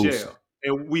man go to jail,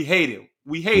 and we hate him.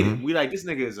 We hate him. We like, this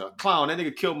nigga is a clown. That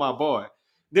nigga killed my boy.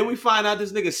 Then we find out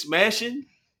this nigga smashing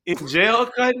in jail,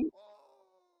 cutting.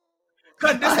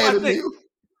 That's my thing.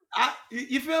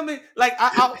 You feel me? Like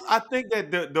I think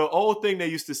that the old thing they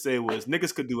used to say was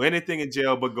niggas could do anything in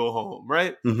jail but go home,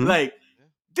 right? Mhm. Like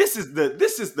this is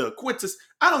the quintessence.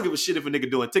 I don't give a shit if a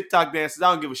nigga doing TikTok dances.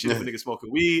 I don't give a shit if a nigga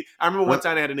smoking weed. I remember one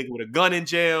time they had a nigga with a gun in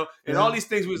jail and all these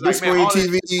things. We was Big like, man, screen all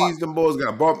this- TVs, them boys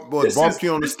got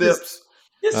barbecue on the steps.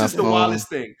 This is the wildest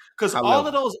thing because all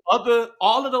of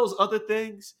those other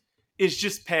things is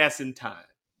just passing time.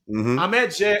 Mhm. I'm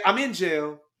at jail. I'm in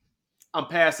jail. I'm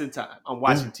passing time. I'm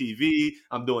watching TV.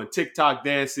 I'm doing TikTok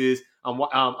dances.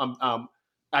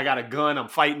 I got a gun. I'm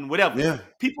fighting. Whatever. Yeah.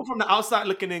 People from the outside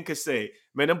looking in could say,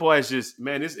 "Man, them boys just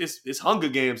it's Hunger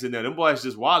Games in there. Them boys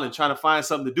just wilding, trying to find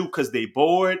something to do because they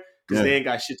bored, because they ain't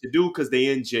got shit to do, because they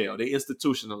in jail. They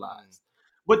institutionalized.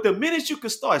 But the minute you can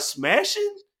start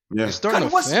smashing, Yeah. You're starting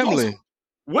Cutting, a family.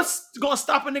 What's gonna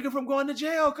stop a nigga from going to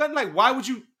jail? Cutting, like, why would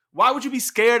you be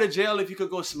scared of jail if you could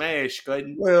go smash?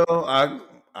 Cutting. Well,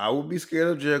 I would be scared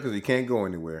of jail because you can't go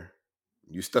anywhere.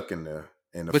 You stuck in there.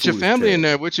 But your family in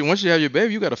there with you. Once you have your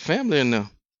baby, you got a family in there.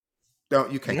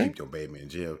 You can't keep your baby in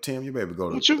jail. Tim, your baby go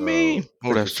to What you mean?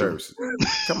 Oh, that's true. services.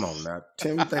 Come on now.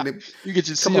 Tim, you think they You get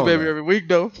to see your baby every week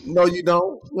though. No, you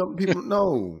don't. People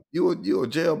know. You a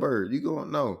jailbird. You go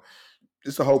no.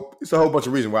 It's a whole bunch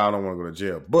of reasons why I don't want to go to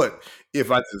jail. But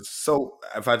if I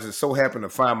just so happen to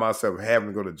find myself having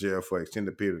to go to jail for an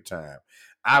extended period of time,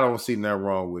 I don't see nothing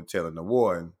wrong with telling the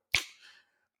warden.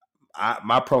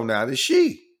 My pronoun is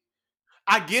she.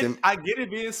 I get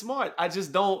it being smart. I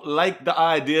just don't like the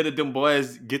idea that them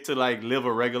boys get to like live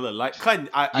a regular life.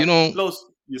 Los,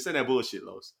 you're saying that bullshit,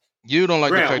 Los. You don't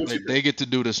like Graham, the fact that they get to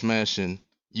do the smashing.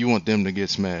 You want them to get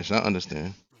smashed. I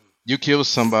understand. You kill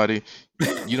somebody,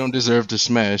 you don't deserve to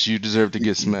smash. You deserve to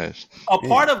get smashed. A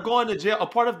part of going to jail, a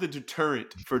part of the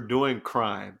deterrent for doing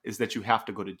crime is that you have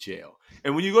to go to jail.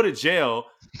 And when you go to jail,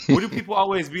 what do people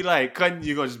always be like? Cutting,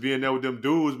 you're gonna just be in there with them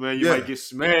dudes, man. You might get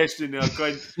smashed in there,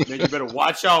 cutting. Man, you better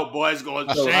watch out, boys.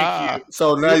 Gonna shank you.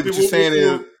 So now what you're saying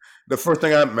is the first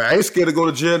thing I ain't scared to go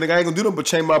to jail, nigga. I ain't gonna do nothing but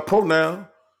change my pronoun.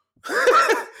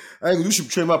 I ain't gonna do shit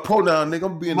change my pronoun, nigga.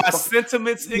 I'm being my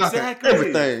sentiments exactly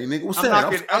everything, nigga. What's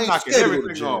that? I'm knocking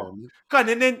everything off.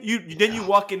 Cutting, and then you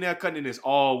walk in there, cutting, and it's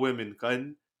all women,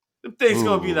 cutting. Them things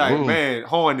gonna be like, man,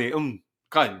 horny,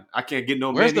 cutting. I can't get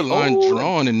no. Where's the line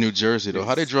drawn in New Jersey though?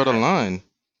 How they draw the line?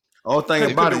 All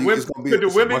thing about it is gonna be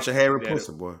a bunch of hairy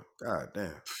pussy, boy. God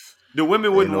damn. The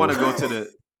women wouldn't want to go to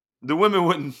the women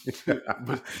wouldn't.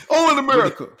 Oh, in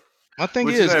America. My thing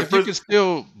is, if you can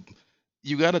still,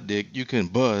 you got a dick, you can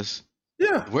buzz.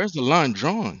 Yeah. Where's the line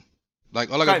drawn?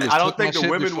 Like all I gotta do is I don't think the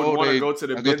women would want to go to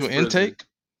the go through intake.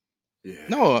 Yeah.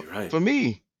 No, for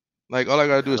me, like all I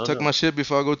gotta do is tuck my shit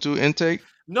before I go to intake.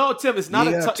 No, Tim, it's not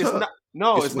a tuck. It's not.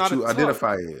 No, it's not what you a tuck.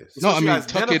 identify as. No, I mean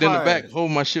tuck it in the back,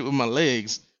 hold my shit with my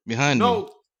legs behind me. No,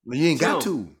 you ain't got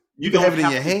to. You can have it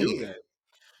in your hand.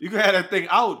 You can have that thing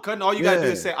out. Cutting. All you gotta do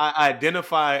is say, "I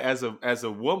identify as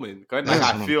a woman." Cutting. Like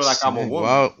I feel like I'm a woman.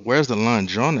 Wow, where's the line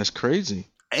drawn? That's crazy.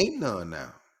 Ain't none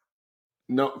now.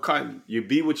 No, Cutting. You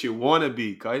be what you want to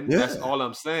be, Cutting. Yeah. That's all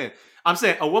I'm saying. I'm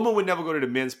saying a woman would never go to the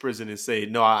men's prison and say,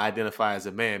 "No, I identify as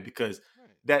a man," because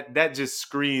that just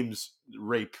screams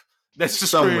rape. That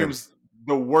just screams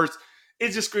the worst. It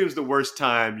just screams the worst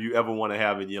time you ever want to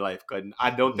have in your life, Cutting.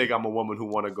 I don't think I'm a woman who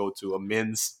want to go to a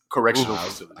men's correctional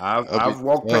facility. I've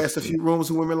walked past a few rooms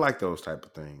with women like those type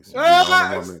of things.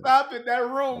 Stop in that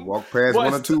room. Walk past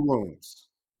one or two rooms.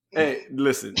 Hey,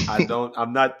 listen, we're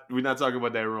not talking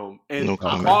about that room. And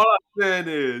all I'm saying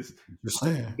is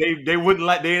they wouldn't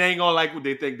like, they ain't gonna like what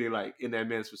they think they like in that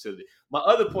men's facility. My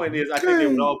other point is I think they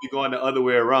would all be going the other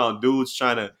way around. Dudes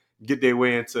trying to get their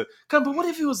way into, but what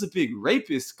if he was a big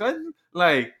rapist?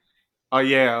 Like, oh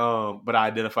yeah, but I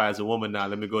identify as a woman now.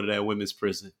 Let me go to that women's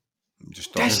prison.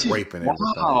 Just start raping everything.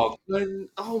 Wow,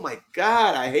 oh my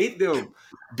God, I hate them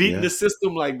beating the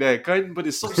system like that. But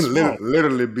it's so smart.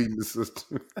 Literally beating the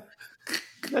system.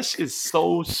 That shit's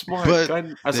so smart.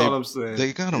 That's all I'm saying.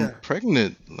 They got them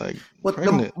pregnant,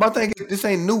 my thing is, this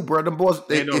ain't new, bro. Them boys,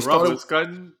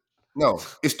 cutting. No,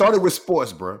 it started with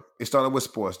sports, bro. It started with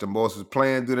sports. The boys was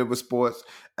playing, doing it with sports.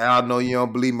 I know you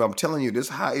don't believe me. I'm telling you, this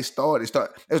is how it started.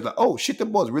 It was like, oh shit, the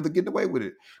boys really getting away with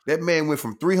it. That man went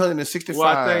from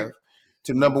 365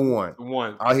 to number one.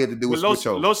 All he had to do was switch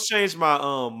over. Let's change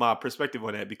my perspective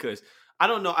on that, because I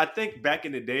don't know. I think back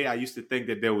in the day, I used to think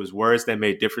that there was words that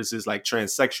made differences, like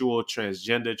transsexual,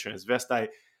 transgender, transvestite.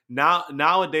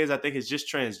 Nowadays, I think it's just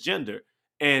transgender.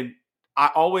 And I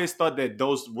always thought that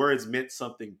those words meant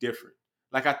something different.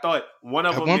 Like I thought one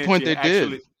of them. At one point, they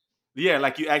did. Yeah,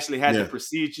 like you actually had the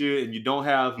procedure and you don't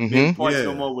have big parts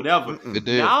no more, whatever.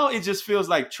 Now it just feels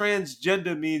like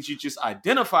transgender means you just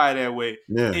identify that way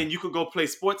and you could go play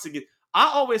sports again.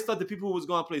 I always thought the people who was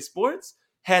going to play sports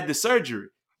had the surgery.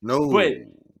 No. But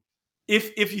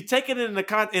if you take it in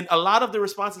and a lot of the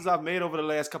responses I've made over the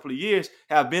last couple of years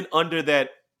have been under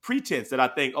that pretense that I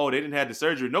think, they didn't have the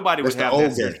surgery. Nobody would have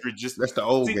that surgery. That's the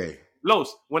old game.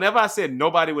 Los, whenever I said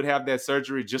nobody would have that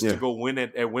surgery just to go win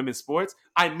at women's sports,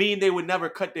 I mean they would never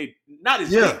cut not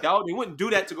as big, dog. They wouldn't do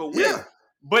that to go win. Yeah.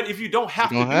 But if you don't have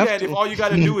to do that, if all you got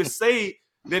to do is say,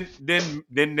 then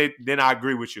I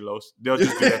agree with you, Los. They'll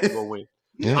just do that to go win.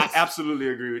 Yes. I absolutely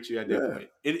agree with you at that point.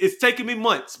 It's taken me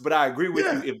months, but I agree with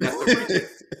you if that's the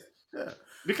pretense.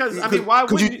 Because I mean, why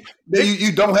would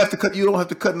you don't have to cut? You don't have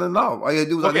to cut nothing off. All you gotta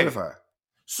do is identify.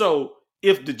 So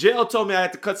if the jail told me I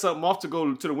had to cut something off to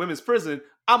go to the women's prison,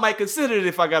 I might consider it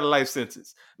if I got a life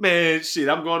sentence. Man, shit,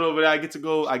 I'm going over there. I get to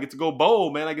go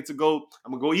bowl, man. I'm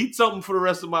gonna go eat something for the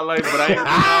rest of my life, but I ain't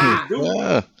gonna do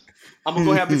it. I'm gonna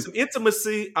go have some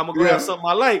intimacy. I'm gonna go have something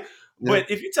I like. But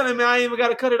if you're telling me I ain't even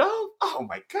gotta cut it off, oh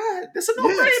my God, that's a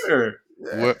no-brainer.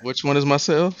 Yeah. Which one is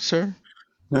myself, sir?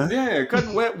 Huh? Yeah,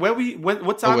 cutting what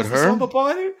time is the slumber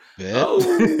party? Yeah.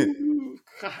 Oh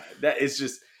God, that is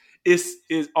just it's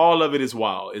all of it is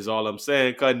wild, is all I'm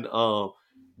saying. Cutting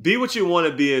be what you want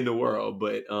to be in the world,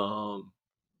 but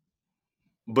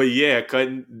yeah,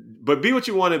 cutting be what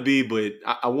you want to be, but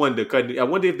I wonder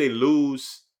if they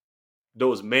lose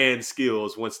those man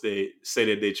skills once they say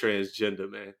that they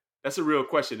transgender, man. That's a real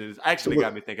question, and it's actually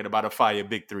got me thinking about a fire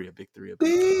big three. Big three. Yeah.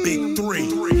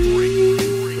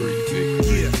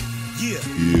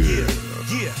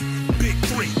 Big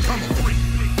three. Come on.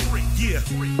 Yeah.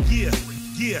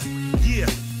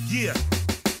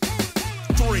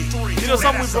 Three. You know,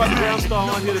 something we brought Graham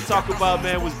Star on here to talk about,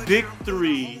 man, was big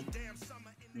three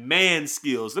man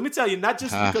skills. Let me tell you, not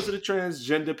just because of the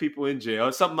transgender people in jail.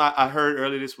 It's something I heard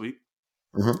earlier this week.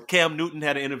 Mm-hmm. Cam Newton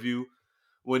had an interview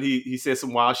when he said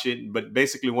some wild shit, but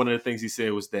basically one of the things he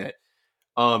said was that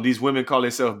these women call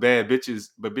themselves bad bitches,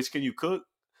 but bitch, can you cook?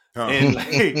 And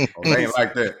they ain't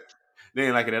like that. They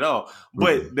ain't like it at all.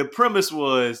 But the premise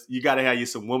was you got to have you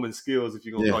some woman skills if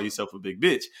you're going to call yourself a big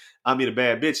bitch. I mean, a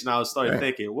bad bitch. And I was started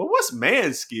thinking, well, what's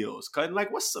man skills?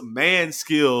 Like, what's some man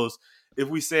skills if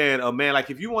we said a man, like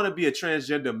if you want to be a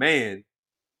transgender man,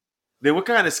 then what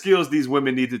kind of skills these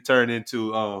women need to turn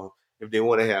into if they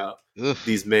want to have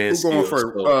these man skills? Who's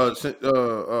going first?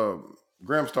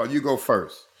 Graham Star, you go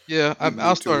first. Yeah,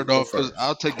 I'll start it off because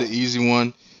I'll take the easy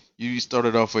one. You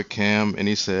started off with Cam, and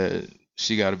he said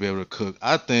she got to be able to cook.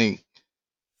 I think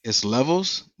it's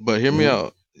levels, but hear me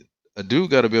out. A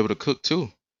dude got to be able to cook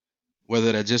too,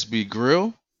 whether that just be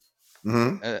grill,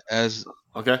 as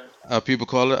people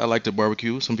call it. I like to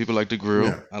barbecue. Some people like to grill.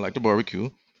 Yeah. I like to barbecue,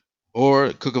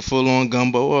 or cook a full-on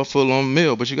gumbo or a full-on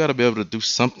meal. But you got to be able to do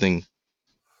something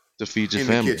to feed your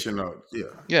family. In the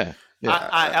kitchen, yeah.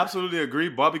 I absolutely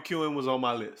agree. Barbecuing was on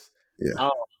my list. Yeah,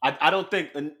 I don't think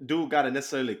a dude got to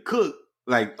necessarily cook.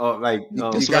 You got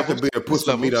to be able to put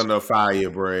some meat under the fire,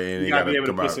 bro. And you got to be able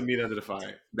to put some meat under the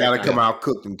fire. Got to come out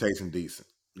cooked and tasting decent.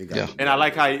 And I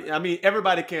like how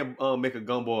everybody can't make a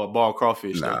gumbo or ball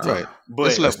crawfish. Right.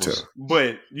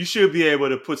 But you should be able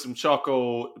to put some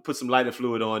charcoal, put some lighter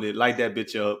fluid on it, light that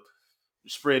bitch up,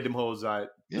 spread them hoes out.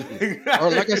 Yeah. Or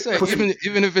like I said,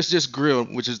 even if it's just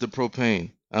grilled, which is the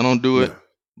propane. I don't do it,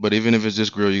 but even if it's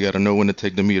just grilled, you got to know when to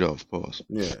take the meat off. Pause.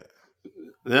 Yeah.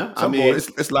 Yeah,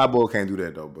 it's live boy can't do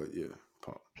that though, but yeah.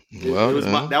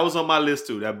 Well, that was on my list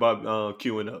too. That Bob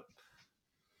queuing up.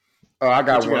 Oh, I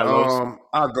got one.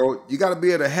 I'll go. You got to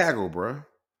be able to haggle, bro.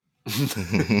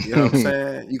 You know what I'm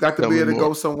saying? You got to be able to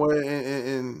go somewhere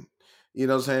and you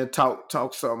know what I'm saying,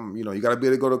 talk something. You know, you got to be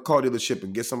able to go to a car dealership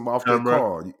and get something off their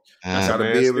car. You got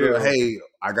to be able to. Hey,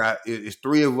 it's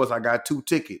three of us. I got 2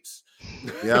 tickets.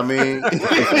 You know what I mean? You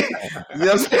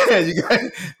know what I'm saying?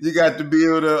 You got to be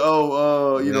able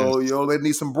to, they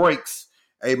need some breaks.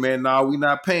 Hey man, we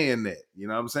not paying that. You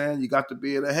know what I'm saying? You got to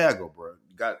be able to haggle, bro.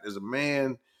 As a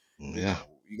man, you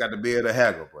got to be able to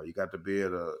haggle, bro. You got to be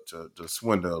able to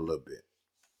swindle a little bit.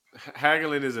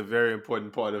 Haggling is a very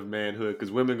important part of manhood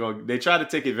because women they try to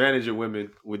take advantage of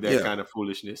women with that kind of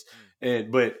foolishness.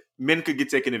 But men could get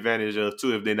taken advantage of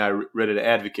too if they're not ready to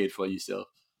advocate for yourself.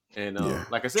 And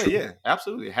like I said,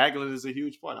 absolutely. Haggling is a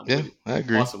huge part. I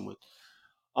agree. Awesome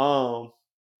one.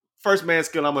 First man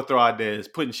skill I'm gonna throw out there is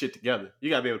putting shit together. You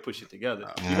gotta be able to put shit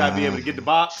together. You gotta be able to get the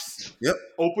box. Yep.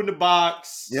 Open the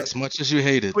box. Yep. As much as you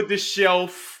hate it. Put the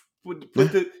shelf. Put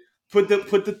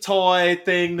the toy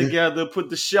thing together. Put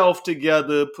the shelf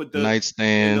together. Put the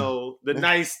nightstand. The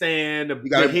nightstand.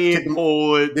 The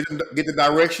headboard. Get the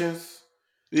directions.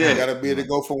 Yeah. You gotta be able to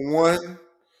go from 1.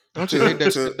 Don't you hate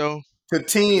that shit though? To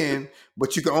 10,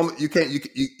 but you can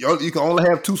only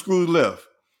have 2 screws left.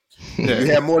 Yeah. You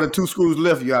have more than 2 screws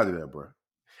left, you out of there, bro.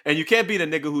 And you can't be the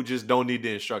nigga who just don't need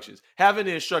the instructions. Having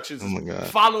the instructions,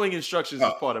 following instructions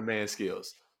is part of man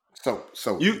skills.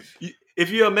 So you if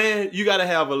you're a man, you got to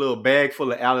have a little bag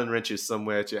full of Allen wrenches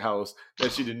somewhere at your house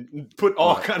that you didn't put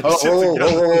all kind of shit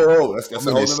together. That's a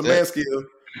whole other man skill.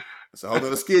 That's a whole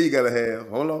other skill you gotta have.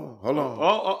 Hold on.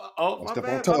 Oh, step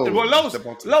on toes. Well, Los,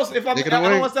 if I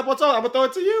don't want to step on toes, I'm gonna throw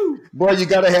it to you. Boy, you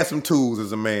gotta have some tools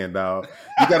as a man, dog.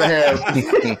 You gotta have.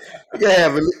 You gotta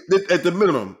have at the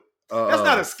minimum. That's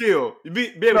not a skill. You be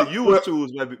able to use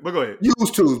tools, maybe. But go ahead.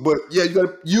 Use tools, but you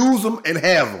gotta use them and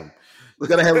have them. You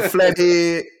gotta have a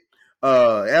flathead,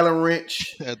 Allen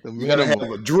wrench. You gotta have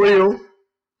a drill.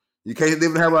 You can't live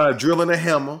in the house without a drill and a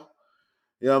hammer.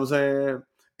 You know what I'm saying?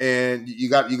 And you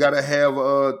got to have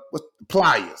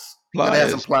pliers. You gotta have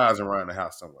some pliers around the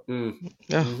house somewhere.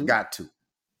 Yeah, got to.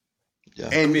 Yeah,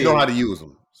 and you know how to use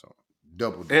them. So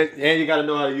double. And you got to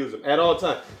know how to use them at all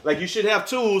times. Like you should have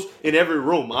tools in every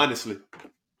room. Honestly.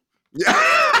 Yeah,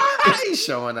 he's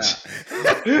showing out.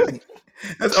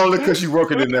 That's only because you're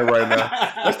working in there right now.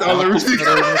 That's the only reason.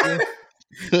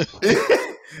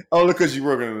 Only because you're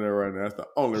working in there right now. That's the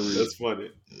only reason.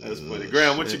 That's funny.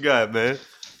 Graham, what you got, man?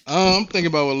 I'm thinking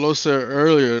about what Lo said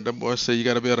earlier. The boy said you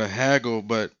got to be able to haggle,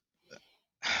 but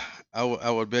I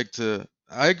would beg to.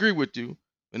 I agree with you,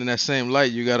 but in that same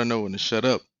light, you got to know when to shut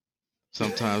up.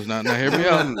 Sometimes, now hear me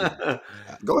out.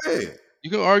 Go ahead. You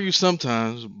can argue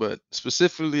sometimes, but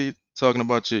specifically talking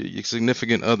about your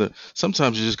significant other,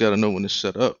 sometimes you just got to know when to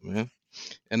shut up, man.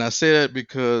 And I say that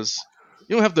because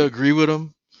you don't have to agree with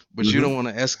them, but you don't want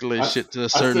to escalate shit to a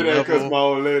certain level. I say that because my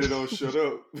old lady don't shut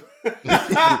up.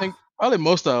 I think probably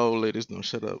most of our old ladies don't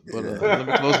shut up. But let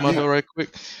me close my door right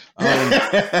quick.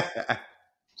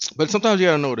 But sometimes you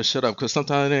got to know to shut up because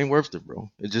sometimes it ain't worth it,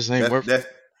 bro. It just ain't worth it.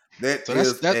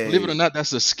 Believe it or not,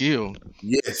 that's a skill.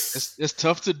 Yes. It's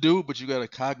tough to do, but you got to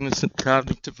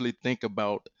cognitively think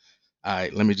about, all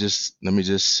right, let me just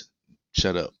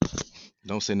shut up.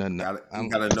 Don't say nothing. You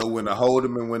got to know when to hold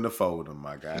them and when to fold them,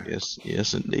 my guy.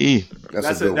 Yes, indeed.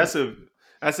 Yes. And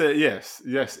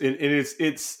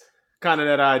it's kind of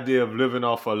that idea of living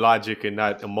off of logic and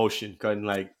not emotion, cutting.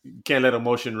 Like you can't let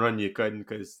emotion run you, cutting.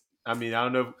 Because I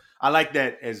don't know. I like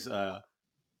that as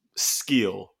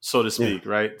skill, so to speak,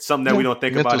 right? Something that we don't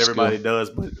think about. Everybody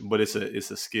does, but it's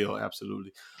a skill,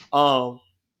 absolutely. I'm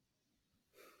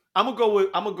gonna go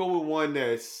with one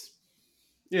that's,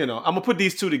 I'm gonna put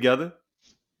these two together.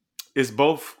 It's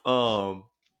both. I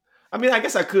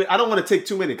guess I could. I don't want to take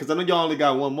too many because I know y'all only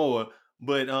got one more.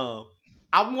 But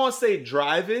I'm gonna say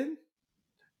driving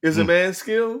is a man's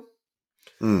skill.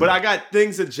 But I got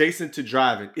things adjacent to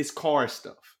driving. It's car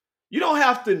stuff. You don't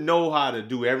have to know how to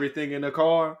do everything in a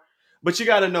car, but you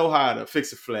got to know how to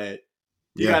fix a flat.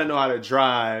 You got to know how to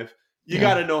drive. You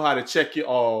got to know how to check your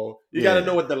oil. You got to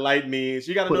know what the light means.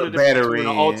 You got to know the difference between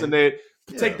an alternate.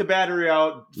 Take the battery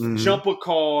out, jump a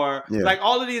car, like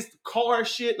all of these car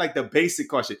shit, like the basic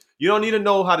car shit. You don't need to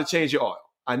know how to change your oil.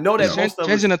 I know that most of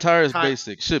changing the tire is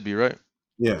basic, should be right.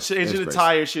 Yeah, changing the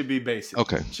tire should be basic.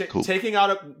 Okay, cool.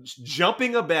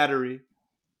 Jumping a battery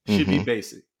should be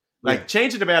basic. Like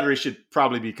changing the battery should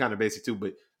probably be kind of basic too,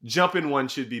 but jumping one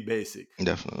should be basic.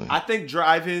 Definitely. I think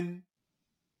driving,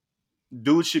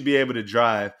 dudes should be able to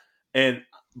drive, and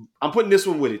I'm putting this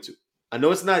one with it too. I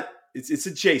know it's not. It's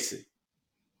adjacent.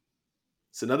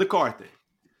 It's another car thing.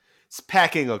 It's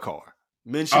packing a car.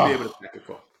 Men should be able to pack a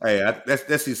car. Hey,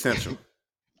 that's essential.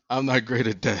 I'm not great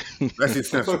at that. That's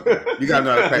essential. You gotta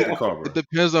know how to pack the car, bro. It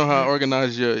depends on how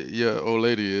organized your old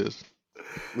lady is.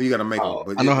 Well, you gotta make it.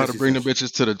 But I know how to bring the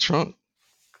bitches to the trunk.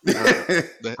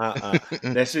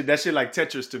 That shit like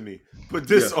Tetris to me. Put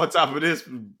this on top of this.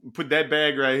 Put that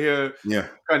bag right here. Yeah.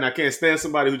 And I can't stand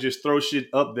somebody who just throws shit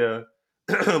up there.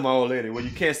 My old lady, when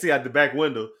you can't see out the back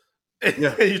window.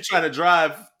 Yeah. You're trying to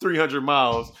drive 300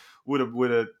 miles with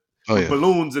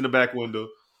balloons in the back window.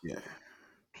 Yeah.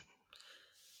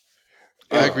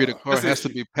 I agree. The car has to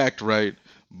be packed right,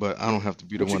 but I don't have to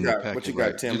be the one that packs it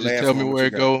right. Tim? You just tell me where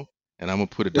it go, and I'm gonna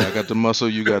put it there. I got the muscle.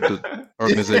 You got the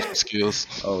organization skills.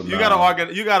 Oh, you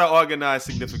gotta organize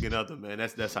significant other, man.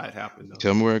 That's how it happens. Though.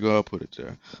 Tell me where it go. I'll put it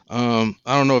there. I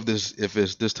don't know if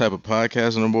it's this type of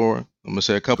podcast anymore. I'm gonna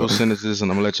say a couple of sentences, and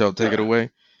I'm gonna let y'all take it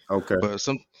away. Okay. But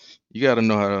you got to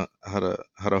know how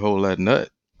to hold that nut.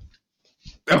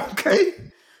 Okay.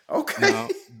 Now,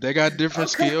 they got different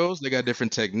skills. They got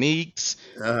different techniques.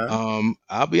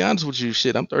 I'll be honest with you.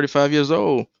 Shit, I'm 35 years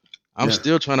old. I'm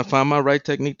still trying to find my right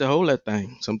technique to hold that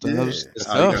thing. Sometimes it's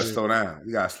tough. You gotta slow down.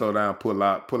 You gotta slow down, pull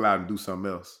out, and do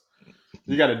something else.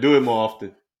 You gotta do it more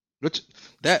often.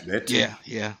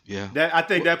 Yeah. I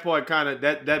think that part kind of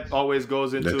that always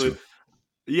goes into it.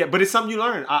 Yeah, but it's something you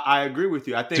learn. I agree with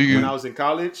you. I think when I was in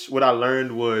college, what I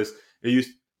learned was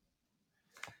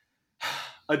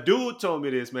a dude told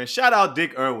me this, man. Shout out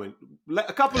Dick Irwin.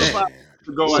 A couple of podcasts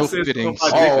ago,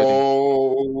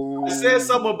 I said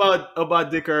something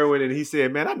about Dick Irwin, and he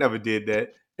said, "Man, I never did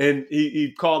that." And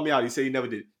he called me out. He said he never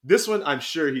did. This one, I'm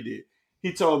sure he did.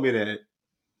 He told me that,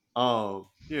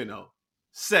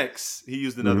 sex. He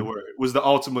used another word, was the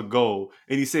ultimate goal,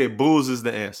 and he said booze is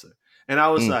the answer. And I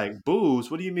was like,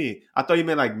 booze? What do you mean? I thought you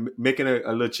meant like making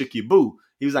a little chickie boo.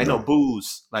 He was like, no,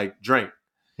 booze, like drink.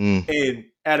 And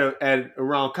at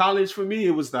around college for me,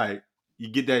 it was like, you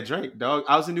get that drink, dog.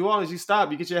 I was in New Orleans, you stop,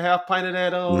 you get your half pint of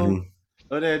that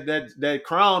or that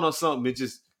Crown or something, and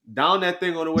just down that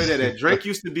thing on the way there. That drink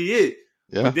used to be it.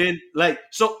 Yeah. But then, like,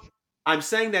 so I'm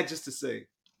saying that just to say,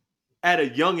 at a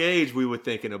young age, we were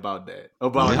thinking about that,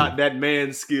 about how that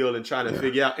man's skill and trying to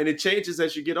figure out, and it changes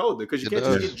as you get older because you can't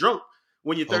just get drunk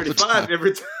when you're 35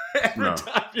 every time.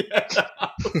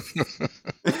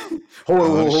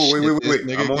 Hold,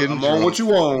 wait. I'm on what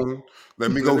you on.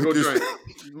 Let me go hit this.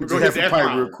 Go hit that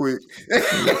pipe real quick.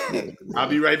 I'll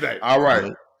be right back. All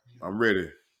right, I'm ready.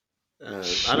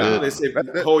 I know they say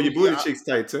hold your booty cheeks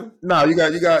tight too. No, you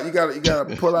got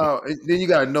to pull out. Then you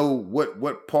got to know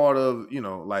what part of,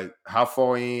 like how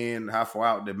far in, how far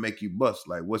out that make you bust.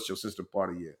 Like what's your sister part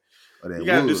of you? You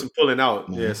got to do some pulling out.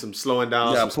 Mm-hmm. Yeah, some slowing down.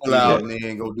 You got to pull out and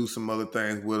then go do some other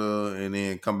things with her, and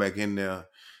then come back in there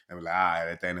and be like, all right,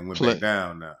 that thing went back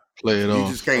down now. Play it on. You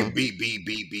just can't beat.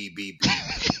 You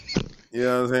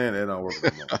know what I'm saying? That don't work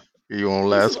anymore. You won't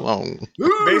last long.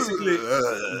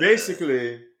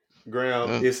 Basically,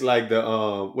 Graham, it's like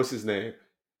the what's his name?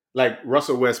 Like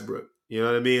Russell Westbrook. You know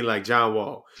what I mean? Like John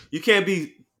Wall. You can't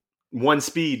be one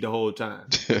speed the whole time.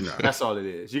 That's all it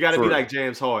is. You got to be like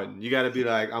James Harden. You got to be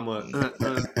like, I'm a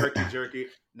herky jerky.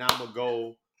 Now I'm gonna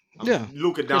go.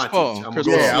 Luka Doncic. I'm about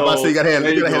to say you got to have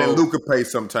that Luka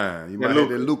pace sometime. You might have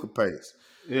that Luka pace.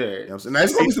 Yeah, you know what I'm saying? Now,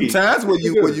 there's gonna be some times where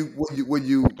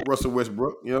you Russell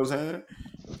Westbrook. You know what I'm saying?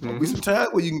 There's gonna be some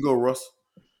times where you can go Russ,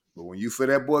 but when you feel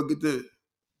that boy get the,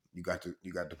 you got to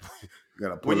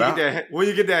pull out. When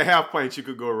you get that half pint, you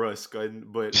could go Russ, but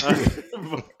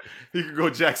you could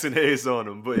go Jackson Hayes on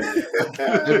him. But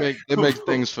they make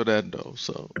things for that though.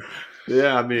 So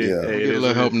yeah, I mean, hey, get a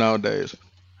little help nowadays.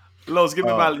 Los, give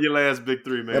me your last big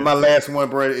three, man. And my last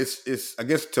one, bro. It's I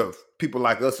guess to people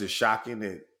like us, it's shocking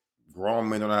that grown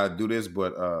men don't know how to do this,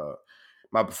 but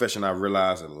my profession, I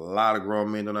realized a lot of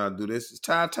grown men don't know how to do this. It's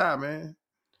tie, man.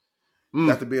 You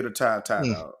have to be able to tie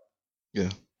out.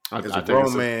 Yeah. As a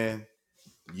grown man,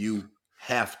 you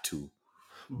have to.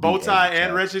 Bow tie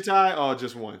and Reggie tie, or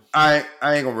just one? I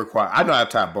ain't gonna require. I know how to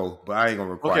tie both, but I ain't gonna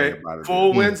require everybody.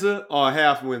 Full Windsor or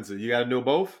half Windsor? You got to know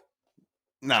both.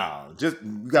 No, just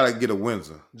you gotta get a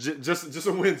Windsor. Just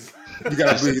a Windsor. You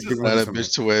gotta be that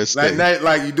bitch to where it's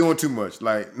like you're doing too much.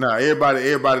 Like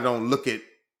everybody don't look at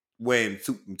wearing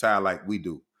suit and tie like we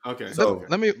do. Okay, so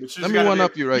let me one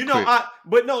up you right quick.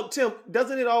 But no, Tim,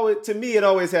 doesn't it always? To me, it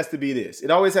always has to be this. It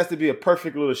always has to be a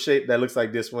perfect little shape that looks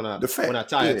like this when I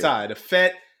tie a tie. The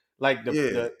fat. Like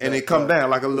and it come down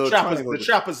like a little triangle. The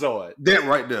trapezoid. That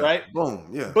right there. Right? Boom.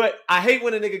 Yeah. But I hate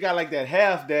when a nigga got like that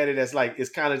half daddy that's like,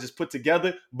 it's kind of just put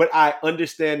together. But I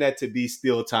understand that to be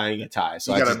still tying a tie.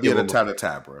 So you got to be able to tie the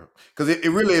tie, bro. Because it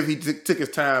really, if he took his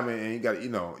time and he got,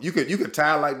 you could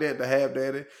tie like that, the half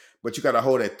daddy, but you got to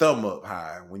hold that thumb up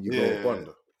high when you go up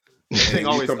under. That thing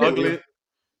always ugly.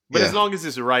 But as long as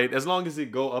it's right, as long as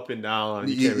it go up and down,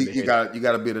 you got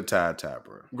to be the tie,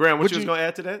 bro. Graham, what you was gonna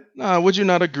add to that? Nah, would you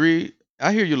not agree?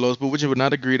 I hear you, Los, but would you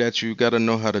not agree that you got to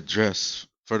know how to dress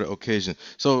for the occasion?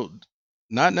 So,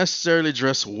 not necessarily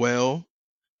dress well,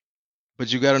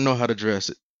 but you got to know how to dress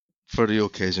it for the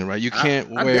occasion, right? You can't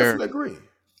wear. I definitely agree.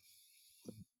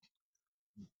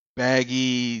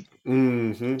 Baggy,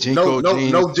 no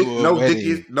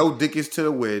Dickies to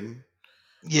the wedding.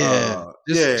 Yeah,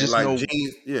 just like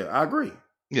jeans. Yeah, I agree.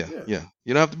 Yeah.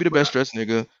 You don't have to be the best dressed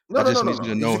nigga. I just need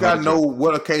you to know. You gotta know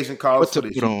what occasion calls what to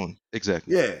put on.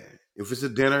 Exactly. Yeah, if it's a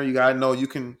dinner, you gotta know you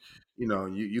can.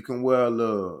 You can wear a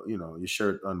little, your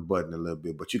shirt unbuttoned a little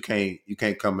bit, but you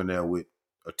can't come in there with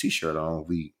a t-shirt on.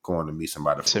 We going to meet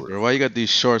somebody. Why you got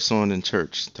these shorts on in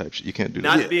church type shit? You can't do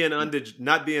that.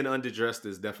 Not being underdressed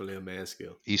is definitely a man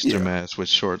skill. Easter mask with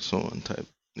shorts on type.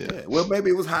 Yeah. Well, maybe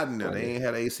it was hot in there. They ain't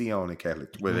had AC on in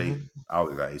Catholic. Well, they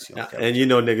always got AC on Catholic. And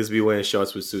niggas be wearing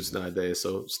shorts with suits nowadays,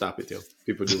 so stop it, Tim.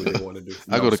 People do what they want to do.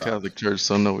 I go to Catholic church,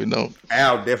 so no, we don't.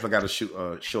 Al definitely got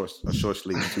a short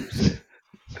sleeve suit.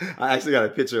 I actually got a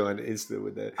picture on Insta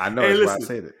with that. I know, that's why I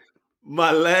say that.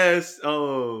 My last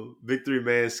big three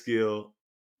man skill,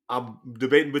 I'm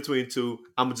debating between two.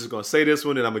 I'm just gonna say this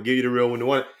one, and I'm gonna give you the real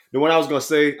one. The one I was gonna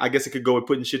say, I guess it could go with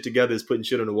putting shit together, is putting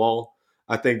shit on the wall.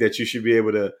 I think that you should be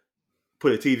able to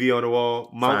put a TV on the wall,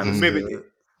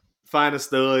 find a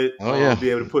stud, be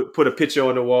able to put a picture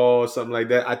on the wall or something like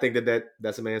that. I think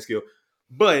that's a man skill.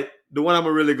 But the one I'm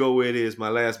gonna really go with is my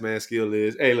last man skill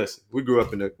is, hey, listen, we grew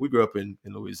up in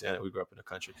Louisiana, we grew up in the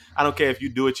country. I don't care if you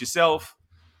do it yourself,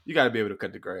 you gotta be able to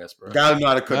cut the grass, bro. Gotta know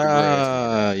how to cut the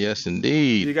grass. Yes,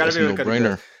 indeed. You gotta be able to cut the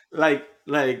grass.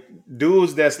 Like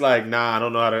dudes that's like, nah, I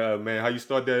don't know how to, man, how you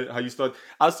start. I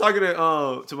was talking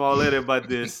to my old lady about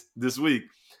this week.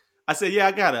 I said, yeah,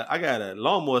 I got a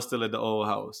lawnmower still at the old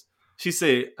house. she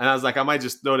said, and I was like, I might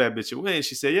just throw that bitch away. And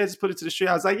she said, yeah, just put it to the street.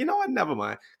 I was like, you know what? Never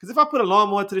mind. Because if I put a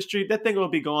lawnmower to the street, that thing will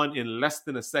be gone in less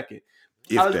than a second.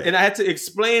 And I had to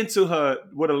explain to her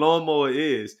what a lawnmower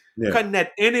is. Cutting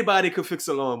that anybody could fix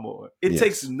a lawnmower. It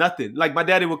takes nothing. Like my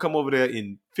daddy would come over there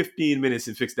in 15 minutes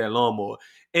and fix that lawnmower.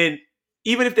 And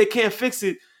even if they can't fix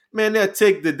it, man, they'll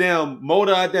take the damn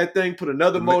motor out that thing, put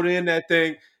another motor in that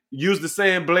thing, use the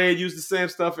same blade, use the same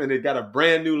stuff, and they got a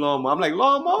brand new lawnmower. I'm like,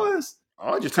 lawnmowers?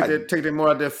 Oh, just take that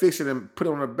motor out there, fix it, and put it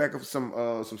on the back of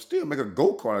some steel, make a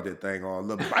go-kart out that thing, or a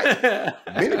little bike.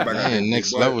 Mini bike. Man,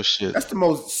 next level shit. That's the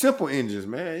most simple engines,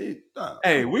 man.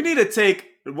 Hey, we need to take,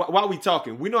 while we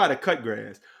talking, we know how to cut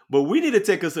grass, but we need to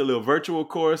take us a little virtual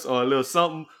course or a little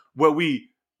something where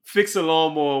we fix a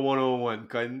lawnmower one-on-one.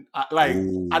 Cutting.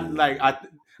 I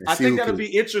think that'll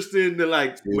be interesting to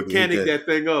like mechanic that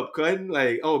thing up. Cutting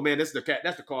like, oh man, that's the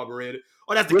carburetor.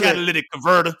 Oh, that's the catalytic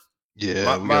converter.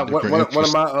 Yeah,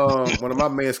 one of my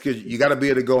main skills. You got to be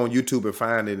able to go on YouTube and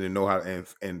find it and know how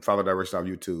and follow directions off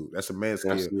YouTube. That's a main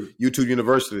skill. Absolutely. YouTube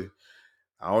University.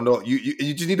 I don't know.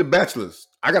 You just need a bachelor's.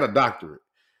 I got a doctorate.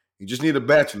 You just need a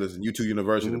bachelor's in YouTube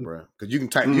University, bro. Because you can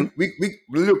type. We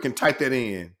literally can type that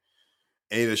in,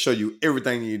 and it'll show you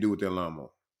everything you do with that lawnmower.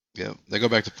 Yeah, they go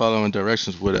back to following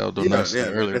directions with Aldo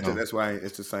earlier. That's why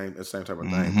it's the same type of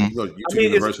thing. You go to YouTube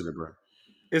University, bro.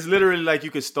 It's literally like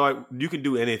you can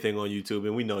do anything on YouTube,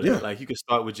 and we know that. Yeah. Like you can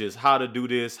start with just how to do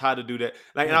this, how to do that.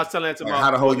 Like, and I was telling that to my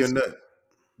how to hold your nut.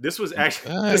 This was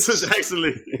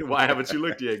actually why haven't you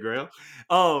looked yet, Graham?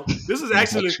 This was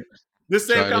actually this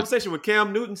same conversation when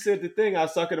Cam Newton said the thing. I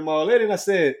was talking to my old lady, and I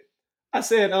said,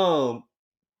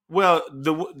 well,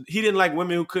 he didn't like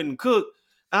women who couldn't cook.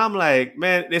 I'm like,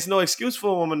 man, there's no excuse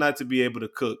for a woman not to be able to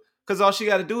cook, because all she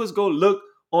got to do is go look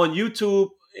on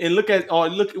YouTube and look at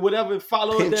whatever,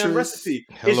 follow a damn recipe.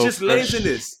 It's just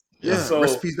laziness. Yeah, so,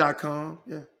 recipes.com.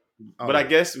 Yeah. But I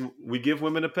guess we give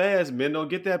women a pass. Men don't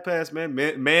get that pass, man.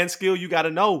 Man skill, you got to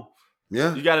know.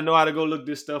 Yeah. You got to know how to go look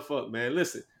this stuff up, man.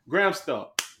 Listen, Graham Star,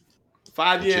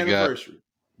 5-year anniversary.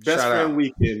 Best Shout friend out.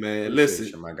 Weekend, man.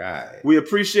 Listen, my guy. We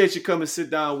appreciate you coming sit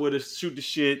down with us, shoot the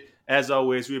shit. As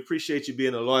always, we appreciate you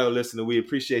being a loyal listener. We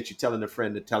appreciate you telling a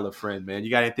friend to tell a friend, man. You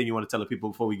got anything you want to tell the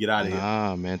people before we get out of here?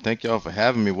 Nah, man. Thank y'all for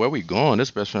having me. Where we going?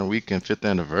 This Best Friend Weekend 5th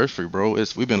anniversary, bro.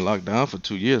 We've been locked down for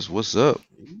 2 years. What's up?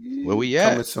 Where we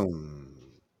at? Coming soon.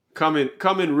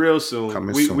 Coming real soon.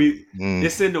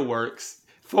 It's in the works.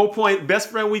 Best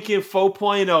Friend Weekend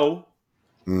 4.0.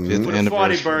 For the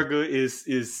Party Burger is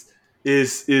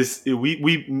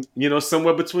we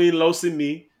somewhere between Los and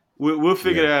me. We'll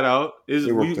figure that out.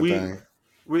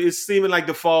 It's seeming like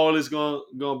the fall is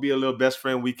gonna be a little Best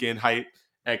Friend Weekend hype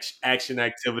action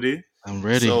activity. I'm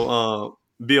ready. So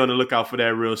be on the lookout for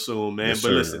that real soon, man. Yes,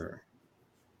 but listen,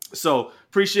 so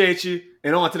appreciate you,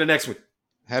 and on to the next one.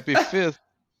 Happy 5th.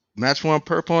 Match 1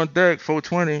 perp on deck,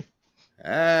 420.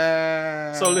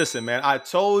 So listen, man, I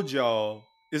told y'all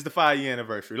it's the 5-year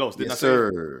anniversary. Los, didn't I say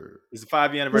sir. It's the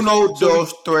 5-year anniversary. 1, 2,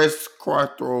 3,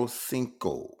 4, 5.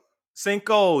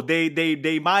 Cinco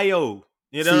de Mayo.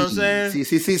 You know what I'm saying?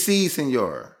 Sí,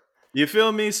 senor. You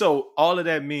feel me? So all of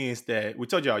that means that we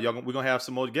told y'all we're gonna have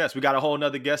some more guests. We got a whole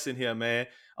nother guest in here, man.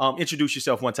 Introduce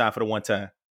yourself one time for the one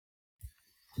time.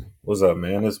 What's up,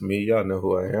 man? It's me. Y'all know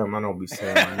who I am. I don't be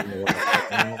saying my name,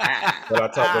 but I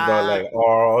talk about like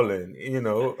Arl and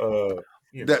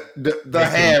the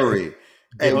Harry.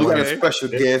 Hey, we got a special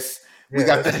guest. We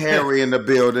got the Harry in the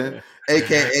building,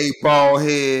 aka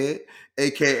Baldhead,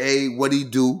 aka What He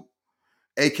Do,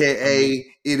 aka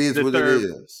It Is What It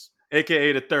Is,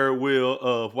 aka the third wheel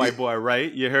of White Boy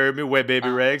Right. You heard me? Wet Baby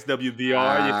Rags,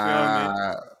 WBR. You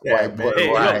feel me? White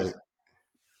Boy Right.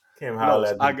 Came holler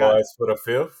at the boys for the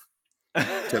 5th.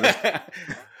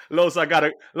 Los,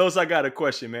 I got a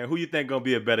question, man. Who you think gonna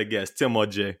be a better guest, Tim or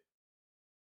Jay?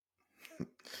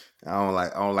 I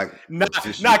don't like. Nah,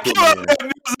 cue up that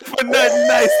music for nothing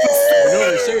nice. You know what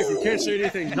they say? If you can't say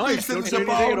anything nice, don't say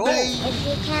anything at all. If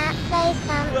you can't say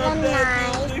something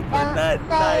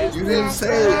nice, You didn't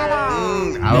say it.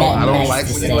 I don't like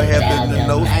when you have the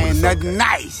nose. Ain't nothing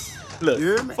nice.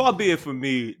 Look, far be it for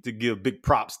me to give big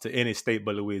props to any state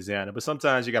but Louisiana, but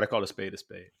sometimes you got to call a spade a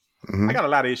spade. Mm-hmm. I got a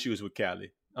lot of issues with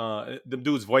Cali. Them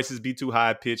dudes' voices be too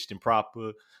high pitched and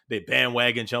proper. They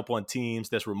bandwagon jump on teams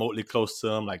that's remotely close to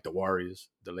them, like the Warriors,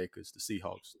 the Lakers, the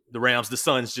Seahawks, the Rams, the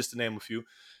Suns, just to name a few.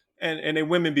 And then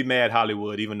women be mad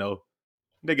Hollywood, even though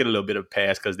they get a little bit of a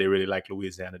pass because they really like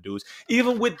Louisiana dudes.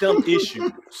 Even with them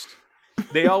issues,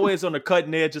 they always on the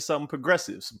cutting edge of something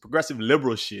progressive, some progressive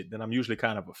liberal shit that I'm usually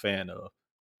kind of a fan of.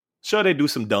 Sure, they do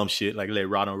some dumb shit, like let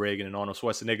Ronald Reagan and Arnold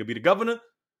Schwarzenegger be the governor,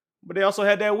 But they also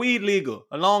had that weed legal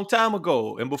a long time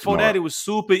ago. And before Smart. that, it was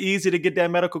super easy to get that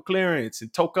medical clearance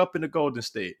and toke up in the Golden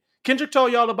State. Kendrick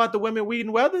told y'all about the women, weed,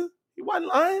 and weather. He wasn't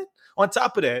lying. On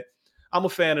top of that, I'm a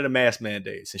fan of the mask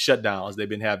mandates and shutdowns they've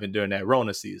been having during that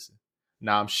Rona season.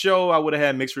 Now, I'm sure I would have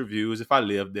had mixed reviews if I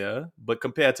lived there. But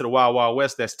compared to the Wild Wild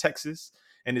West, that's Texas,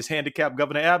 and this handicapped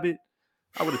Governor Abbott,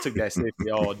 I would have took that safety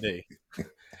all day.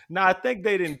 Now, I think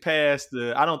they didn't pass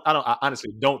I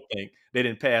honestly don't think they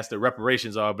didn't pass the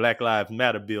reparations or Black Lives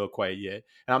Matter bill quite yet.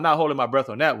 And I'm not holding my breath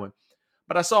on that one.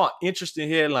 But I saw an interesting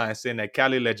headline saying that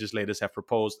Cali legislators have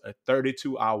proposed a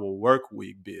 32-hour work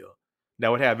week bill that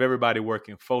would have everybody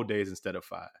working 4 days instead of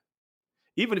 5.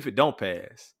 Even if it don't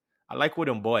pass, I like where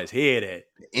them boys head at.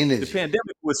 Energy. The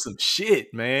pandemic was some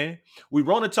shit, man. We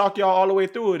Rona talked y'all all the way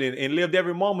through it and lived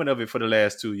every moment of it for the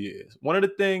last 2 years. One of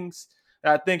the things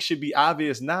that I think should be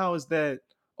obvious now is that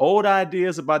old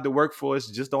ideas about the workforce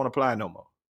just don't apply no more.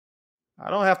 I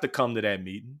don't have to come to that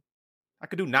meeting. I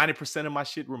could do 90% of my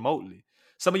shit remotely.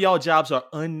 Some of y'all jobs are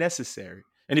unnecessary.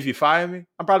 And if you fire me,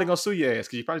 I'm probably going to sue your ass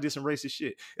because you probably did some racist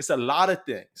shit. It's a lot of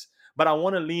things. But I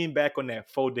want to lean back on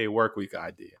that 4-day work week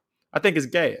idea. I think it's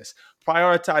gas.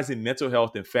 Prioritizing mental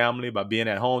health and family by being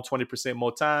at home 20%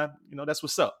 more time, that's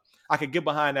what's up. I could get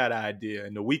behind that idea.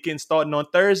 And the weekend starting on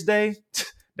Thursday,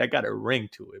 that got a ring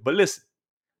to it. But listen,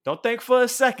 don't think for a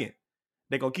second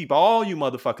they're going to keep all you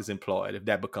motherfuckers employed if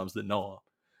that becomes the norm.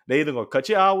 They either going to cut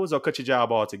your hours or cut your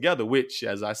job altogether, which,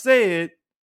 as I said,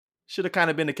 should have kind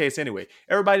of been the case anyway.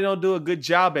 Everybody don't do a good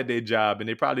job at their job, and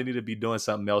they probably need to be doing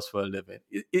something else for a living.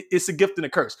 It's a gift and a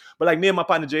curse. But like me and my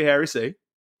partner Jay Harry say,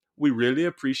 we really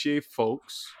appreciate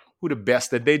folks who the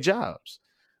best at their jobs.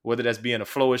 Whether that's being a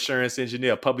flow assurance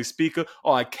engineer, a public speaker,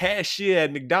 or a cashier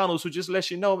at McDonald's who just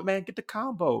lets you know, man, get the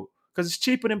combo because it's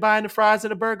cheaper than buying the fries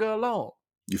and the burger alone.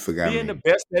 You forgot Being me. the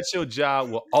best at your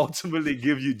job will ultimately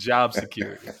give you job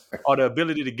security or the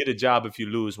ability to get a job if you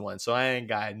lose one. So I ain't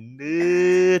got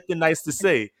nothing nice to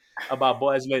say about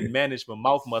boys letting management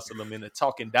mouth muscle them into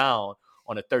talking down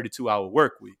on a 32-hour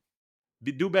work week.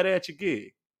 Do better at your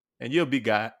gig, and you'll be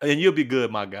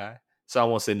good, my guy. So I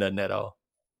won't say nothing at all.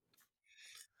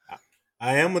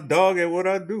 I am a dog at what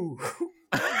I do.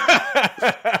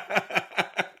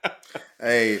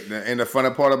 Hey, and the funny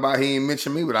part about he ain't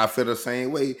mentioned me, but I feel the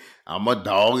same way. I'm a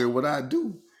dog at what I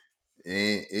do.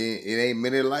 And it ain't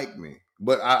many like me.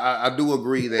 But I do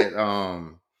agree that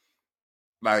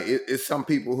like it's some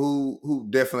people who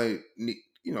definitely need,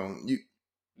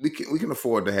 we can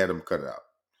afford to have them cut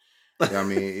out. I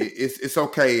mean, it's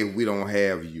okay if we don't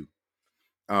have you.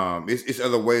 It's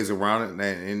other ways around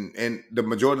it, and the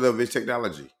majority of it is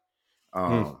technology.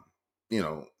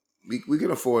 We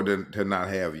can afford to not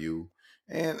have you.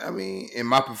 And I mean, in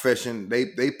my profession,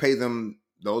 they pay them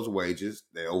those wages.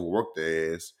 They overwork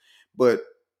their ass. But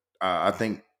I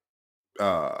think,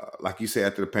 like you said,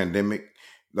 after the pandemic,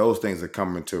 those things are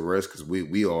coming to rest because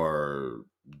we are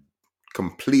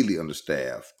completely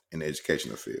understaffed in the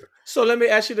educational field. So let me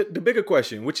ask you the bigger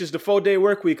question, which is the 4-day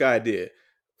work week idea.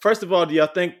 First of all, do y'all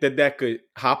think that could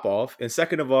hop off? And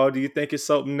second of all, do you think it's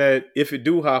something that if it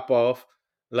do hop off,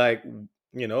 like,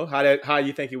 how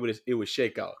you think it would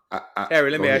shake out? Harry,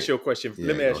 let me ask you a question. Yeah,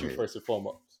 let me ask you ahead. first and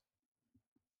foremost.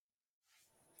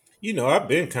 I've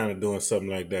been kind of doing something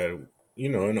like that.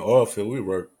 In the oil field, we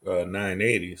work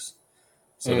 980s.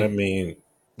 So that means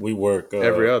we work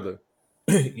Every other.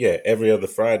 Yeah, every other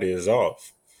Friday is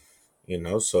off.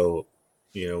 So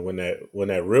when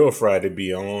that real Friday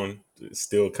be on, it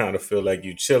still kind of feel like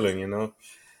you chilling.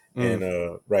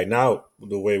 And right now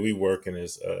the way we working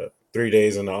is 3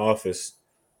 days in the office,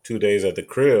 2 days at the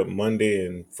crib, Monday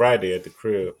and Friday at the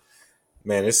crib.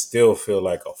 Man, it still feel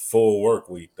like a full work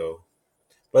week though.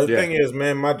 But the thing is,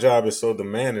 man, my job is so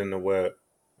demanding to where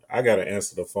I got to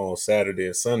answer the phone Saturday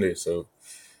and Sunday. So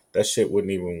that shit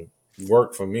wouldn't even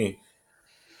work for me.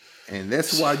 And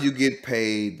that's why you get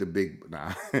paid the big.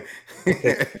 Nah.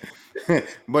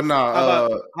 But no.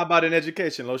 How about in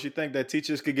education, Los? You think that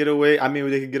teachers could get away? I mean,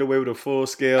 they could get away with a full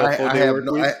scale 4-day work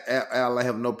week? I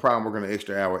have no problem working an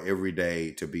extra hour every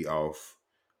day to be off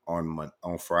on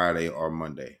Friday or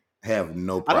Monday. Have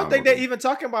no problem. I don't think they're even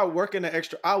talking about working an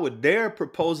extra hour. They're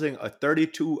proposing a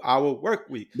 32-hour work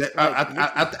week.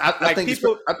 I think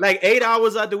people, like 8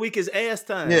 hours out the week is ass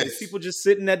time. Yes. People just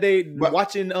sitting that day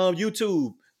watching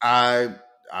YouTube. I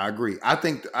agree. I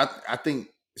think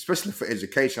especially for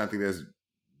education, I think that's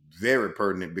very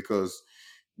pertinent because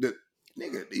you're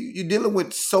dealing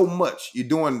with so much. You're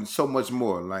doing so much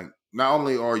more. Like not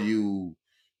only are you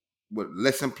with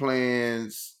lesson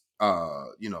plans,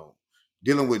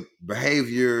 dealing with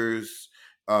behaviors,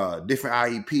 different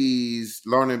IEPs,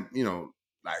 learning,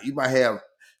 like you might have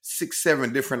 6,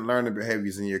 7 different learning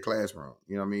behaviors in your classroom.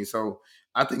 You know what I mean? So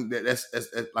I think that's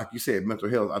like you said, mental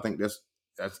health. I think that's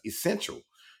essential.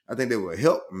 I think that will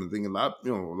help. I think a lot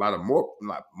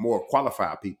more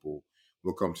qualified people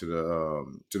will come to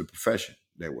the profession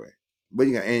that way. But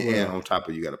you got and on top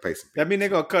of you got to pay some people. I mean, they're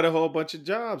gonna cut a whole bunch of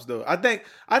jobs though. I think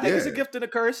it's a gift and a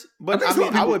curse. But I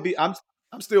mean, I'm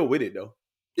still with it though.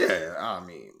 Yeah, I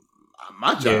mean,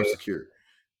 my job's secure.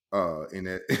 In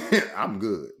that I'm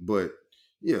good. But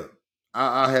yeah,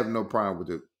 I have no problem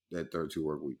with that 32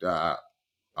 work week.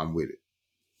 I'm with it.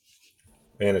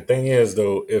 And the thing is,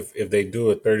 though, if they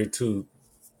do a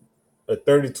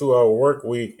 32-hour work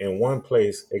week in one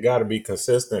place, it got to be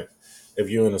consistent. If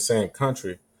you're in the same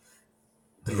country,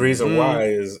 the reason why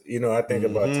is, I think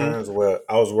about times where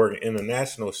I was working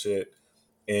international shit,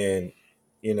 and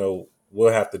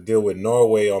we'll have to deal with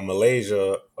Norway or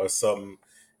Malaysia or something,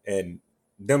 and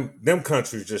them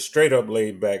countries just straight up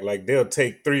laid back. Like they'll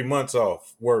take 3 months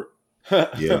off work.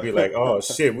 To be like, oh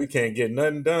shit, we can't get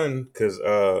nothing done because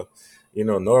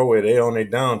Norway, they on their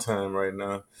downtime right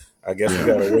now. I guess we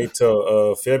gotta wait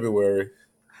till February.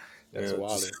 That's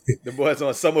wild. The boys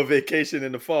on summer vacation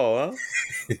in the fall, huh?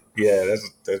 Yeah, that's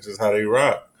just how they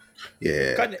rock.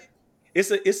 Yeah.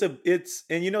 It's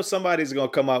somebody's gonna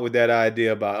come out with that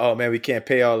idea about, oh man, we can't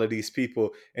pay all of these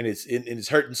people and it's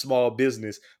hurting small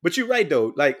business. But you're right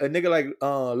though, like a nigga like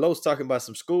Lowe's talking about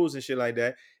some schools and shit like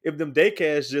that. If them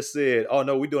daycares just said, oh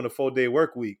no, we're doing a 4-day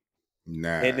work week, and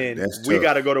then we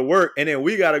gotta go to work, and then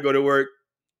we gotta go to work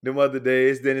them other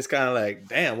days, then it's kind of like,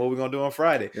 damn, what we gonna do on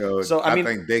Friday? So I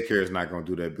think daycare is not gonna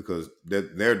do that because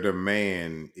their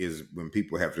demand is when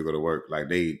people have to go to work. Like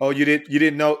they. Oh, you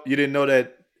didn't know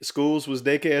that schools was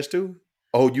daycares too?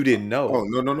 Oh, you didn't know? Oh,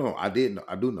 no. I did know.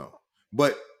 I do know.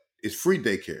 But it's free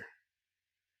daycare.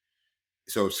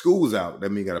 So if school's out,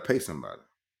 that means you got to pay somebody.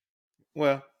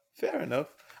 Well, fair enough.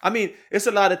 I mean, it's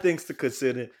a lot of things to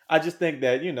consider. I just think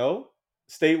that,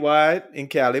 statewide in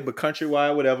Cali, but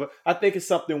countrywide, whatever, I think it's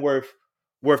something worth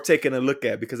taking a look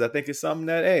at because I think it's something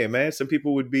that, hey, man, some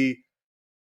people wouldn't be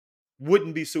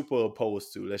super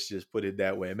opposed to. Let's just put it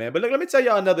that way, man. But look, let me tell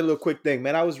y'all another little quick thing,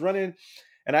 man. I was running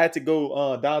and I had to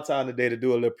go downtown today to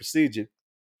do a little procedure.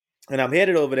 And I'm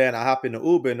headed over there and I hop in the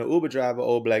Uber, and the Uber driver,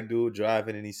 old black dude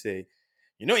driving, and he said,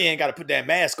 you ain't got to put that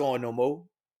mask on no more.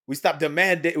 We stopped the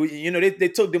mandate. They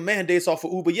took the mandates off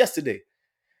of Uber yesterday.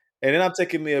 And then I'm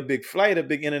taking me a big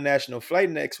international flight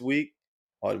next week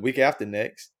or the week after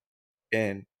next.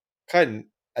 And cutting,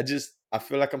 I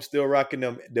feel like I'm still rocking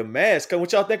the mask.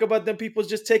 What y'all think about them people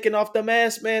just taking off the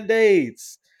mask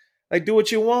mandates? Like, do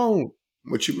what you want.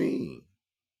 What you mean?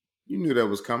 You knew that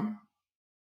was coming.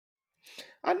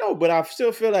 I know, but I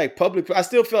still feel like I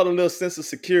still felt a little sense of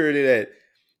security that,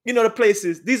 the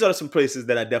places, these are some places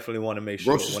that I definitely want to make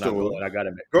sure when I go and I got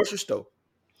to make. Grocery store,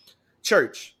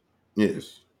 church.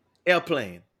 Yes.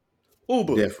 Airplane,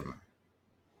 Uber. Definitely.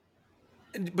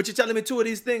 But you're telling me two of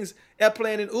these things,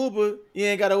 airplane and Uber, you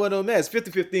ain't got to wear no mask.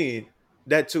 50-15,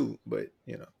 that too. But,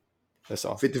 that's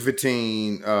all.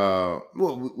 50-15,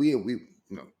 well, we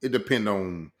it depends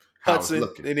on how Hudson, it's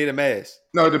looking. They need a mask.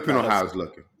 No, it depends on how it's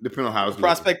looking. Depend on how it's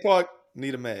Prospect Park,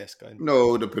 need a mask.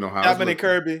 No, it depends on how Chapman and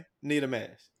Kirby, need a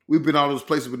mask. We've been all those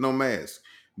places with no mask.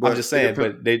 I'm just saying,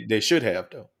 but they should have,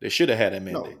 though. They should have had that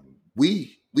mandate. No,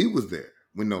 we was there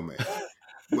with no mask.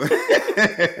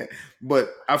 But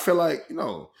I feel like,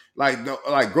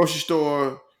 like grocery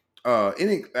store,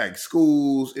 any like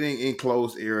schools, any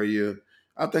enclosed area,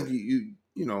 I think you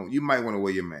might want to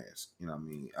wear your mask. You know what I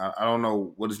mean? I don't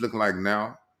know what it's looking like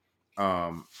now.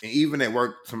 And even at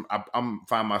work, I'm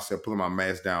find myself pulling my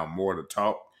mask down more to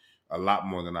talk, a lot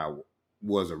more than I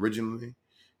was originally.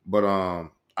 But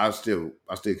I still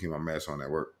keep my mask on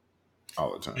at work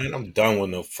all the time. Man, I'm done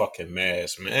with no fucking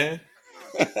mask, man.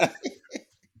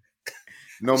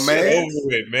 No mask? Over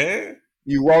with, man.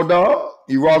 You raw dog?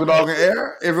 You raw dog in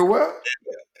air everywhere?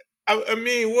 I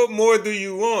mean, what more do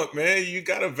you want, man? You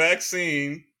got a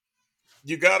vaccine.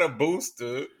 You got a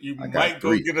booster. You might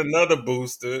go get another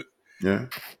booster. Yeah.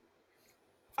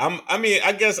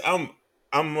 I guess I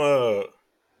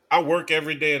work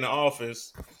every day in the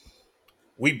office.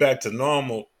 We back to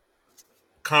normal.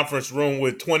 Conference room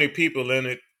with 20 people in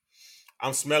it.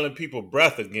 I'm smelling people's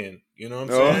breath again. You know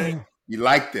what I'm saying? You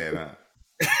like that, huh?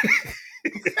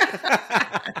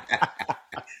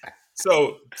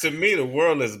 So to me, the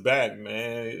world is back,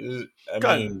 man.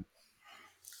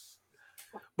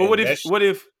 But what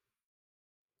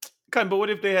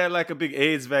if they had like a big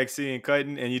AIDS vaccine,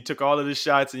 cutting, and you took all of the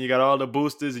shots and you got all the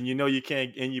boosters, and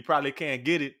you probably can't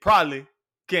get it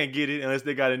unless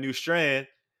they got a new strand,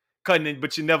 cutting it,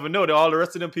 but you never know that all the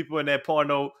rest of them people in that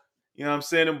porno You know what I'm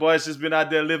saying? Them boys just been out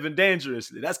there living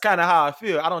dangerously. That's kind of how I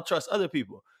feel. I don't trust other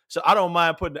people. So I don't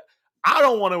mind I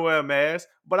don't want to wear a mask,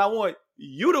 but I want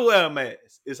you to wear a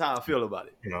mask is how I feel about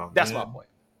it. That's my point.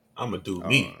 I'm going to do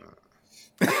me.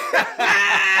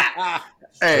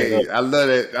 Hey, I love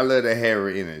that. I love that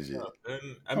Harry energy.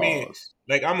 And I mean,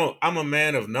 like I'm a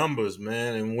man of numbers,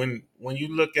 man. And when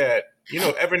you look at,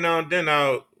 every now and then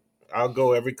I'll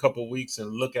go every couple of weeks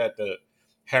and look at the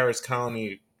Harris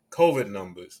County COVID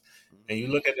numbers, and you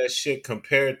look at that shit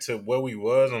compared to where we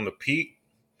was on the peak.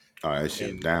 Oh, that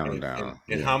shit down.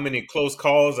 And how many close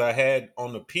calls I had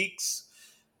on the peaks.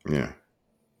 Yeah.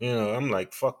 I'm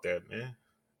like, fuck that, man.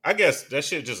 I guess that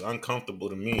shit just uncomfortable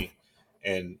to me.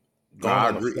 And I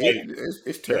agree.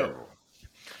 It's terrible.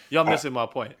 Y'all missing my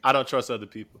point. I don't trust other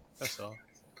people. That's all.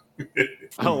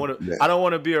 I don't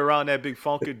want to be around that big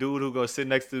funky dude who goes sit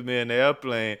next to me in the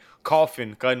airplane,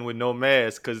 coughing, cutting with no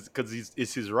mask, because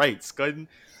it's his rights. Cutting.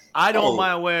 I don't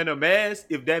mind wearing a mask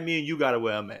if that means you gotta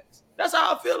wear a mask. That's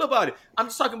how I feel about it. I'm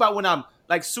just talking about when I'm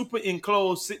like super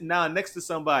enclosed, sitting down next to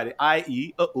somebody,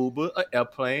 i.e., a Uber, an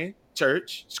airplane,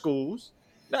 church, schools.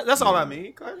 That's all I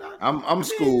mean. I'm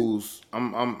schools.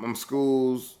 I'm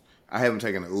schools. I haven't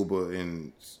taken an Uber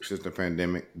since the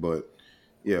pandemic, but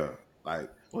yeah, like.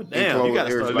 Well, damn, you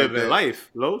gotta start living life,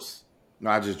 Los. No,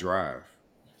 I just drive.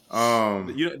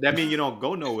 That means you don't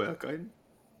go nowhere, okay?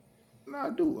 No,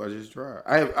 I do. I just drive.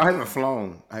 I haven't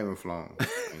flown. I ain't gonna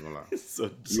lie.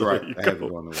 You're right. I haven't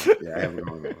gone nowhere. Yeah, I haven't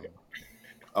gone nowhere.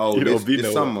 Oh,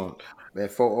 this summer,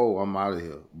 that 4-0, I'm out of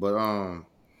here. But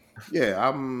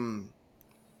yeah,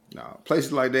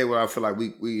 places like that where I feel like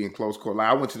we in close quarter. Like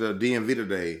I went to the DMV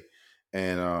today.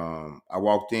 And I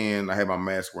walked in. I had my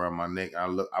mask around my neck.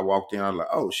 I walked in. I was like,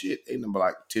 "Oh shit!" Ain't number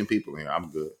like 10 people in here. I'm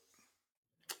good.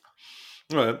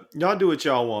 All right, y'all do what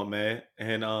y'all want, man.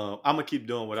 And I'm gonna keep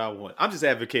doing what I want. I'm just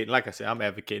advocating. Like I said, I'm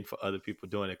advocating for other people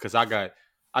doing it because I got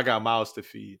mouths to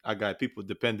feed. I got people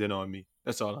depending on me.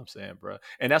 That's all I'm saying, bro.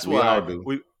 And that's why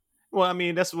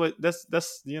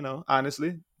that's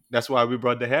honestly. That's why we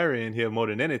brought the Harry in here more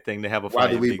than anything to have a fight. Why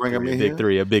did we bring him in here?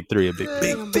 A big three. Big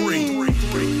three.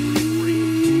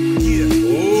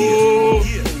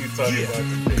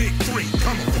 Big three,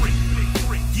 come on.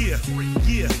 Yeah.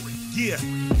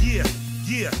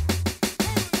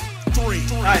 Three.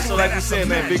 All right, so like we said,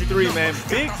 man, big three, man.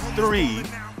 Big three.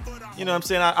 You know what I'm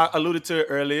saying? I alluded to it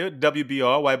earlier.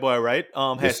 WBR, White Boy Right,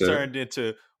 has turned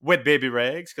into Wet Baby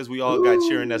Rags because we all got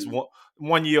cheering that's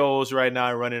 1-year-olds right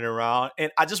now running around.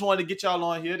 And I just wanted to get y'all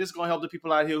on here. This is going to help the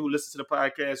people out here who listen to the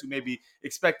podcast who may be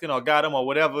expecting or got them or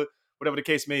whatever the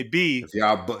case may be. If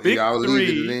y'all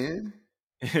leave it in.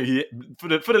 Yeah, for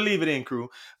the leave it in crew.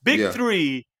 Big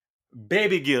three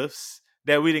baby gifts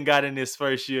that we done got in this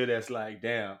first year. That's like,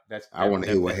 damn. I want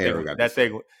to hear what Harry got.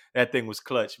 That thing was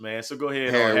clutch, man. So go ahead,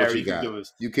 Harry. You can do it.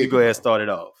 You go ahead and start it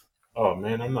off. Oh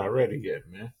man, I'm not ready yet,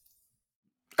 man.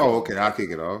 Oh, okay, I'll kick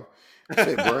it off.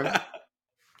 Shit, bro.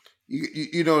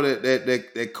 You know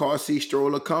that car seat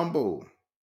stroller combo.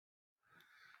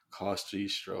 Car seat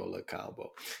stroller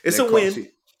combo. It's a win.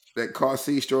 That car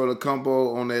seat stroller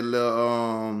combo on that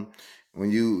little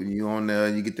when you on there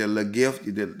and you get that little gift,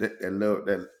 you did that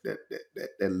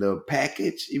little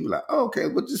package. You be like, oh, okay,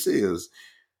 what this is?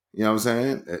 You know what I'm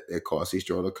saying? That car seat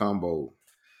stroller combo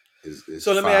is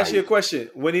so. Let me ask you a question.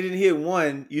 When he didn't hit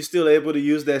one, you still able to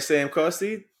use that same car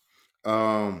seat?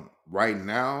 Right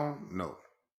now, no.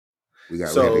 We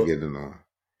had to get it on.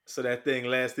 So that thing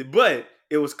lasted, but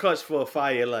it was clutch for a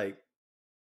fire like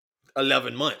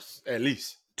 11 months at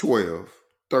least. 12,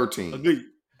 13. Agreed.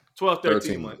 12,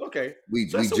 13 months. Okay. We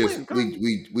just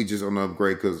on the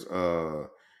upgrade because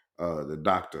the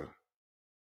doctor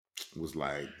was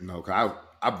like, no, cause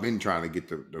I've been trying to get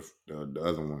the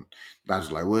other one. The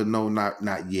doctor's like, well, no,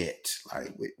 not yet.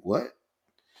 Like, wait, what?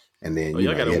 And then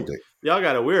y'all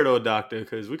got a weirdo doctor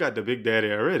because we got the big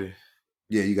daddy already.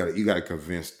 Yeah, you got to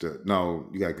convince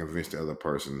the other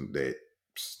person that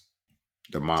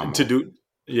the mom to do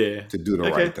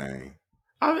the right thing.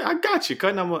 I got you,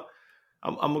 Cutting. I'm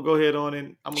gonna go ahead on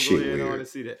and see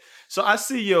that. So I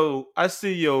see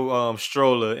your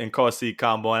stroller and car seat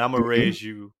combo, and I'm gonna raise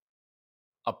you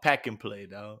a pack and play,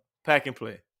 dog. Pack and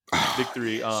play. Big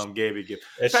three gave it gift.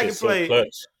 That pack and play. So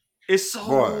clutch. It's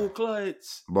so clutch.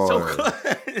 So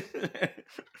clutch.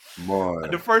 Boy.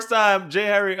 The first time J.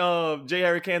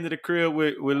 Harry came to the crib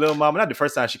with Lil Mama, not the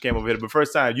first time she came over here, but the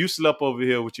first time you slept over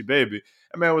here with your baby.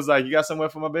 That man was like, you got somewhere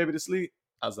for my baby to sleep?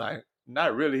 I was like,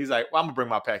 not really. He's like, well, I'm gonna bring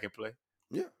my pack and play.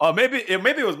 Yeah. Or maybe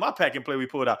it was my pack and play we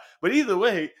pulled out. But either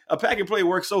way, a pack and play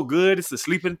works so good. It's a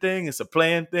sleeping thing. It's a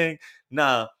playing thing.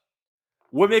 Now,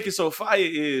 what makes it so fire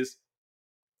is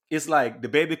it's like the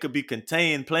baby could be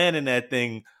contained playing in that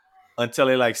thing until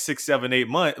they like 6, 7, 8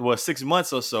 months, 6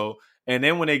 months or so. And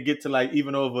then when they get to like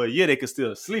even over a year, they can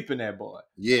still sleep in that boy.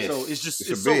 Yes. So it's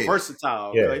a so bed.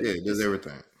 versatile. Yeah. right? Yeah, it does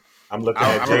everything. I'm looking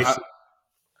at Jason.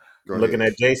 Go looking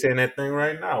ahead. at Jason in that thing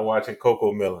right now, watching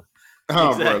Coco Melon.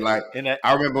 Oh, Exactly. bro, like And that-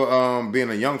 I remember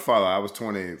being a young fella. I was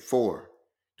 24,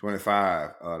 25.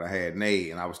 I had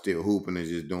Nate, and I was still hooping and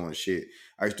just doing shit.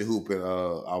 I used to hoop at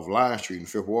off Line Street in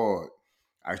Fifth Ward.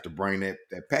 I used to bring that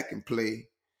pack and play.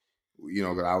 You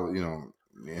know, cause I was, you know,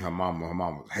 and her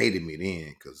mama hated me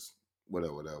then, cause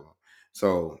whatever.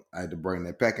 So I had to bring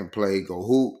that pack and play, go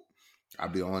hoop.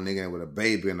 I'd be the only nigga with a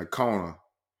baby in the corner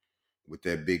with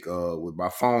that big with my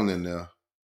phone in there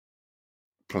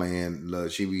playing.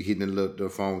 She be hitting the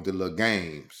phone with the little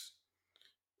games.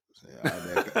 So,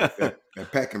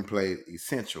 that pack and play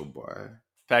essential, boy.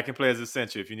 Pack and play is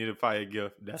essential. If you need a fire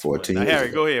gift, that's 14 what. Now, years Harry,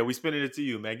 ago. go ahead. We spinning it to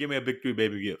you, man. Give me a big 3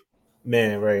 baby gift.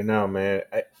 Man, right now, man,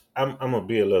 I'm gonna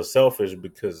be a little selfish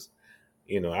because,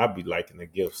 you know, I be liking the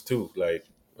gifts too. Like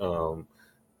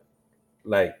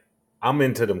I'm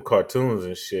into them cartoons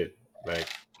and shit, like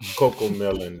Coco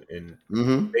Melon and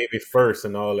Baby First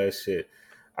and all that shit.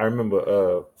 I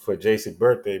remember for JC's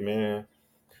birthday, man,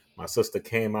 my sister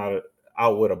came out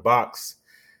with a box,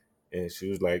 and she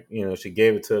was like, you know, she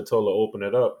gave it to her, told her to open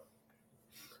it up.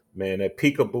 Man, that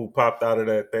Peekaboo popped out of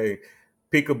that thing.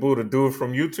 Peekaboo, the dude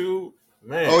from YouTube,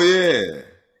 man. Oh yeah,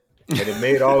 and it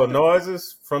made all the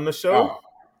noises from the show. Oh,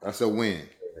 that's a win.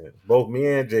 Both me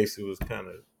and JC was kind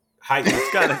of hyped.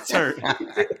 It's kind of turned.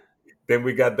 Then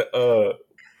we got the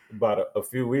about a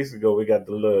few weeks ago, we got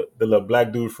the little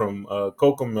black dude from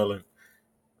Coco Melon.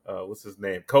 What's his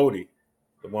name? Cody,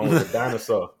 the one with the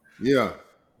dinosaur. Yeah.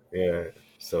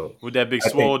 So with that big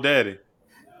swole daddy.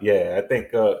 Yeah, I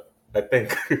think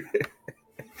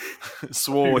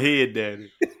swole head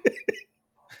daddy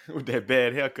with that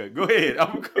bad haircut. Go ahead.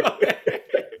 I'm going.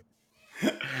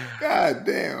 God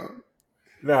damn.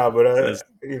 Nah, but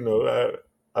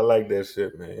I like that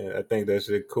shit, man. I think that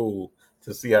shit cool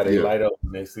to see how they light up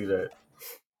when they see that.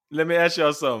 Let me ask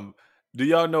y'all something. Do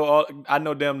y'all know I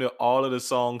know damn near all of the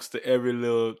songs to every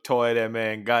little toy that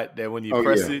man got, that when you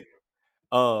press it,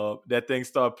 that thing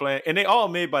start playing. And they all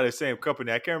made by the same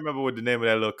company. I can't remember what the name of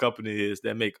that little company is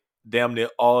that make damn near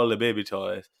all the baby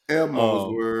toys.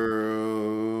 Elmo's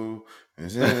World.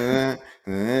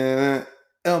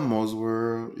 Elmo's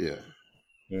World. Yeah.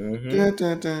 Dun,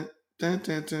 dun, dun, dun,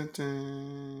 dun, dun,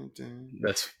 dun, dun.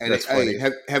 That's funny.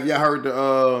 Hey, have y'all heard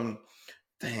the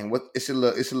what it's a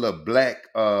little black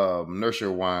nursery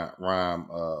rhyme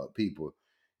people.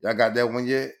 Y'all got that one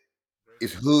yet?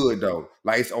 It's hood though.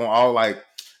 Like it's on all like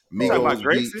Migos about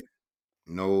Gracie? beat.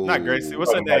 No, not Gracie.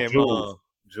 What's her name?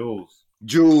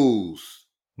 Jules.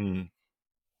 Hmm.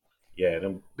 Yeah,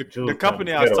 the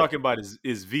company I was talking about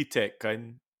is VTech,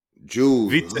 cutting.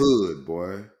 Jules hood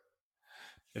boy.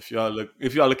 If y'all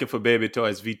looking for baby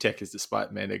toys, VTech is the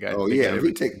spot, man. They got. Oh yeah,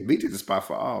 VTech the spot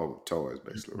for all toys,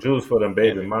 basically. Jules for them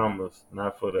baby mamas,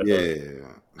 not for the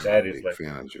daddies. Like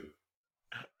fan of Jules.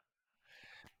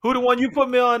 Who the one you put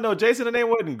me on though? Jason, the name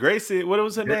wasn't Gracie. What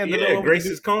was her name? Yeah,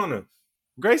 Gracie's Corner.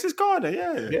 Gracie's Corner.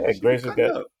 Yeah. Yeah, Gracie's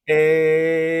got.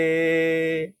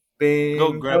 Hey,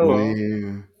 go grandpa.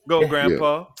 Go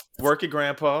grandpa. Work it,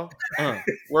 grandpa.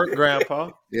 Work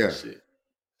grandpa. Yeah.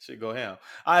 Shit go ham.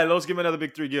 All right, let's give me another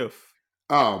big 3 gift.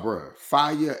 Oh, bro.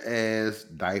 Fire ass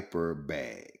diaper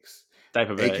bags.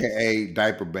 Diaper bags. AKA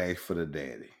diaper bags for the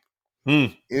daddy.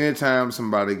 Anytime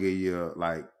somebody get you,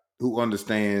 like, who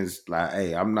understands, like,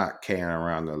 hey, I'm not carrying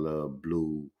around a little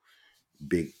blue,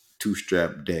 big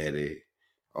 2-strap daddy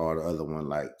or the other one.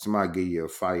 Like, somebody give you a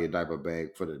fire diaper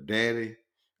bag for the daddy.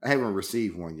 I haven't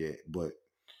received one yet, but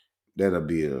that's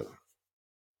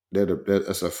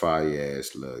a fire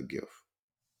ass little gift.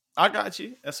 I got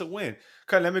you. That's a win.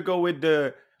 Okay, let me go with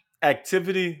the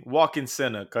activity walking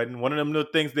center. One of them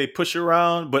little things they push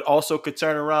around, but also could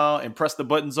turn around and press the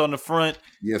buttons on the front.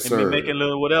 Yes, and sir. be making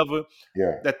little whatever.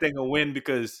 Yeah, that thing will win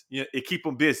because it keep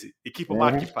them busy. It keep them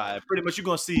occupied. Pretty much, you're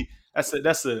gonna see that's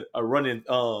a running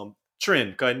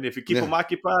trend. If you keep them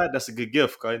occupied, that's a good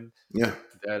gift. Yeah,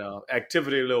 that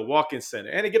activity little walking center,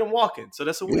 and they get them walking, so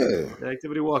that's a win. Yeah. The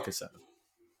activity walking center.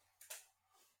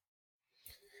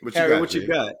 Harry, what you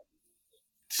got?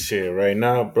 Shit, right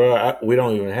now, bro, we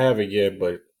don't even have it yet,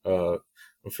 but I'm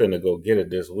finna go get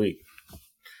it this week.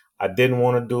 I didn't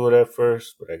want to do it at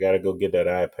first, but I gotta go get that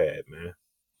iPad, man.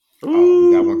 Oh,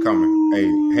 we got one coming.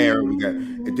 Hey, Harry, we got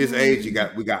at this age, we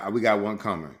got one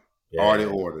coming. Yeah. Already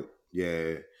ordered.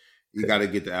 Yeah, you got to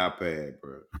get the iPad,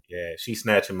 bro. Yeah, she's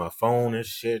snatching my phone and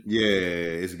shit. Yeah,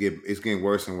 it's getting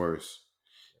worse and worse.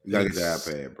 You got to get the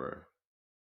iPad, bro.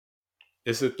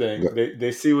 It's a thing.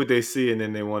 They see what they see, and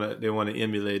then they want to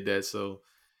emulate that. So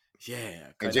yeah,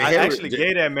 I actually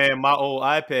gave that man my old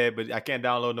iPad, but I can't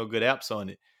download no good apps on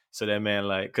it. So that man,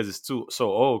 like, because it's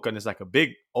so old, because it's like a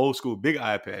big old school big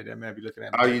iPad. That man be looking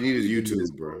at me. All you need is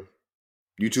YouTube, bro.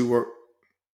 YouTube work.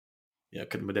 Yeah,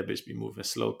 but that bitch be moving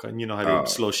slow. Cause you know how they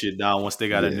slow shit down once they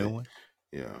got a new one.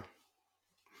 Yeah,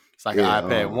 it's like an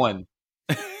iPad 1.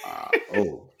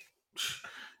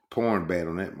 Porn bad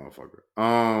on that motherfucker.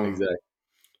 Exactly.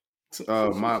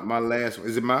 My last one.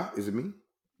 Is it me?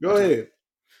 Go ahead.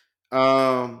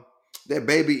 That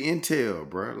baby Intel,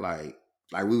 bro. Like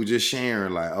we were just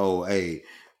sharing, like, oh, hey,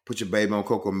 put your baby on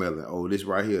Coco Melon. Oh, this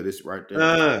right here, this right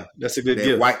there. That's a good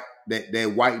gift.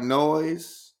 That white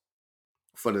noise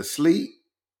for the sleep.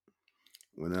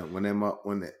 When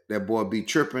that boy be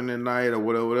tripping at night or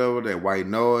whatever, that white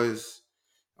noise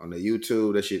on the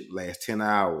YouTube, that shit lasts 10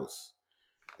 hours.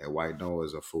 That white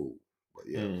noise a fool. But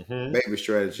yeah, baby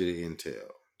strategy Intel.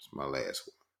 It's my last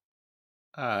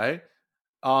one. All right.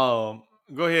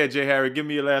 Go ahead, Jay Harry. Give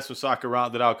me your last one so I can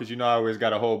round it out, because you know I always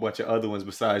got a whole bunch of other ones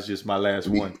besides just my last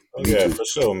one. Yeah, for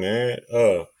sure, man.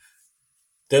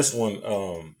 This one,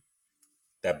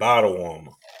 that bottle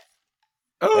warmer.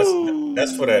 Oh,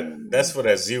 that's for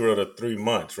that 0 to 3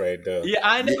 months right there. Yeah,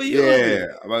 I never used it. Yeah,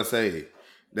 I'm about to say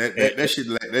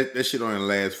that shit only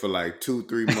lasts for like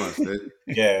 2-3 months.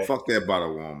 Yeah, fuck that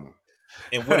bottle warmer.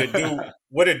 And what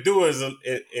it do is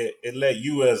it let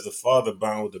you as the father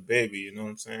bond with the baby. You know what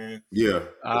I'm saying? Yeah.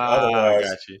 I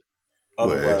got you.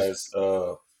 Otherwise,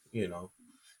 you know,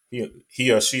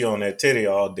 he or she on that titty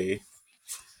all day.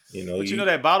 You know, but you know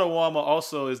that bottle warmer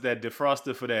also is that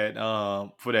defroster for that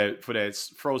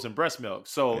frozen breast milk.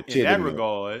 So in that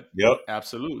regard,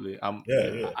 absolutely, I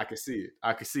can see it.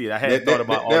 I hadn't thought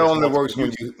about that only works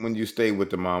when you stay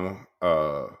with the mama.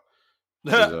 I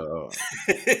thought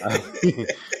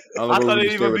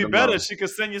it'd even be better. She could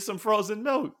send you some frozen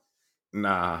milk.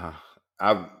 Nah,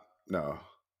 no.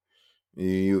 My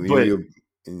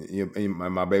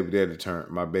baby daddy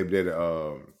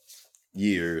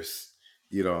years.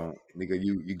 You know, nigga,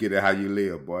 you get it how you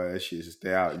live, boy. That shit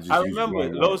stay out. I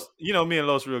remember Los. You know, me and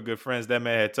Los real good friends. That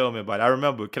man had told me about it. I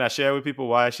remember. Can I share with people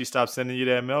why she stopped sending you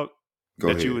that milk? Go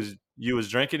ahead. You was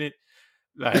drinking it.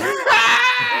 Like,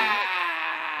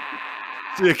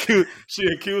 she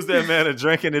accused that man of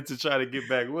drinking it to try to get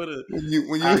back with her.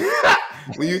 When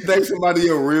you think somebody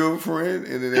a real friend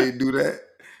and then they do that.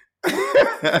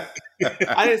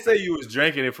 I didn't say you was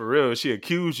drinking it for real. She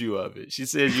accused you of it. She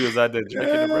said you was out there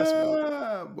drinking the breast milk.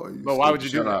 Boy, but why would you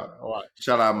do that?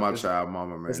 Shout out my child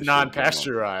mama, man. It's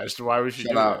non-pasteurized. Why would she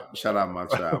do that? Shout out my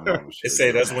child mama. They say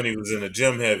that's when he was in the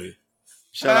gym heavy.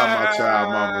 Shout out my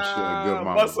child mama. She a good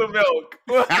mama. Muscle milk.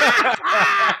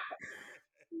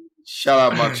 Shout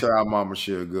out my child mama.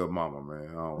 She a good mama, man.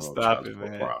 I don't know. Stop it,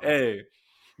 man. Hey.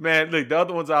 Man, look, the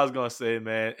other ones I was gonna say,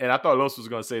 man, and I thought Los was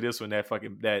gonna say this one, that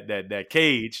fucking that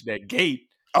cage, that gate.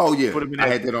 Oh yeah, I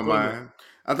had that on mine.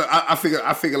 I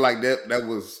figured like that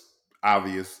was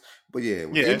obvious, but yeah.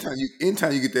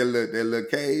 Anytime you get that little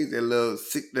cage, that little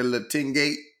 10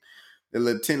 gate, that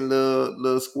little 10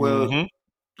 little square,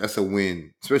 that's a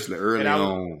win, especially early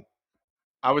on.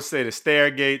 I would say the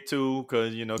stair gate too,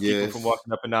 because keep them from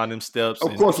walking up and down them steps.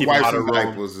 Of course, wipes and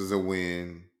diapers is a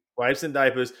win. Wipes and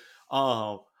diapers.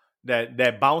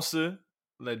 That bouncer,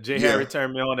 let Jay Harry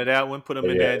turn me on to that one. Put them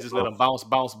in there and just let them bounce,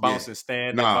 and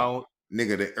stand. Nah,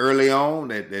 nigga, that early on,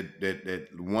 that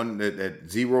one, that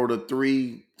 0 to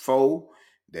 3, 4,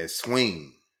 that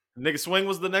swing. Nigga, swing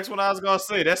was the next one I was gonna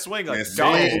say. That swing a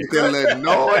dog.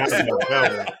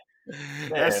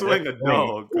 That swing a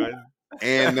dog.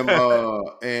 And them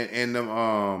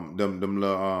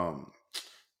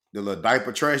the little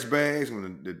diaper trash bags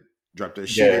when the drop that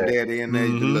shit at daddy in there,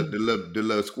 the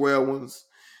little square ones.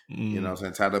 You know what I'm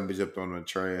saying? Tie them bitch up on the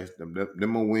trash.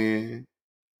 Them a win.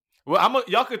 Well,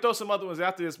 y'all could throw some other ones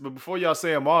after this, but before y'all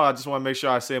say them all, I just want to make sure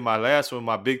I say my last one.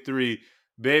 My big 3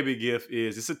 baby gift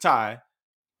is, it's a tie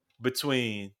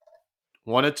between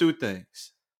one or two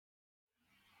things.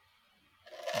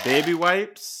 Baby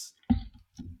wipes.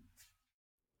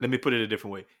 Let me put it a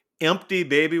different way. Empty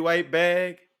baby wipe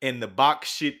bag and the box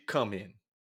shit come in.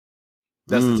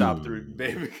 That's the top 3,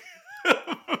 baby.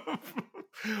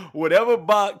 Whatever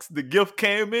box the gift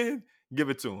came in, give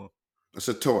it to him. It's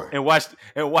a toy. And watch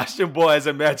them boys'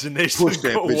 imagination push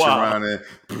that bitch around there.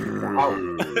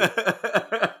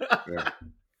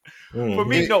 For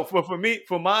me, no.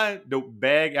 For mine, the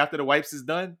bag after the wipes is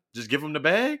done, just give him the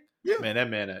bag. Yeah. Man,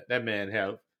 that man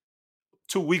have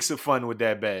 2 weeks of fun with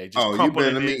that bag. Just you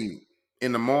better than me.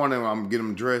 In the morning, I'm getting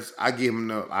him dressed. I give him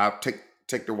I'll take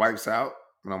the wipes out.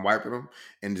 when I'm wiping them,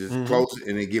 and just close it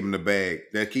and then give him the bag.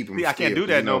 That keep him. See, I can't do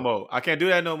still, that no more. I can't do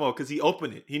that no more because he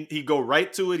open it. He go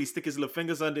right to it. He stick his little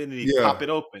fingers under it and he pop it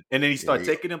open. And then he start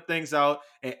taking them things out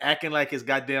and acting like it's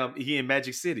goddamn he in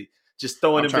Magic City. Just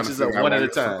throwing them bitches up one at a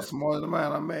time. Smaller than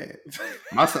mine, I'm mad.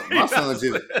 My son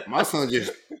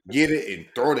just get it and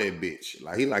throw that bitch.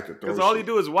 Like he like to throw. Because all he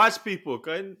do is watch people.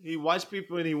 Couldn't he watch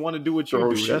people and he want to do what you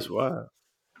do? Shit. That's why.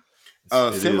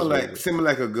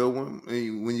 Similac a good one.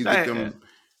 When you get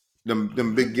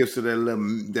them big gifts of that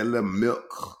little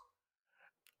milk.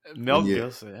 Milk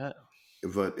gifts. Yeah.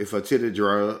 If a titty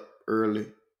dry up early,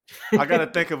 I gotta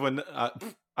think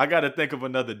of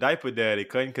another diaper daddy,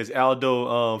 couldn't, because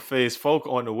Aldo phase folk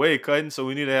on the way, couldn't. So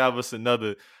we need to have us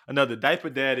another diaper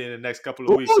daddy in the next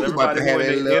couple of weeks. So everybody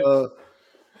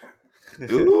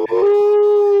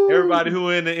who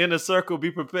in the inner circle,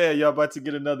 be prepared. Y'all about to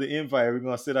get another invite. We're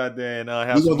gonna sit out there and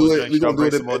have some more drinks. We're gonna do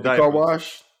it at the car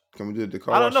wash. Can we do it at the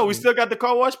car wash? I don't know. We still got the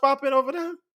car wash popping over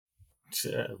there.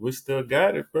 Yeah, we still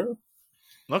got it, bro.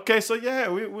 Okay, so yeah,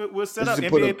 we'll set up.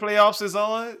 NBA playoffs is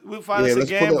on. We'll find us a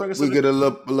game. We get a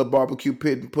little barbecue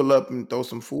pit and pull up and throw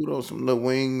some food on some little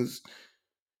wings,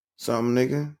 something,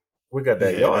 nigga. We got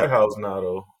that yard house now,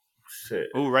 though. Shit.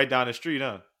 Ooh, right down the street,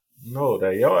 huh? No,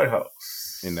 that yard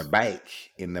house. In the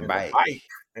bike.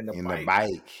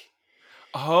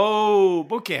 Oh,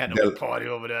 but can't have no party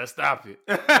over there. Stop it.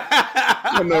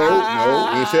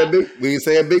 No. We didn't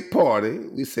say a big party.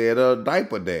 We said a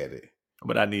diaper daddy.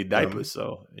 But I need diapers,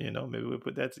 so maybe we'll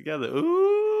put that together.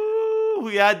 Ooh,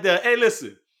 we out there. Hey,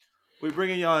 listen, we're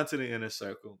bringing y'all into the inner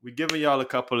circle. We're giving y'all a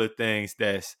couple of things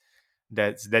that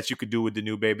you could do with the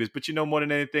new babies. But more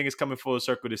than anything, it's coming full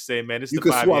circle to say, man, this is the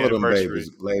 5-year anniversary. Them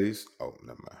babies, ladies. Oh,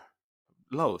 never mind.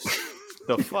 Los,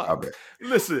 the fuck?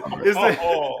 Listen,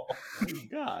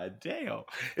 God damn.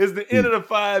 It's the end of the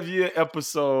 5-year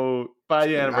episode,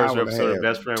 5-year anniversary episode of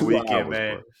Best Friend Weekend,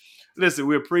 man. Bro. Listen,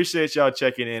 we appreciate y'all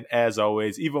checking in as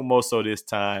always, even more so this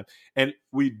time. And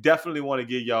we definitely want to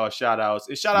give y'all shout outs.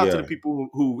 And shout out to the people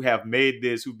who have made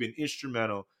this, who've been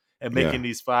instrumental in making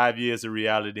these 5 years a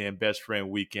reality and Best Friend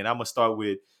Weekend. I'm going to start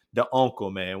with the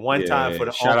uncle, man. One time for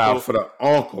the shout uncle. Shout out for the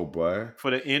uncle, boy. For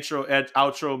the intro,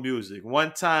 outro music.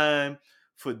 One time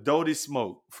for Dodie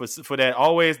Smoke. For that,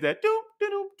 always that doop, doop,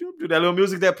 doop, doop, that little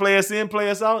music that play us in, play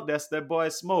us out. That's that boy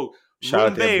Smoke.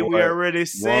 Shout out to that boy. We already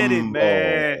said it,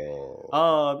 man.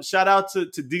 Shout out to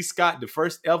D. Scott, the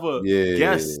first ever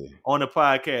guest on the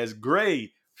podcast.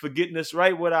 Gray for getting us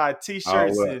right with our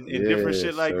t-shirts and different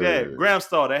shit like that.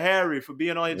 Gramstar to Harry for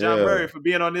being on here. John Murray for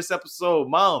being on this episode.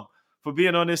 Mom for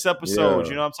being on this episode.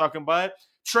 You know what I'm talking about?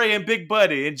 Trey and Big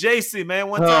Buddy and JC, man.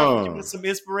 One time give us some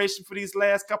inspiration for these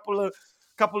last couple of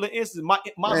instances. My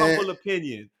humble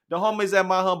opinion. The homies at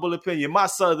My Humble Opinion. My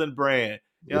Southern brand.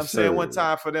 You know what I'm saying? One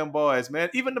time for them boys,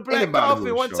 man. Even the Black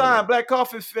Coffee, one time. Black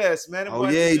Coffee Fest, man.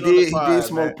 He did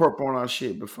smoke purple on our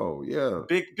shit before. Yeah.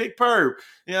 Big Perp.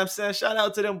 You know what I'm saying? Shout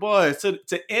out to them boys.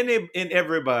 To any and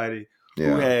everybody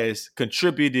who has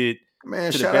contributed to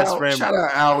the Best Friend. Shout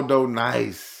out Aldo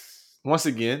Nice. Once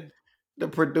again. The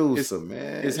producer,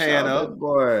 man. His hand up.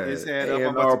 Boy. His hand up.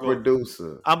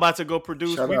 I'm about to go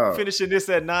produce. We're finishing this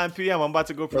at 9 p.m. I'm about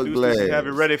to go produce this and have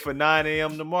it ready for 9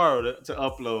 a.m. tomorrow to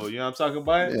upload. You know what I'm talking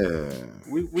about? Yeah.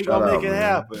 We're going to make it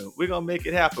happen. We're going to make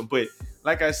it happen. But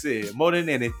like I said, more than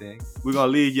anything, we're going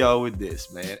to leave y'all with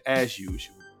this, man. As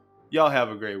usual. Y'all have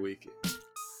a great weekend.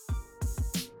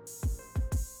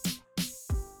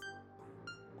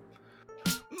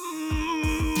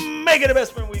 Make it a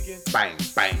Best Friend Weekend. Bang,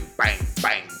 bang, bang,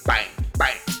 bang, bang,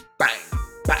 bang, bang,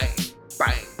 bang,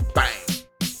 bang, bang,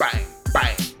 bang,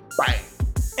 bang, bang.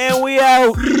 And we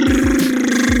out.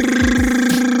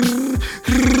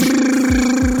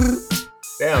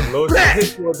 Damn, Lord,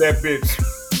 hit you with that bitch.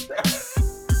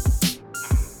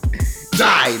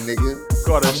 Die, nigga.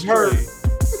 Got a hurt.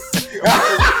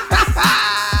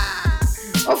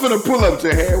 I'm finna pull up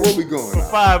your hair. Where we going? For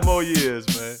 5 more years,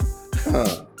 man.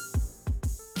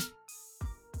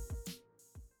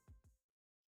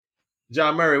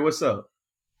 John Murray, what's up?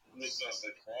 What's up,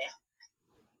 bro?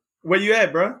 Where you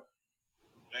at, bro? Man,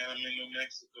 I'm in New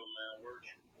Mexico, man,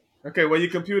 working. Okay, where your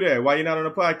computer at? Why you not on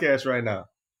the podcast right now?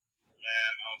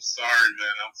 Man, I'm sorry,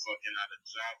 man. I'm fucking at a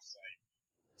job site.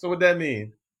 So what that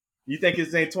mean? You think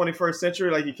it's ain't 21st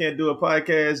century? Like you can't do a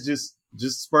podcast just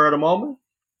spur of the moment?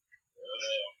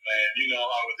 Man, you know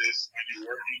how it is when you're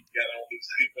working. You got all these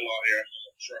people out here in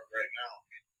the truck right now.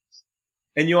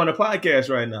 And you on the podcast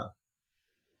right now?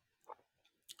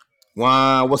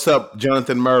 Wow, what's up,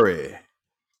 Jonathan Murray?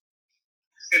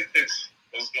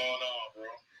 What's going on, bro?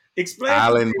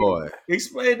 Island boy.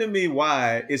 Explain to me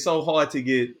why it's so hard to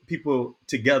get people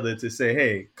together to say,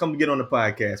 "Hey, come get on the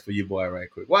podcast for your boy right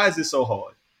quick." Why is it so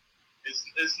hard? It's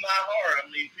not hard. I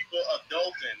mean, people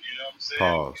adulting. You know what I'm saying?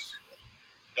 Pause.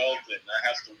 Adulting. I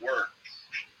have to work.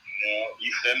 You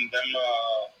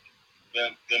know,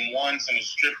 them ones in a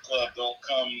strip club don't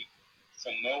come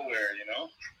from nowhere. You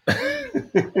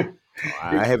know.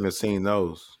 I haven't seen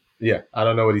those. Yeah, I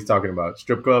don't know what he's talking about.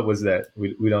 Strip club? What's that?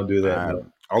 We don't do that. No.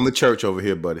 On the church over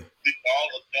here, buddy. We all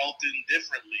adulting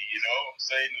differently, you know what I'm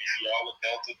saying? We all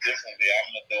adulting differently.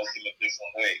 I'm adulting in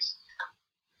different ways.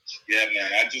 Yeah,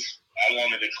 man. I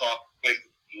wanted to call quick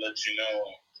and let you know.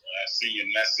 I see your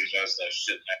message. I was like,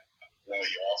 shit, man. I'm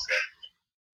blowing you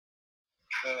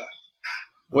off.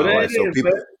 What All it right, so is,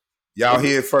 people, man. y'all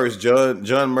hear it first.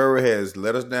 John Murray has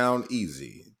let us down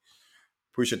easy.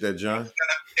 Appreciate that, John.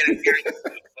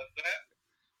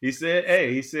 He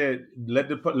said, let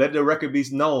the record be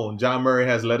known. John Murray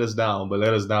has let us down, but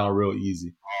let us down real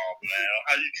easy. Oh, man.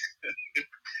 How you...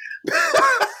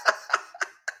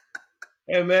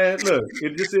 Hey, man, look,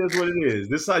 this is what it is.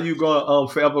 This is how you going to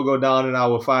forever go down in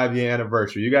our 5-year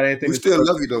anniversary. You got anything We to still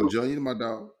say? love you, though, John. You my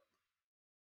dog.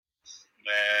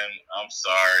 Man, I'm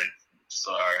sorry.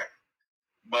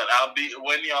 But I'll be,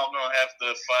 when y'all gonna have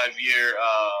the 5-year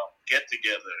get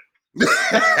together?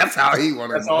 That's how he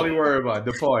wanted. That's all he worried about.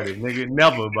 The party, nigga.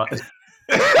 Never about.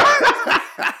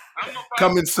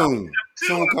 Coming soon.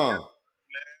 Soon come.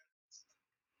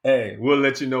 Hey, we'll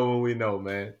let you know when we know,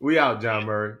 man. We out, John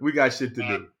Murray. We got shit to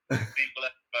do. Be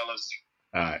blessed, fellas.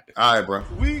 All right, bro.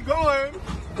 We going.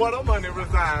 What a money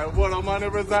resign. What a money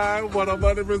resign. What a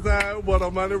money resign. What a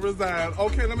money resign.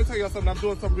 Okay, let me tell y'all something. I'm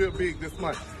doing something real big this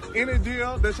month. Any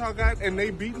deal that y'all got and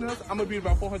they beating us, I'm gonna beat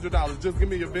about $400. Just give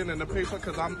me your pen and the paper,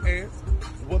 cause I'm asked.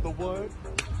 What the what?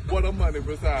 What a money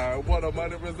resign. What a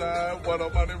money resign. What a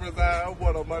money resign.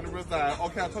 What a money resign.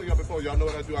 Okay, I told y'all before. Y'all know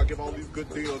what I do. I give all these good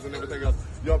deals and everything else.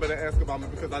 Y'all better ask about me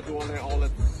because I do all that all the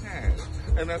time.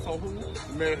 And that's on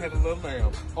who? Man had a little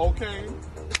lamb. Okay.